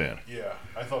Peter Pan. Yeah,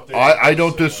 I thought they. I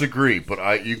don't similar. disagree,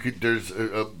 but you could. There's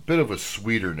a bit of a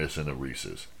sweeterness in the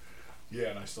Reese's.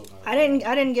 Yeah, and I still don't. I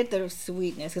didn't get the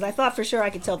sweetness because I thought for sure I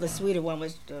could tell the sweeter one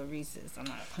was the Reese's. I'm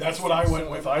not. That's what I went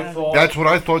with. I thought. That's what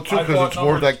I thought too, I because thought it's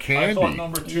more of that I candy. thought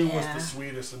number 2 was Yeah. the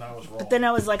sweetest, and I was wrong. But then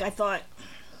I was like, I thought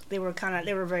they were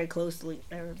very closely.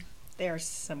 They are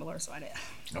similar, so I didn't.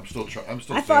 I'm still trying.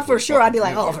 I thought for sure I'd be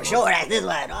like, oh, for sure that's this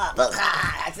one. Oh, look,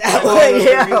 that's that I thought one. it was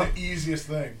Yeah. gonna be the easiest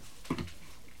thing.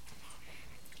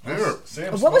 There.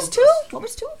 Sam What was smoked 2? us. What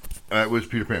was 2? It was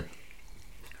Peter Pan.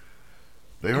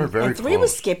 They are very And 3 close.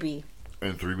 was Skippy.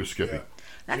 And 3 was Skippy. Yeah.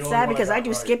 That's The only sad one because I I got do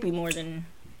right. Skippy more than.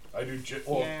 I do.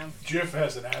 Well, Yeah. Jif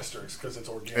has an asterisk because it's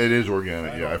organic. It is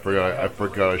organic. Yeah, I forgot. I have the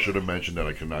forgot. I right- should have mentioned that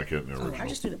I could not get an Oh, I original.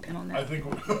 just threw the pin on I that.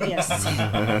 think.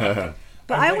 Yes.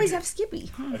 But I I always think- have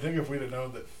Skippy. I think if we'd have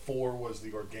known that 4 was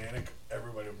the organic,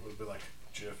 everybody would be like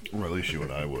Jif. Well, at least you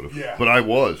and I would have. Yeah. But I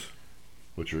was.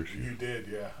 What's your excuse? You did,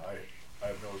 yeah. I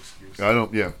have no excuse. I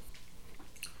don't. Yeah.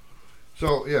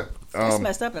 So yeah. That's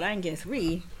messed up, but I didn't get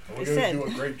 3. Are we They gonna said. do a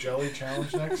grape jelly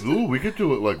challenge next? Ooh, we could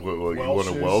do it like you want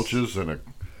a Welch's and a.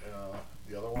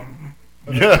 The other one.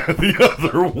 Yeah, the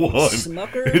other one.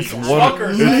 Smuckers. It's I one.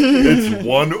 don't Smuckers. It's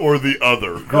one or the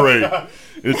other. Great.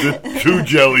 It's a 2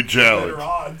 jelly challenge. Better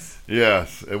odds.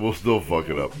 Yes, and we'll still fuck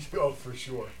it up. Oh, for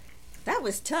sure. That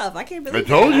was tough. I can't I believe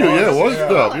told that. you, yeah, it was Yeah.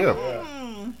 tough, yeah.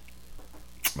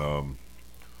 Yeah.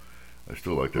 I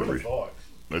still like Who'd that. have thought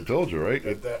I told you, right?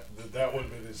 that would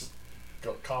have been as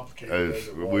complicated As as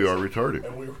it we was. are retarded.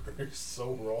 And we were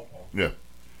so wrong. Yeah.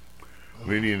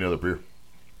 We need another beer.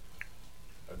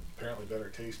 And apparently better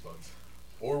taste buds.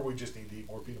 Or we just need to eat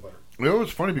more peanut butter. You know,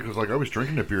 it's funny because like I was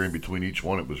drinking the beer in between each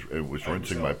one. It was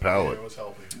rinsing my palate. Yeah, it was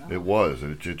helping. It was,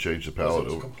 and it did change the Because palate. it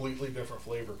was a over. completely different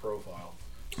flavor profile.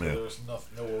 So Yeah. there was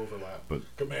no overlap. But-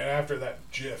 'Cause, man, after that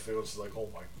Jif, it was like, oh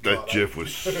my That god. Jif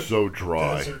was so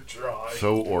dry, Desert dry.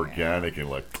 so organic, and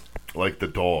like the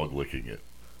dog licking it.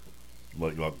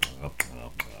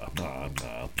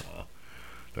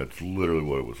 That's literally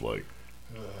what it was like.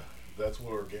 That's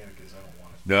what organic is. I don't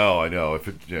want it. No, I know. If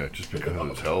it, just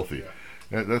because it's healthy.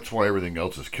 Yeah. That's why everything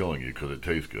else is killing you because it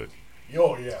tastes good.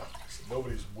 Oh yeah.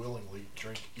 Nobody's willingly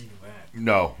eating that.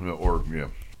 No, or yeah.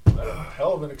 That's a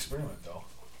hell of an experiment, though.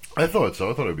 I thought so.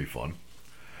 I thought it'd be fun.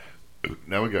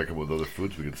 Now we gotta come up with other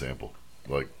foods we can sample,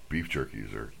 like beef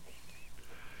jerkies or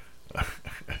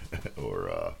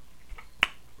or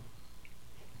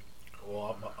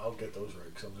Well, I'll get those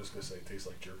right because I'm just gonna say it tastes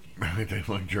like jerky. they taste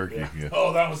like jerky. Yeah.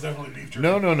 Oh, that was definitely beef jerky.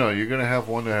 No. You're gonna have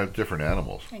one that has different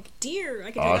animals: Like deer.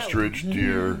 I could do that one. ostrich,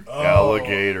 deer, Oh,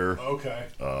 alligator. Okay.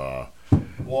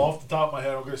 Well, off the top of my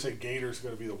head, I'm gonna say gator's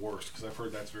gonna be the worst because I've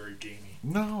heard that's very gamey.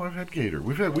 No, I've had gator.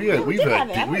 We've had did have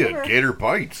it. I we had remember. gator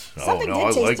bites. Something oh no, I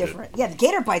did taste liked different. Yeah, the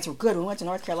gator bites were good. We went to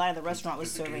North Carolina. The restaurant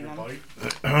was Did the serving gator them.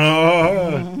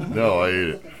 bite? it. No, I ate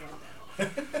it.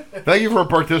 Thank you for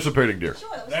participating, dear. Sure,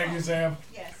 that was Thank fun. you, Sam.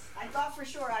 Yes, I thought for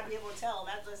sure I'd be able to tell.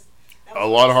 A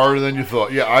lot harder than you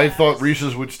thought. Yeah, I thought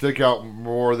Reese's would stick out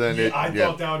more than it. I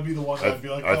thought that would be the one that I'd be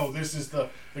like, oh, this is the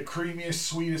creamiest,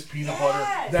 sweetest peanut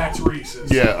butter. That's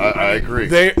Reese's. Yeah, I agree.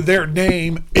 Their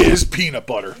name is peanut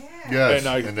butter. Yes,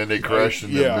 and then they crashed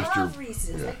into Mr.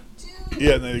 Reese's.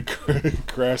 Yeah, and then they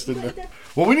crashed into.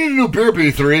 Well, we need a new beer,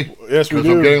 B3. Yes, we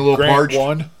do. I'm getting a little Grant parched.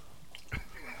 won.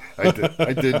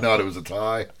 I did not. It was a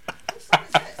tie.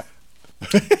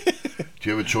 Do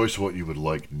you have a choice of what you would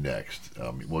like next?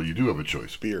 Well, you do have a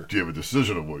choice. Beer. Do you have a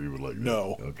decision of what you would like next?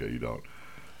 No. Okay, you don't.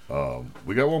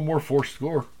 We got one more forced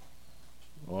score.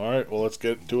 All right, well, let's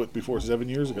get to it before 7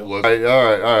 years ago. All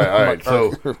right.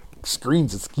 So,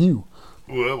 Screen's askew.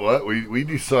 what? We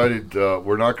decided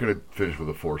we're not going to finish with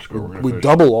a forced score. We're gonna We finish-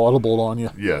 double audibled on you.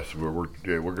 Yes, we're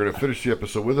going to finish the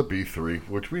episode with a B3,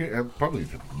 which we have probably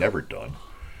never done.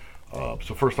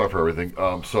 So first off for everything.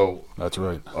 That's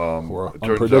right. We're it turns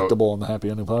unpredictable on the Happy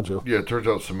Ending Pod Show. Yeah, it turns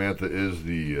out Samantha is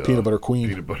the Peanut butter queen.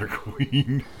 Peanut butter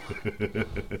queen.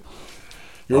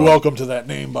 You're welcome to that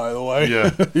name, by the way.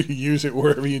 Yeah. Use it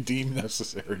wherever you deem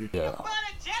necessary. Yeah.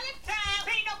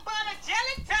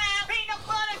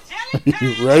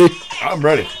 You ready? I'm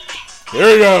ready. Here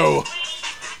we go.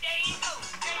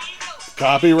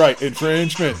 Copyright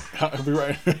infringement.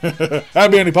 Copyright.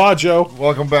 Happy Ending Pod Show.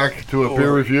 Welcome back to a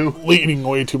peer review. Leaning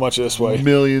way too much this way.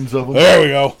 Millions of them. There we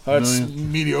go. That's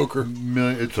mediocre.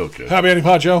 It's okay. Happy Ending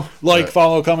Pod Show. Like,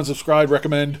 follow, comment, subscribe,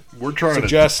 recommend, We're trying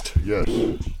suggest. Yes.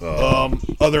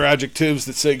 Other adjectives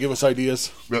that say give us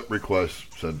ideas. Requests,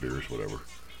 send beers, whatever.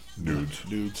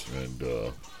 Nudes.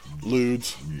 And,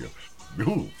 Lewds. yeah.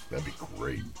 Ooh, that'd be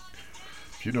great.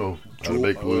 If you know how to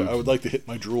make lewds. I would like to hit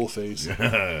my drool phase.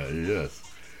 Yes.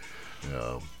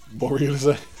 What were you going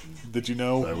to say? Did you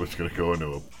know? I was going to go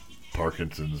into a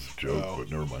Parkinson's joke, but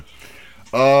never mind.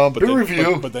 But Beer then,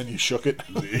 review. But then you shook it.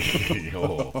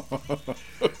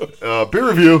 Beer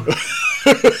review.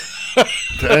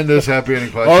 To end this Happy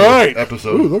Ending Podcast All right.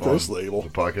 episode. Ooh, look at on this label. The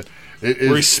podcast. It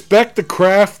is, Respect the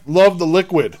craft, love the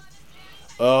liquid.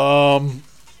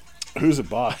 Who's it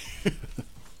by?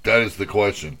 that is the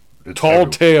question. It's Tall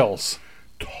every- Tales.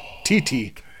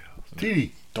 TT.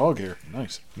 TD. Dog hair.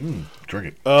 Nice.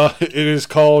 Drink it. It is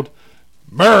called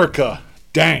America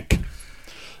Dank.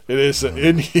 It is an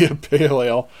India Pale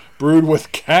Ale brewed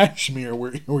with cashmere.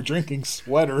 We're drinking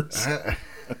sweaters.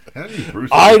 How do you brew something?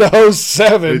 Idaho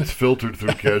 7. It's filtered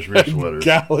through cashmere sweaters.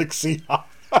 Galaxy Hop.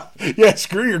 Yeah,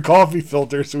 screw your coffee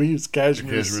filters. We use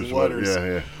cashmere Cashmere sweater.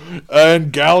 sweaters. Yeah.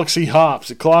 And Galaxy Hops.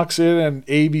 It clocks in an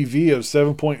ABV of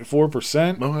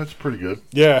 7.4%. Well, that's pretty good.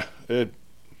 Yeah,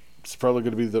 it's probably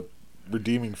going to be the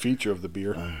redeeming feature of the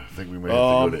beer. I think we may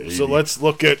have to go to 80. So let's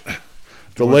look at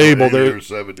the label. 80 There, or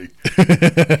 70.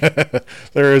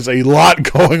 there is a lot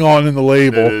going on in the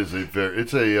label. It is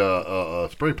it's a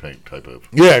spray paint type of.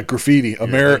 Yeah, graffiti, thank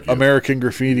you. American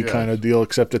graffiti Yes. kind of deal,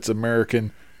 except it's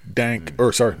American dank,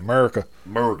 America.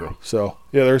 America. So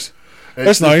yeah,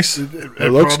 that's nice.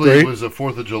 It looks probably great. was a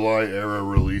 4th of July era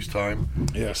release time.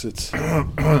 Yes, it's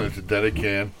It's a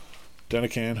Dedican.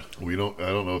 Denican. I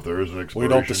don't know if there is an We expiration.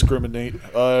 don't discriminate.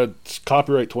 It's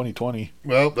copyright 2020.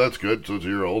 Well, that's good. So it's a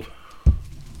year old.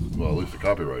 Well, at least the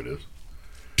copyright is.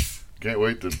 Can't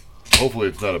wait to. Hopefully,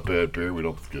 it's not a bad beer. We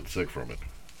don't get sick from it.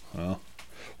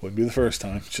 Wouldn't be the first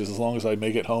time. Just as long as I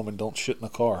make it home and don't shit in the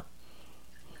car.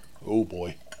 Oh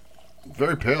boy.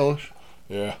 Very palish.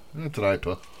 Yeah. It's an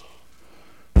IPA.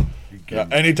 Yeah.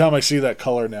 Anytime I see that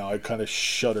color now, I kind of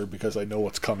shudder because I know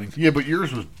what's coming. Yeah, but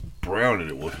yours was brown and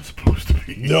it wasn't supposed to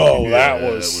be. No, that that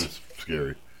was- was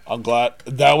scary. I'm glad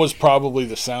that was probably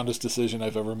the soundest decision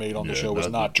I've ever made on the Yeah, show was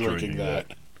not not drinking drinking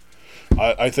that.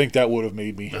 I think that would have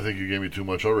made me. I think you gave me too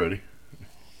much already.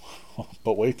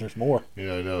 But wait, there's more.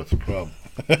 Yeah, I know it's a problem.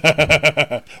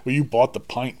 Well, you bought the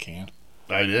pint can.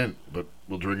 I didn't, but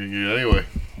we're drinking it anyway.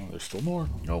 Oh, there's still more.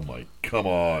 Oh my, come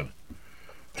on!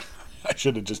 I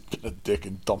should have just been a dick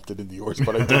and dumped it into yours,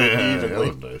 but I did it Yeah, that evenly.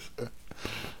 was nice.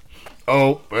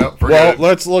 Oh well, Well, forget it.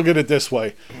 let's look at it this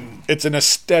way. It's an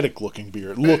aesthetic looking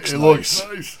beer. It looks It nice.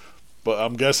 looks nice. But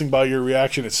I'm guessing by your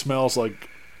reaction, it smells like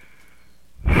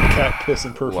cat piss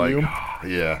and perfume.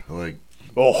 Yeah, like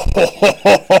Oh,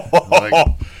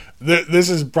 Like- this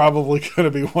is probably going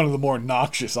to be one of the more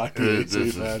noxious IPAs this we've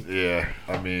is, had. yeah.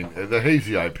 I mean, the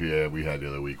hazy IPA we had the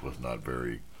other week was not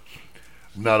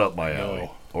up my alley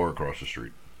No. or across the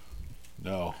street.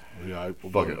 No, yeah,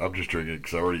 Fuck it, I'm just drinking it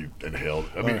because I already inhaled.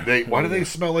 I mean, Alright. why do they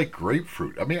smell like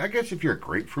grapefruit? I mean, I guess if you're a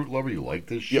grapefruit lover, you like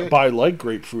this shit. Yeah, but I like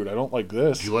grapefruit. I don't like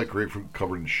this. Do you like grapefruit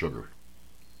covered in sugar?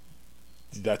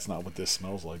 That's not what this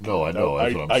smells like. No, I know.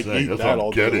 That's what I'm saying. eat That's that what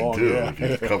all I'm day getting long, to. yeah. If you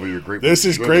just cover your grapefruit This in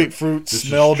is sugar, grapefruit this is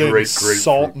smelled in straight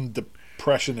salt grapefruit. and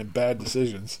depression and bad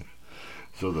decisions.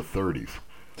 So the 30s.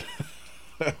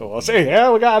 Well, see, yeah,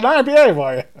 we got an IPA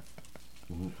for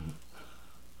you.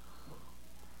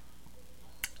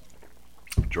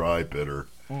 Dry, bitter.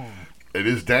 It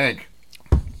is dank.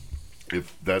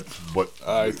 If that's what...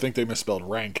 I think they misspelled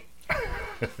rank.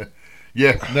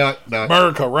 Yeah, not...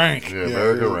 America rank. Yeah,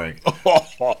 America rank.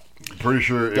 Pretty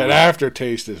sure it That was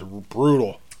aftertaste is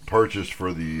brutal. purchased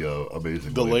for the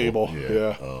amazing The label,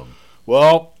 yeah. Um,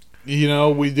 Well, you know,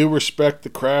 we do respect the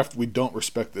craft. We don't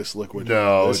respect this liquid.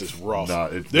 No, this it's is rough.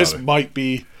 it's this not a- might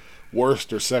be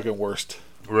worst or second worst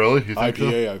really? You think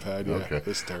IPA so? I've had. Yeah, Okay.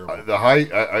 it's terrible. It's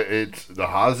the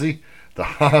Hazy. The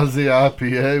Hazy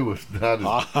IPA was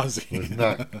Ozzy.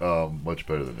 not much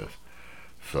better than this.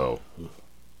 So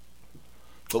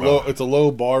It's a low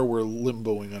bar we're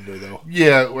limboing under, though.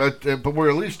 yeah, but we're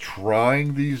at least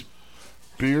trying these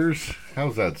beers.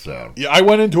 How's that sound? Yeah, I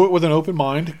went into it with an open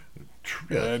mind,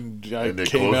 Yeah. and I And they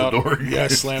came closed out. the door. Yeah, I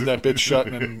slammed that bitch shut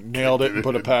and nailed it and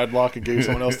put a padlock and gave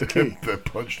someone else the key. That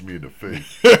punched me in the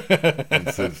face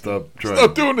and said, "Stop trying.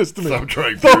 Stop doing this to me. Stop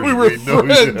trying Thought beers we were know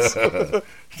friends."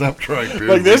 Stop trying beers.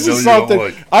 Like, this we is know you don't something.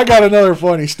 like. I got another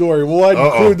funny story. Well, I'd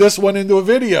include this one into a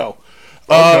video,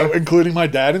 Okay. including my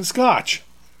dad and scotch.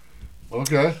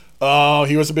 Okay.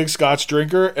 He was a big scotch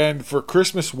drinker, and for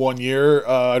Christmas one year,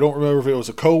 I don't remember if it was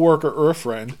a coworker or a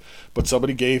friend, but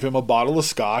somebody gave him a bottle of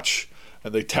scotch,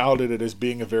 and they touted it as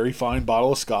being a very fine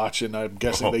bottle of scotch, and I'm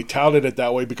guessing they touted it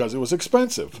that way because it was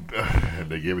expensive. And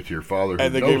they gave it to your father. Who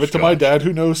And they knows gave it to my scotch. dad,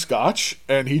 who knows scotch,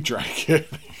 and he drank it.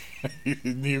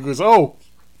 And he goes, "Oh,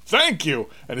 thank you."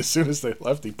 And as soon as they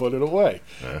left, he put it away.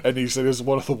 And he said it was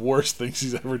one of the worst things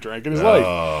he's ever drank in his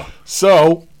life.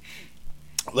 So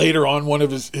later on, one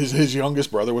of his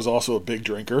youngest brother was also a big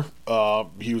drinker.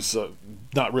 He was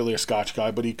not really a scotch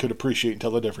guy, but he could appreciate and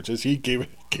tell the differences. He gave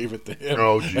it to him.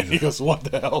 Oh, And Jesus. he goes, "What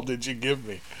the hell did you give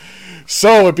me?"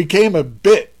 So it became a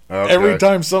bit. Okay. Every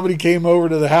time somebody came over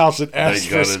to the house and asked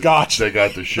for scotch, They got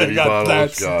the they shitty got bottle that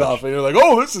of scotch. stuff, and you're like,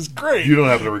 "Oh, this is great." You don't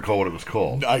happen to recall what it was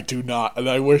called. I do not, and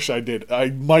I wish I did. I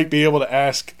might be able to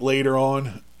ask later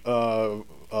on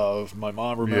of my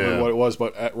mom remember Yeah. what it was,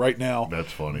 but right now,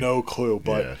 That's funny. no clue.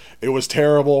 But Yeah. it was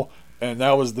terrible, and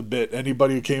that was the bit.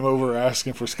 Anybody who came over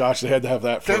asking for scotch, they had to have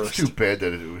that That's first. too bad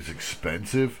that it was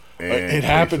expensive. And It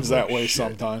happens tasted that like way shit.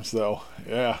 sometimes, though.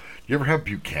 Yeah, You ever have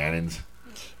Buchanan's?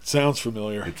 sounds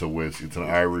familiar. It's a whiskey. It's an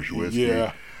Irish whiskey.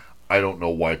 Yeah. I don't know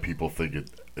why people think it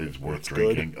is worth It's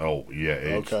good? drinking. Oh yeah.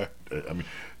 It's, Okay. I mean,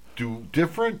 do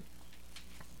different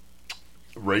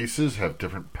races have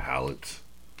different palates?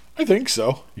 I think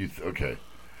so. Okay.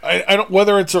 I don't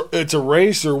whether it's a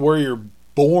race or where you're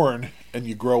born and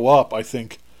you grow up. I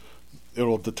think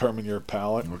it'll determine your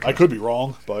palate. Okay. I could be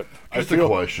wrong, but Just I feel a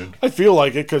question. I feel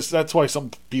like it because that's why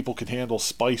some people can handle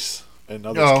spice and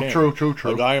others No, can't. true.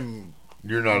 Like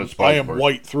You're not a I spice am person.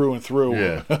 white through and through.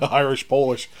 Yeah. Irish,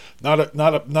 Polish. Not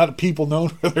a people known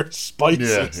for their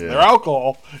spices. Yeah, yeah. Their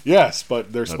alcohol, yes,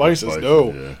 but their Not their spices, spices,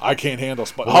 no. yeah. I can't handle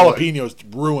spice. Well, Jalapenos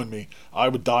ruin me. I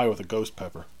would die with a ghost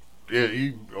pepper. Yeah,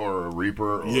 or a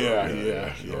Reaper. Or,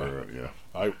 Yeah. Or,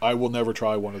 yeah. I will never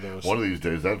try one of those. One of these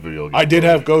days, that video. I did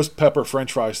have ghost pepper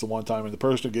French fries the one time, and the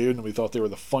person who gave them to me thought they were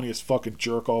the funniest fucking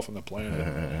jerk off on the planet.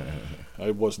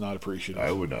 I was not appreciative.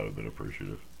 I would not have been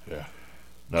appreciative. Yeah.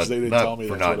 Not, they didn't not tell me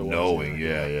for that's not what it was, knowing.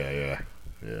 yeah.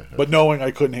 Yeah. But knowing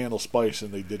I couldn't handle spice,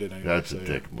 and they did it anyway. That's a so,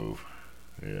 dick move.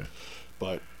 Yeah.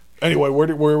 But anyway, where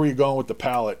were you going with the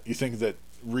palate? You think that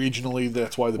regionally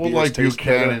that's why the Well, beers like taste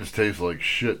better? Buchanan's taste like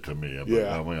shit to me. But,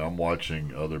 Yeah. I mean, I'm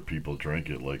watching other people drink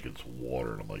it like it's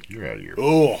water, and I'm like, you're out of your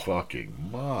Ugh. fucking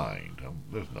mind.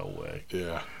 There's no way.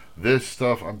 Yeah. This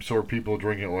stuff, I'm sure people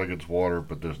drink it like it's water,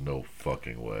 but there's no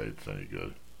fucking way it's any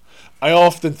good. I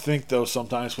often think though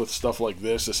sometimes with stuff like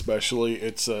this, especially,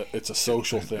 it's a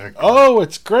social thing. Exactly. Oh,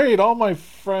 it's great! All my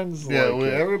friends Yeah, like well,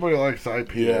 it. everybody likes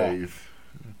IPAs.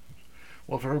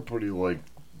 Well, if everybody liked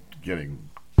getting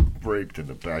raped in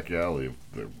the back alley of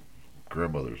their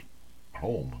grandmother's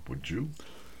home, would you?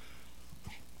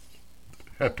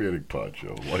 Happy Ending Pod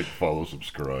Show. Like, follow,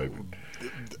 subscribe.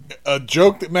 A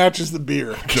joke that matches the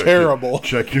beer. Terrible.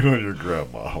 Check in on your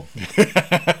grandma.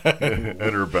 And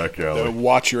her back alley.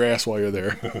 Watch your ass while you're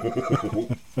there.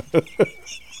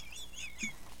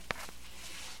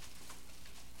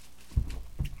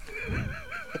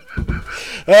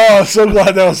 Oh, I'm so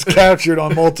glad that was captured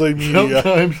on multimedia.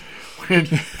 Sometimes when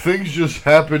things just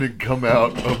happen and come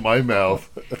out of my mouth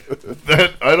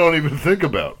that I don't even think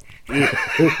about.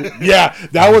 Yeah,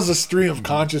 that was a stream of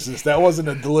consciousness. That wasn't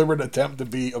a deliberate attempt to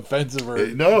be offensive or,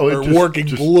 No, it or just- working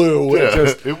just- blue.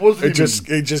 yeah, it wasn't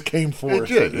just came It forth.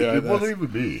 did. Yeah, It wasn't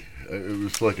even me. It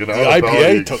was like an the out-of-body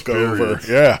IPA took over. experience.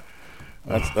 Yeah,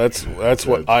 That's what That's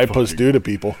IPAs fucking- do to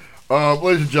people.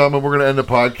 Ladies and gentlemen, we're going to end the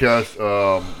podcast.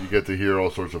 You get to hear all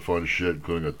sorts of fun shit,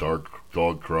 including a dark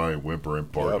dog crying, whimpering,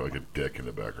 bark like a dick in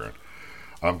the background.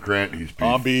 I'm Grant. He's B.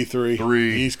 I'm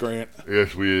B3. He's Grant.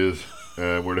 Yes, we is.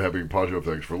 And we're having positive.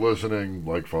 Thanks for listening.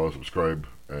 Like, follow, subscribe.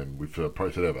 And we've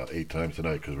probably said that about 8 times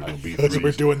tonight because we're doing B3s. Because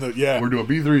we're doing We're doing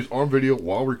B3s on video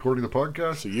while recording the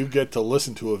podcast. So you get to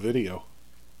listen to a video.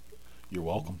 You're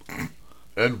welcome.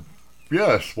 And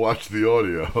yes, watch the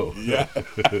audio. Yeah.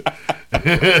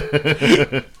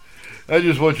 I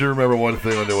just want you to remember one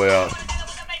thing on the way out.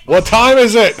 What time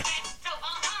is it? So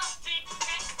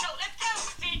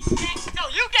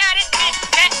you got it,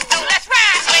 so let's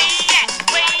ride. Way at.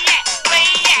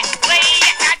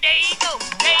 Now there you go.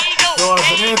 Go on,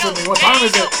 answer me. What time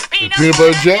is it? It's peanut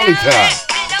butter jelly time.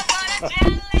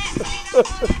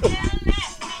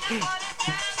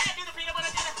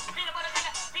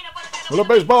 Put a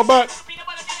baseball bat.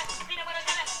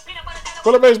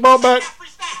 Put a baseball bat.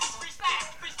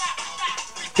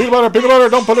 Peanut butter,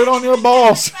 don't put it on your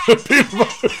balls. Peanut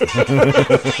butter.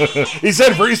 He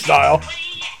said freestyle.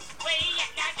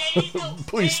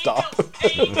 Please stop.